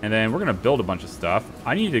 And then we're going to build a bunch of stuff.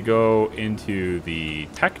 I need to go into the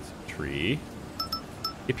tech tree.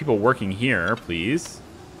 Get people working here, please.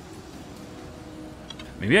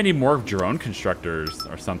 Maybe I need more drone constructors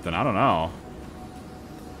or something. I don't know.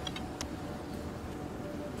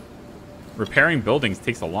 Repairing buildings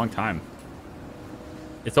takes a long time.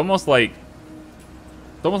 It's almost like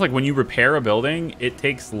when you repair a building, it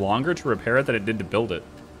takes longer to repair it than it did to build it.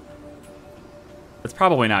 That's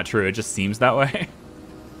probably not true. It just seems that way.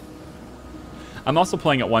 I'm also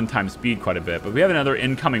playing at 1x speed quite a bit, but we have another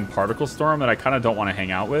incoming particle storm that I kind of don't want to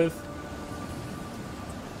hang out with.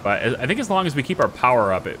 But I think as long as we keep our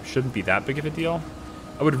power up, it shouldn't be that big of a deal.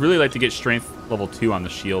 I would really like to get strength level 2 on the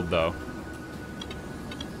shield, though.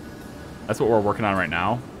 That's what we're working on right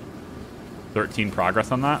now. 13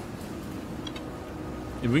 progress on that.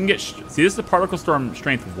 If we can get... See, this is a particle storm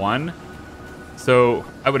strength 1. So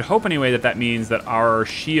I would hope anyway that means that our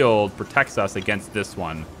shield protects us against this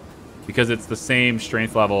one. Because it's the same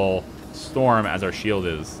strength level storm as our shield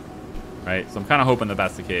is. Right? So I'm kind of hoping that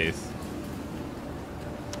that's the case.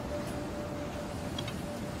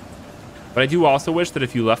 But I do also wish that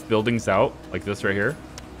if you left buildings out, like this right here,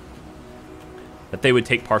 that they would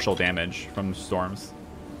take partial damage from storms.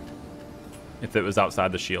 If it was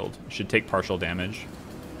outside the shield, it should take partial damage.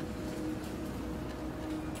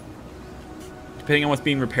 Depending on what's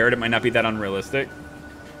being repaired, it might not be that unrealistic.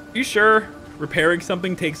 Are you sure repairing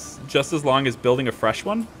something takes just as long as building a fresh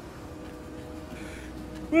one?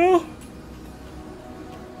 Well...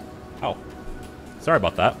 Oh. Sorry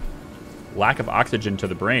about that. Lack of oxygen to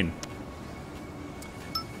the brain.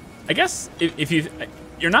 I guess if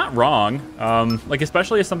you're not wrong, like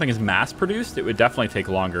especially if something is mass produced, it would definitely take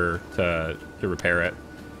longer to repair it.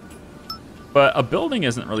 But a building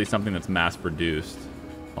isn't really something that's mass produced,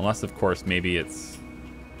 unless of course maybe it's.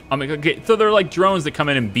 I mean, okay, so they're like drones that come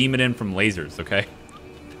in and beam it in from lasers. Okay,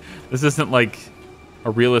 this isn't like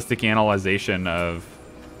a realistic analyzation of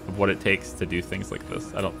what it takes to do things like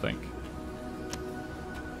this. I don't think.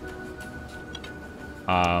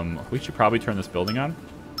 We should probably turn this building on.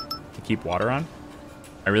 To keep water on.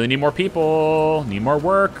 I really need more people. Need more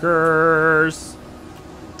workers.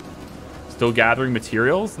 Still gathering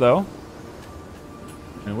materials, though.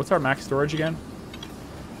 And what's our max storage again?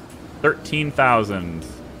 13,000.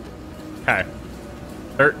 Okay.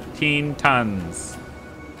 13 tons.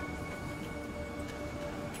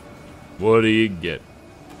 What do you get?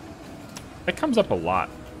 That comes up a lot.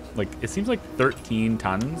 Like, it seems like 13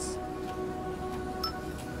 tons.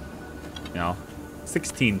 You know?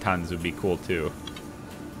 16 tons would be cool too.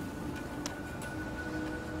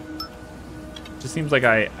 Just seems like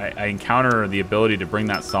I encounter the ability to bring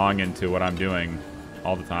that song into what I'm doing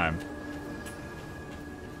all the time.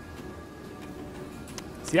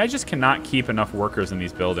 See, I just cannot keep enough workers in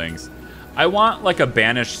these buildings. I want like a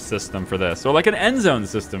banish system for this, or like an end zone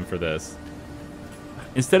system for this.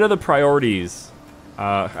 Instead of the priorities,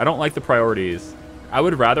 I don't like the priorities. I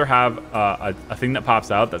would rather have a thing that pops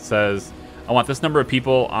out that says, I want this number of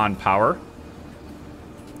people on power,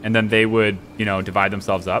 and then they would, you know, divide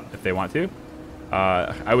themselves up if they want to.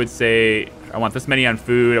 I would say I want this many on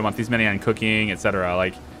food, I want these many on cooking, etc.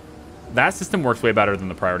 Like, that system works way better than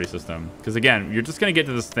the priority system. Because again, you're just going to get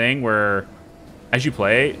to this thing where as you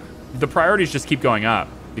play, the priorities just keep going up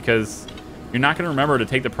because you're not going to remember to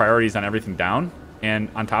take the priorities on everything down. And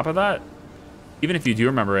on top of that, even if you do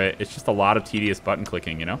remember it, it's just a lot of tedious button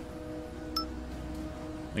clicking, you know?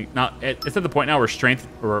 Like now, it's at the point now where strength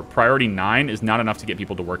or priority 9 is not enough to get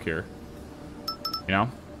people to work here. You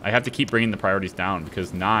know? I have to keep bringing the priorities down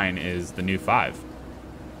because 9 is the new 5.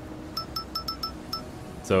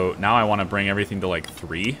 So now I want to bring everything to like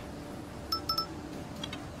 3.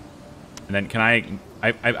 And then can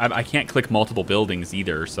I can't click multiple buildings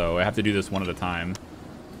either, so I have to do this one at a time.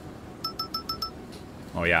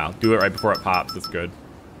 Oh yeah, I'll do it right before it pops. That's good.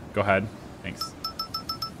 Go ahead. Thanks.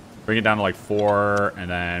 Bring it down to like 4, and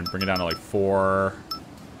then bring it down to like 4.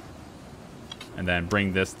 And then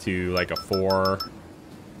bring this to like a 4.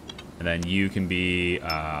 And then you can be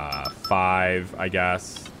 5, I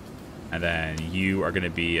guess. And then you are going to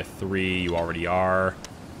be a 3. You already are.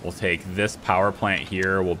 We'll take this power plant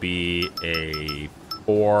here. Will be a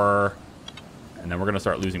 4. And then we're going to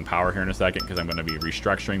start losing power here in a second because I'm going to be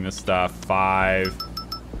restructuring this stuff. 5,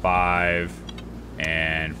 5,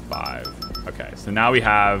 and 5. Okay, so now we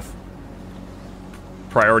have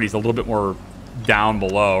priorities a little bit more down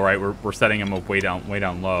below, right? We're setting them up way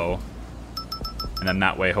down low. And then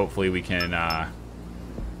that way, hopefully we can,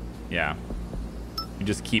 yeah. We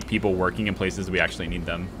just keep people working in places we actually need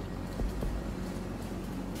them.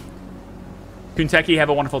 Kunteki, have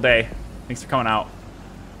a wonderful day. Thanks for coming out.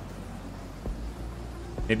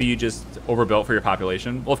 Maybe you just overbuilt for your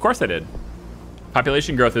population. Well, of course I did.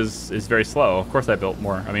 Population growth is very slow. Of course I built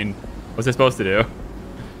more. I mean, what's I supposed to do?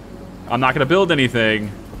 I'm not going to build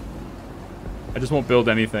anything. I just won't build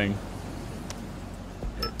anything.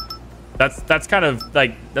 That's kind of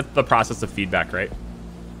like, that's the process of feedback, right?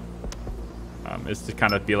 Is to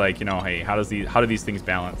kind of be like, you know, hey, how do these things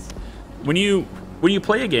balance? When you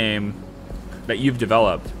play a game that you've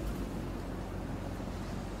developed,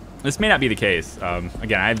 this may not be the case.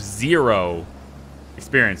 Again, I have 0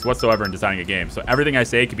 experience whatsoever in designing a game, so everything I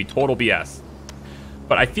say could be total BS.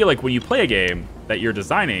 But I feel like when you play a game that you're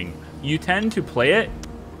designing, you tend to play it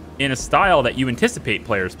in a style that you anticipate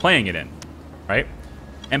players playing it in, right?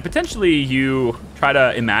 And potentially you try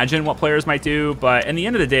to imagine what players might do, but in the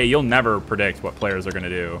end of the day, you'll never predict what players are going to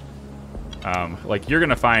do. Like, you're going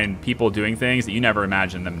to find people doing things that you never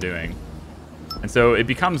imagined them doing. And so it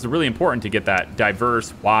becomes really important to get that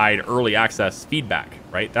diverse, wide, early access feedback,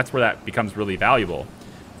 right? That's where that becomes really valuable,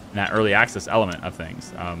 in that early access element of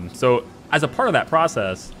things. So as a part of that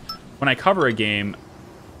process, when I cover a game,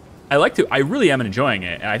 I really am enjoying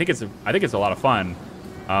it, and I think it's a lot of fun.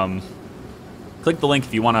 Click the link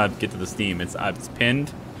if you want to get to the Steam. It's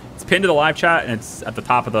pinned. It's pinned to the live chat, and it's at the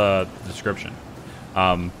top of the description.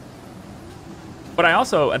 But I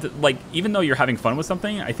also, like, even though you're having fun with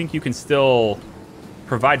something, I think you can still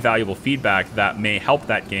provide valuable feedback that may help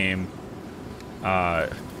that game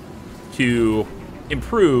to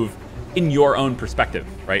improve in your own perspective,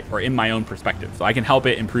 right? Or in my own perspective. So I can help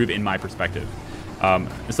it improve in my perspective.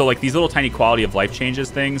 So like these little tiny quality of life changes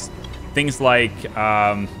things like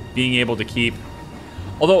being able to keep...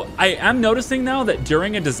 Although I am noticing now that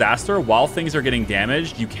during a disaster, while things are getting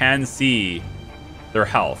damaged, you can see their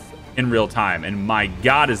health in real time. And my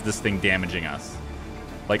God, is this thing damaging us?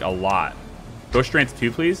 Like a lot. Go strength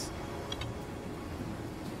 2, please.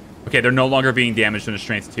 Okay, they're no longer being damaged in a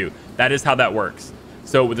strength 2. That is how that works.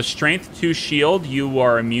 So with a strength 2 shield, you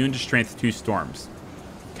are immune to strength 2 storms.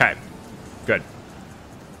 Okay, good.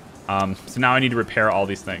 So now I need to repair all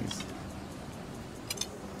these things.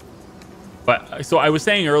 But so I was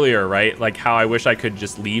saying earlier, right, like how I wish I could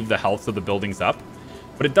just leave the health of the buildings up.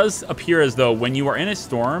 But it does appear as though when you are in a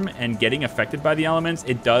storm and getting affected by the elements,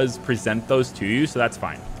 it does present those to you. So that's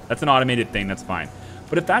fine. That's an automated thing. That's fine.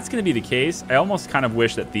 But if that's going to be the case, I almost kind of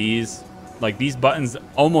wish that these buttons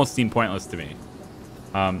almost seem pointless to me.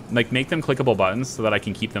 Like make them clickable buttons so that I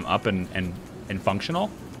can keep them up and functional.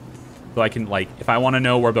 So I can, like, if I want to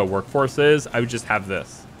know where the workforce is, I would just have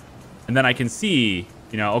this. And then I can see,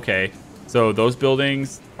 you know, okay, so those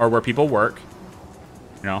buildings are where people work.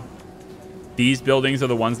 You know, these buildings are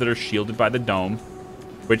the ones that are shielded by the dome,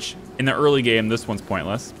 which in the early game, this one's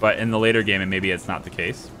pointless. But in the later game, and maybe it's not the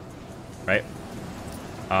case, right?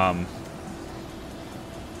 And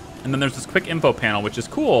then there's this quick info panel, which is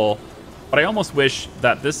cool. But I almost wish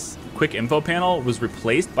that this quick info panel was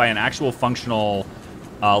replaced by an actual functional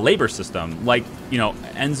labor system, like, you know,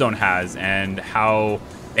 Endzone has and how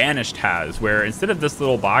Banished has, where instead of this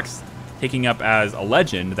little box taking up as a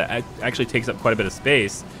legend that actually takes up quite a bit of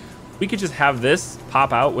space, we could just have this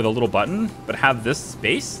pop out with a little button, but have this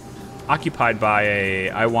space occupied by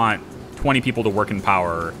I want 20 people to work in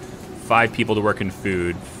power, 5 people to work in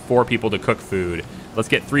food, 4 people to cook food. Let's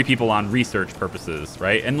get 3 people on research purposes,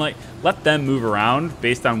 right? And like let them move around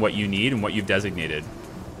based on what you need and what you've designated.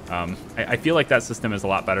 I feel like that system is a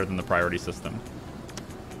lot better than the priority system.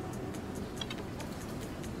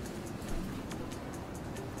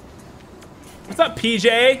 What's up,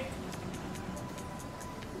 PJ?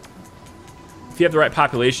 If you have the right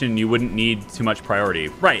population, you wouldn't need too much priority.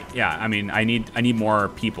 Right, yeah, I mean, I need more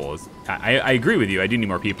people. I agree with you, I do need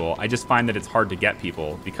more people. I just find that it's hard to get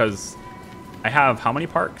people because I have how many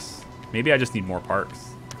parks? Maybe I just need more parks,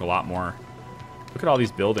 like a lot more. Look at all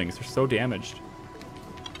these buildings, they're so damaged.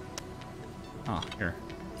 Oh, here.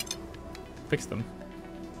 Fix them.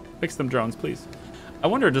 Fix them, drones, please. I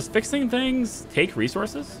wonder, does fixing things take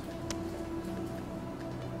resources?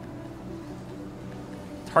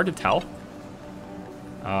 It's hard to tell.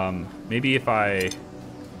 Maybe if it's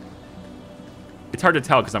hard to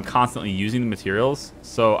tell because I'm constantly using the materials,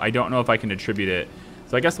 so I don't know if I can attribute it.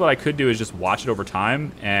 So I guess what I could do is just watch it over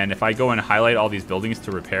time, and if I go and highlight all these buildings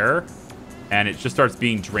to repair, and it just starts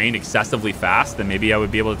being drained excessively fast, then maybe I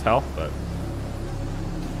would be able to tell, but...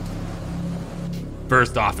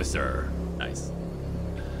 First officer. Nice.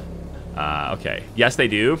 Okay. Yes, they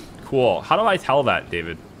do. Cool. How do I tell that,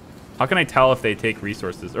 David? How can I tell if they take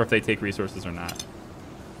resources, or if they take resources or not?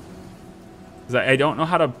 Because I don't know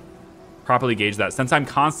how to properly gauge that. Since I'm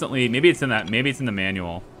constantly... Maybe it's in that. Maybe it's in the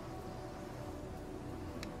manual.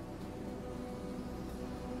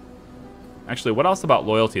 Actually, what else about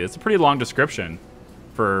loyalty? It's a pretty long description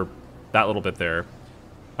for that little bit there.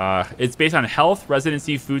 It's based on health,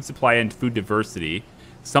 residency, food supply, and food diversity.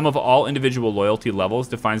 Sum of all individual loyalty levels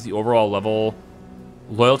defines the overall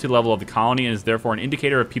loyalty level of the colony and is therefore an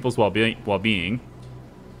indicator of people's well-being.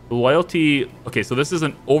 Loyalty... Okay, so this is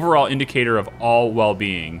an overall indicator of all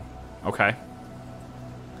well-being. Okay.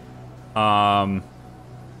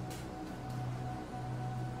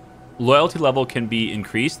 Loyalty level can be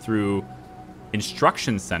increased through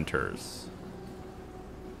instruction centers,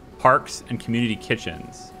 parks, and community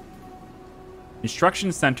kitchens.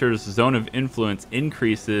 Instruction centers' zone of influence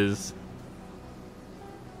increases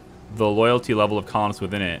the loyalty level of colonists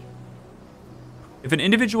within it. If an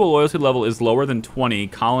individual loyalty level is lower than 20,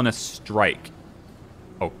 colonists strike.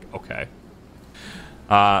 Oh, okay.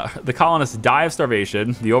 The colonists die of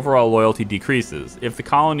starvation. The overall loyalty decreases. If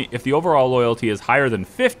the overall loyalty is higher than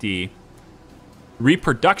 50,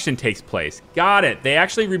 reproduction takes place. Got it. They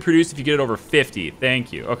actually reproduce if you get it over 50.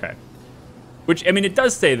 Thank you. Okay. Which, I mean, it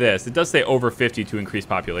does say this. It does say over 50 to increase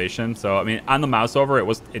population. So, I mean, on the mouse over,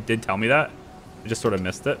 it did tell me that. I just sort of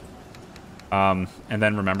missed it. And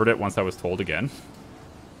then remembered it once I was told again.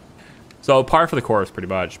 So, par for the course, pretty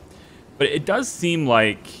much. But it does seem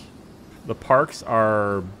like the parks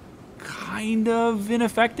are kind of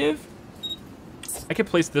ineffective. I could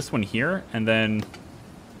place this one here, and then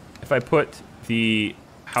if I put the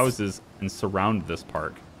houses and surround this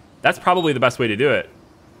park, that's probably the best way to do it.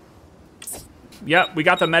 Yep, we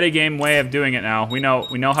got the metagame way of doing it now. We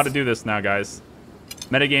know how to do this now, guys.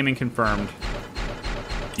 Metagaming confirmed.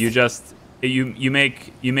 You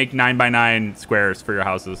make 9x9 squares for your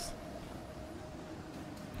houses.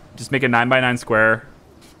 Just make a 9x9 square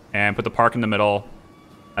and put the park in the middle.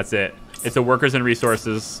 That's it. It's a workers and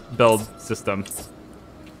resources build system.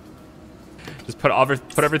 Just put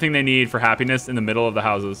everything they need for happiness in the middle of the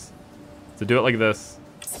houses. So do it like this.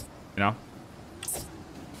 You know?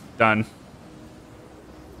 Done.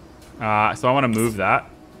 So I want to move that.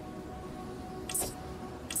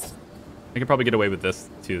 I could probably get away with this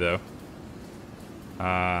too, though.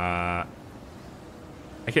 I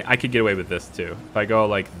could get away with this too. If I go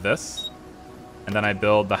like this, and then I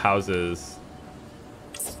build the houses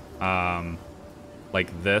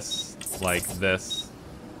like this, this,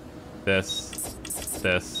 this.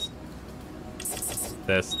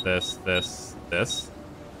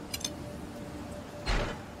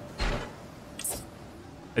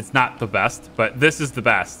 It's not the best, but this is the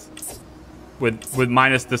best. With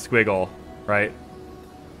minus the squiggle, right?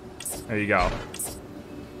 There you go.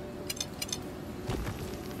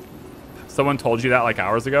 Someone told you that like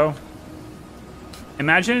hours ago.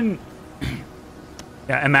 Imagine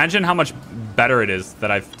imagine how much better it is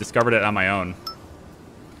that I've discovered it on my own.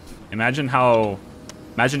 Imagine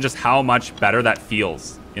just how much better that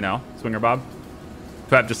feels, you know, Swinger Bob?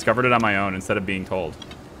 To have discovered it on my own instead of being told.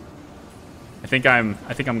 I think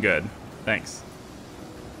I'm good. Thanks.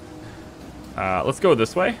 Let's go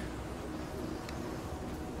this way.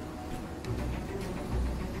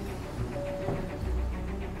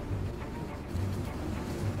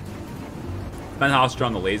 Depends on how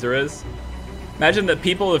strong the laser is. Imagine that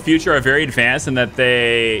people of the future are very advanced and that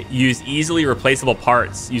they use easily replaceable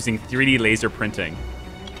parts using 3D laser printing.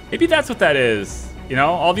 Maybe that's what that is. You know,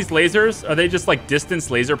 all these lasers, are they just like distance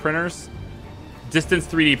laser printers? Distance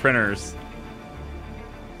 3D printers.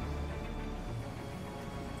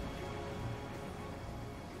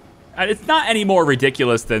 And it's not any more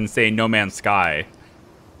ridiculous than, say, No Man's Sky,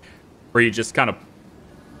 where you just kind of,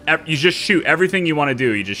 you just shoot everything you want to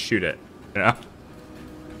do. You just shoot it, you know?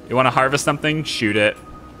 You want to harvest something? Shoot it.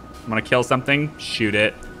 You want to kill something? Shoot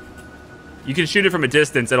it. You can shoot it from a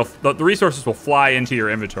distance. The resources will fly into your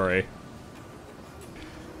inventory.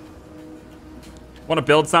 Want to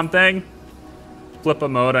build something? Flip a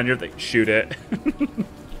mode on your thing. Shoot it.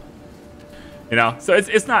 You know, so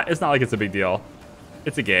it's not like it's a big deal.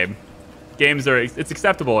 It's a game. It's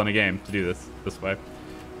acceptable in a game to do this way.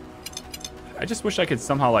 I just wish I could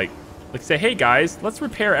somehow like say, hey guys, let's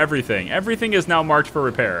repair everything. Everything is now marked for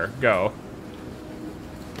repair. Go.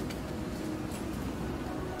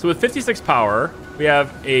 So with 56 power, we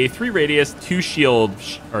have a 3 radius, 2 shield,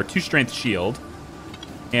 or 2 strength shield.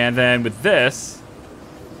 And then with this,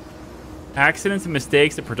 accidents and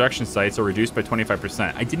mistakes at production sites are reduced by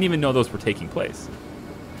 25%. I didn't even know those were taking place.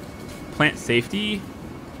 Plant safety.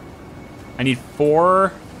 I need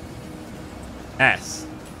 4 S.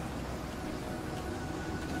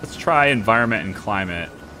 Let's try environment and climate.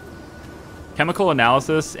 Chemical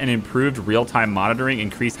analysis and improved real-time monitoring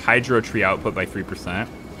increase hydro tree output by 3%.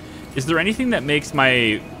 Is there anything that makes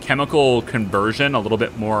my chemical conversion a little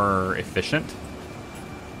bit more efficient?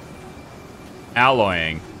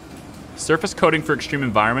 Alloying. Surface coating for extreme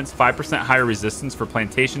environments, 5% higher resistance for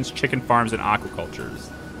plantations, chicken farms, and aquacultures.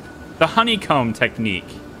 The honeycomb technique.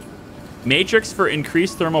 Matrix for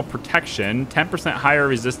increased thermal protection, 10% higher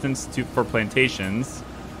resistance for plantations.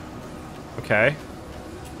 Okay.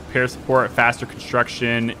 Repair support, faster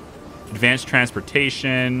construction, advanced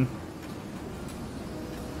transportation,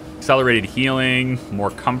 accelerated healing, more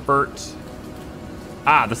comfort.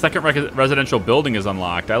 Ah, the second residential building is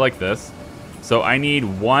unlocked. I like this. So I need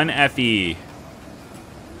 1 FE.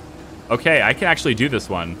 Okay, I can actually do this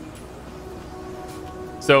one.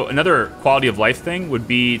 So another quality of life thing would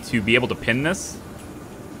be to be able to pin this,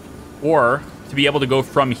 or to be able to go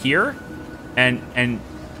from here and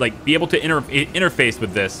like be able to interface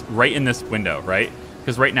with this right in this window, right?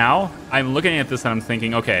 Because right now I'm looking at this and I'm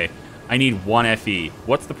thinking, okay, I need 1 FE.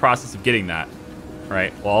 What's the process of getting that? All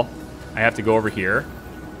right, well, I have to go over here.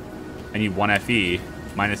 I need 1 FE.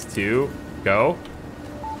 -2, go.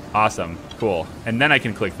 Awesome, cool. And then I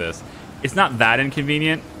can click this. It's not that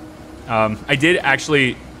inconvenient. I did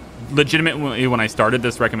actually legitimately, when I started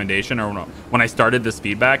this recommendation, or when I started this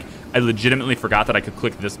feedback, I legitimately forgot that I could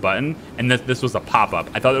click this button, and this was a pop-up.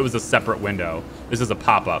 I thought it was a separate window. This is a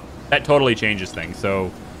pop-up. That totally changes things,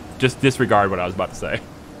 so just disregard what I was about to say.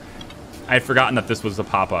 I had forgotten that this was a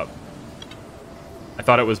pop-up. I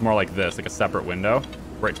thought it was more like this, like a separate window,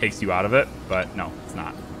 where it takes you out of it, but no, it's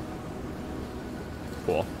not.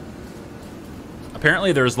 Cool.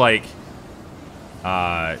 Apparently there's like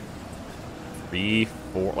 3,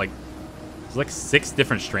 4, like there's like 6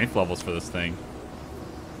 different strength levels for this thing.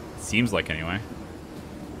 It seems like, anyway.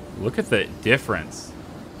 Look at the difference.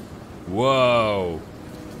 Whoa.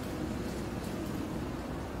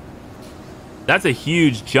 That's a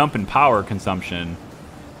huge jump in power consumption.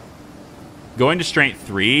 Going to strength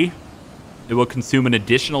 3, it will consume an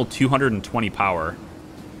additional 220 power.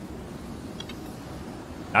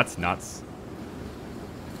 That's nuts.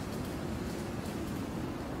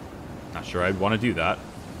 Not sure I'd want to do that.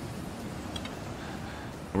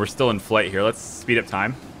 We're still in flight here. Let's speed up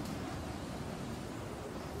time.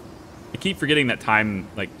 I keep forgetting that time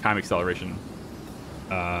acceleration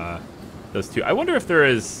does too. I wonder if there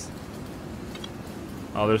is...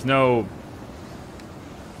 Oh, there's no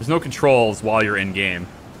controls while you're in game.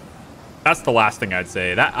 That's the last thing I'd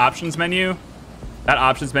say. That options menu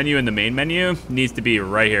in the main menu needs to be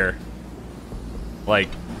right here. Like,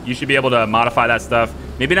 you should be able to modify that stuff.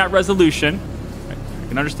 Maybe not resolution. I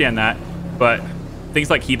can understand that, but things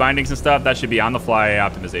like key bindings and stuff, that should be on the fly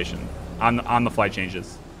optimization, on the fly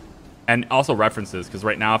changes, and also references. Because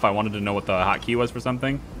right now, if I wanted to know what the hotkey was for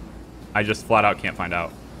something, I just flat out can't find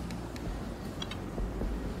out.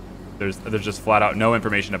 There's just flat out no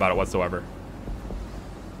information about it whatsoever.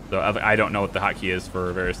 So I don't know what the hotkey is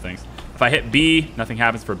for various things. If I hit B, nothing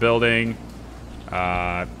happens for building.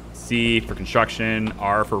 C for construction.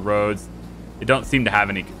 R for roads. It don't seem to have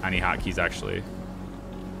any hotkeys actually.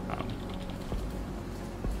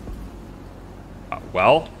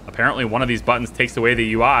 Well, apparently one of these buttons takes away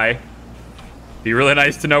the UI. Be really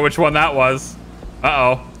nice to know which one that was.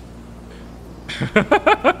 Uh-oh.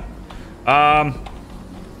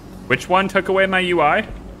 Which one took away my UI?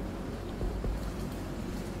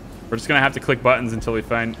 We're just gonna have to click buttons until we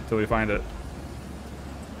find it.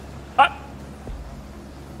 Ah!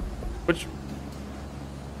 Which?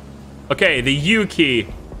 Okay, the U key.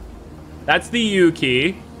 That's the U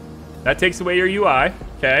key. That takes away your UI.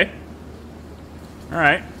 Okay. All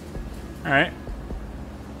right. All right.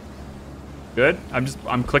 Good.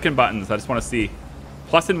 I'm clicking buttons. I just want to see.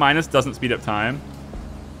 Plus and minus doesn't speed up time.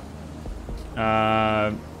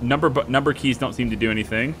 Number keys don't seem to do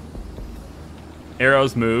anything.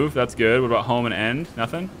 Arrows move. That's good. What about home and end?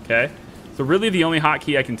 Nothing. Okay. So really, the only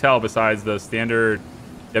hotkey I can tell besides the standard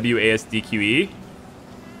WASDQE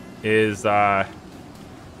is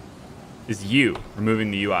U,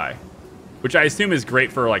 removing the UI, which I assume is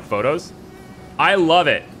great for like photos. I love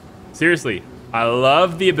it. Seriously, I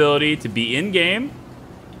love the ability to be in game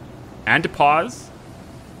and to pause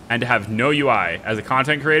and to have no UI. As a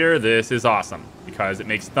content creator, this is awesome because it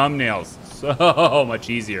makes thumbnails so much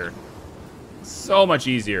easier. So much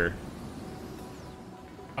easier.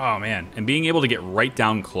 Oh man, and being able to get right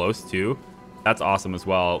down close too, that's awesome as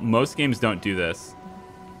well. Most games don't do this.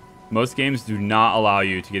 Most games do not allow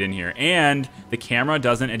you to get in here, and the camera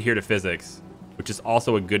doesn't adhere to physics, which is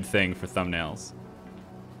also a good thing for thumbnails.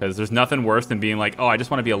 Because there's nothing worse than being like, oh, I just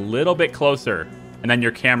want to be a little bit closer, and then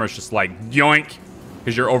your camera's just like, yoink,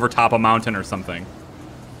 because you're over top a mountain or something.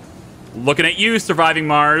 Looking at you, surviving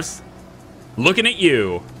Mars. Looking at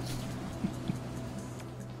you.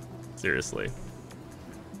 Seriously.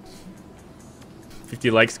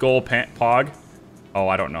 50 likes goal, Pog. Oh,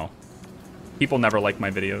 I don't know. People never like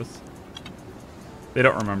my videos. They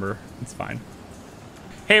don't remember. It's fine.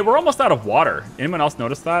 Hey, we're almost out of water. Anyone else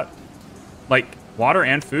notice that? Like, water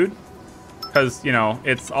and food? Because, you know,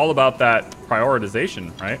 it's all about that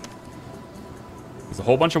prioritization, right? There's a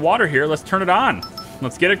whole bunch of water here. Let's turn it on.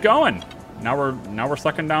 Let's get it going. Now we're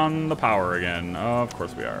sucking down the power again. Oh, of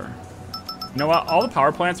course we are. You know what? All the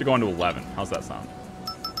power plants are going to 11. How's that sound?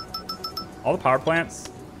 All the power plants.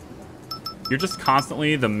 You're just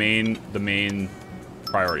constantly the main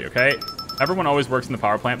priority, okay? Everyone always works in the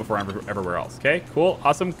power plant before everywhere else, okay? Cool,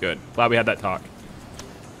 awesome, good. Glad we had that talk.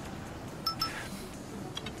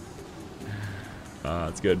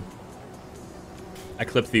 That's good. I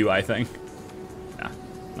clipped the UI thing. Yeah,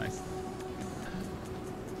 nice.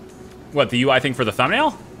 What, the UI thing for the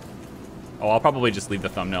thumbnail? Oh, I'll probably just leave the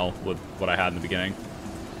thumbnail with what I had in the beginning.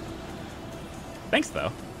 Thanks,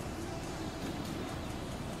 though.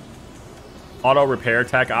 Auto repair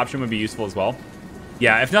tech option would be useful as well.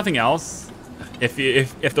 Yeah, if nothing else, if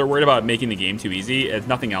they're worried about making the game too easy, if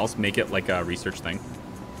nothing else, make it like a research thing.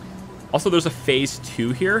 Also, there's a phase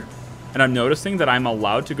 2 here, and I'm noticing that I'm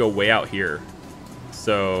allowed to go way out here.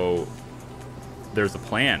 So there's a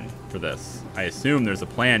plan for this. I assume there's a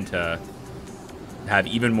plan to have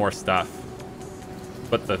even more stuff.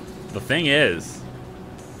 But the thing is,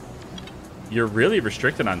 you're really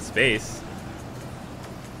restricted on space.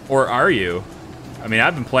 Or are you? I mean,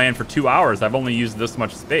 I've been playing for 2 hours. I've only used this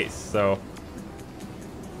much space, so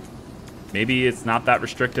maybe it's not that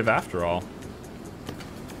restrictive after all.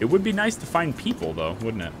 It would be nice to find people, though,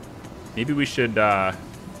 wouldn't it? Maybe we should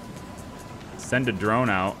send a drone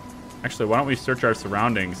out. Actually, why don't we search our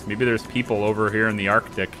surroundings? Maybe there's people over here in the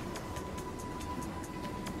Arctic.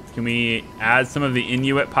 Can we add some of the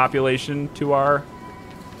Inuit population to our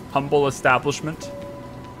humble establishment?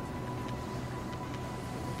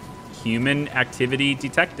 Human activity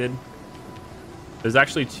detected. There's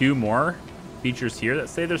actually 2 more features here that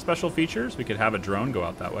say they're special features. We could have a drone go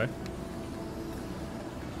out that way.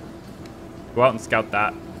 Go out and scout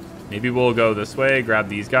that. Maybe we'll go this way, grab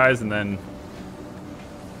these guys, and then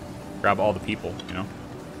grab all the people, you know?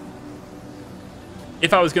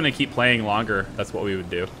 If I was going to keep playing longer, that's what we would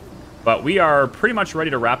do. But we are pretty much ready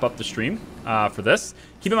to wrap up the stream for this.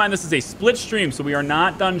 Keep in mind, this is a split stream, so we are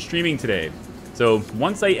not done streaming today. So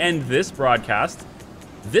once I end this broadcast,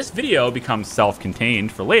 this video becomes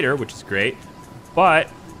self-contained for later, which is great. But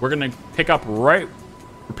we're going to we're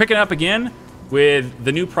picking up again with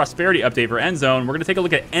the new prosperity update for Endzone. We're going to take a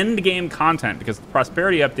look at end game content because the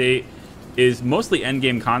prosperity update is mostly end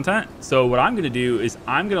game content. So what I'm going to do is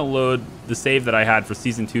I'm going to load the save that I had for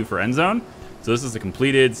season 2 for Endzone. So this is a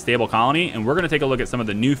completed stable colony, and we're going to take a look at some of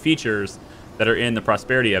the new features that are in the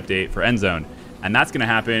prosperity update for Endzone. And that's going to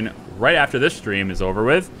happen right after this stream is over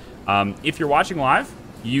with. If you're watching live,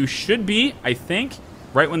 you should be, I think,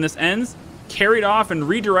 right when this ends, carried off and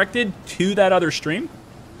redirected to that other stream.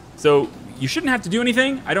 So you shouldn't have to do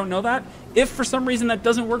anything. I don't know that. If for some reason that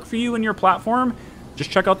doesn't work for you in your platform, just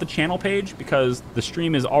check out the channel page because the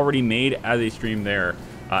stream is already made as a stream there.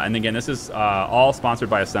 And again, this is all sponsored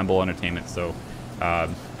by Assemble Entertainment. So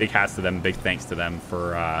big hats to them, big thanks to them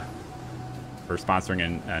for sponsoring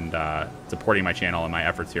and supporting my channel and my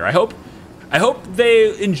efforts here. I hope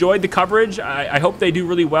they enjoyed the coverage. I hope they do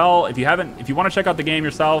really well. If you want to check out the game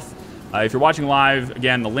yourself, if you're watching live,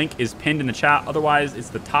 again, the link is pinned in the chat. Otherwise, it's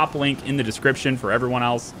the top link in the description for everyone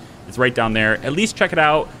else. It's right down there. At least check it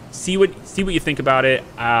out. See what you think about it.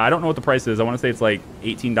 I don't know what the price is. I want to say it's like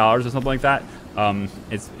 $18 or something like that.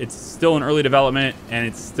 It's still in early development, and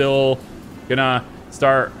it's still gonna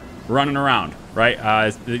start running around, right?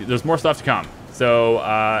 There's more stuff to come. So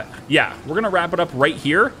yeah, we're gonna wrap it up right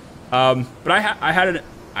here. But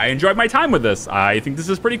I enjoyed my time with this. I think this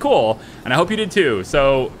is pretty cool, and I hope you did too.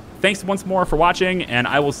 So thanks once more for watching, and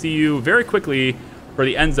I will see you very quickly for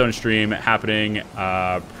the End Zone stream happening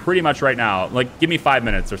pretty much right now. Like, give me 5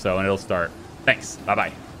 minutes or so, and it'll start. Thanks.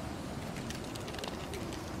 Bye-bye.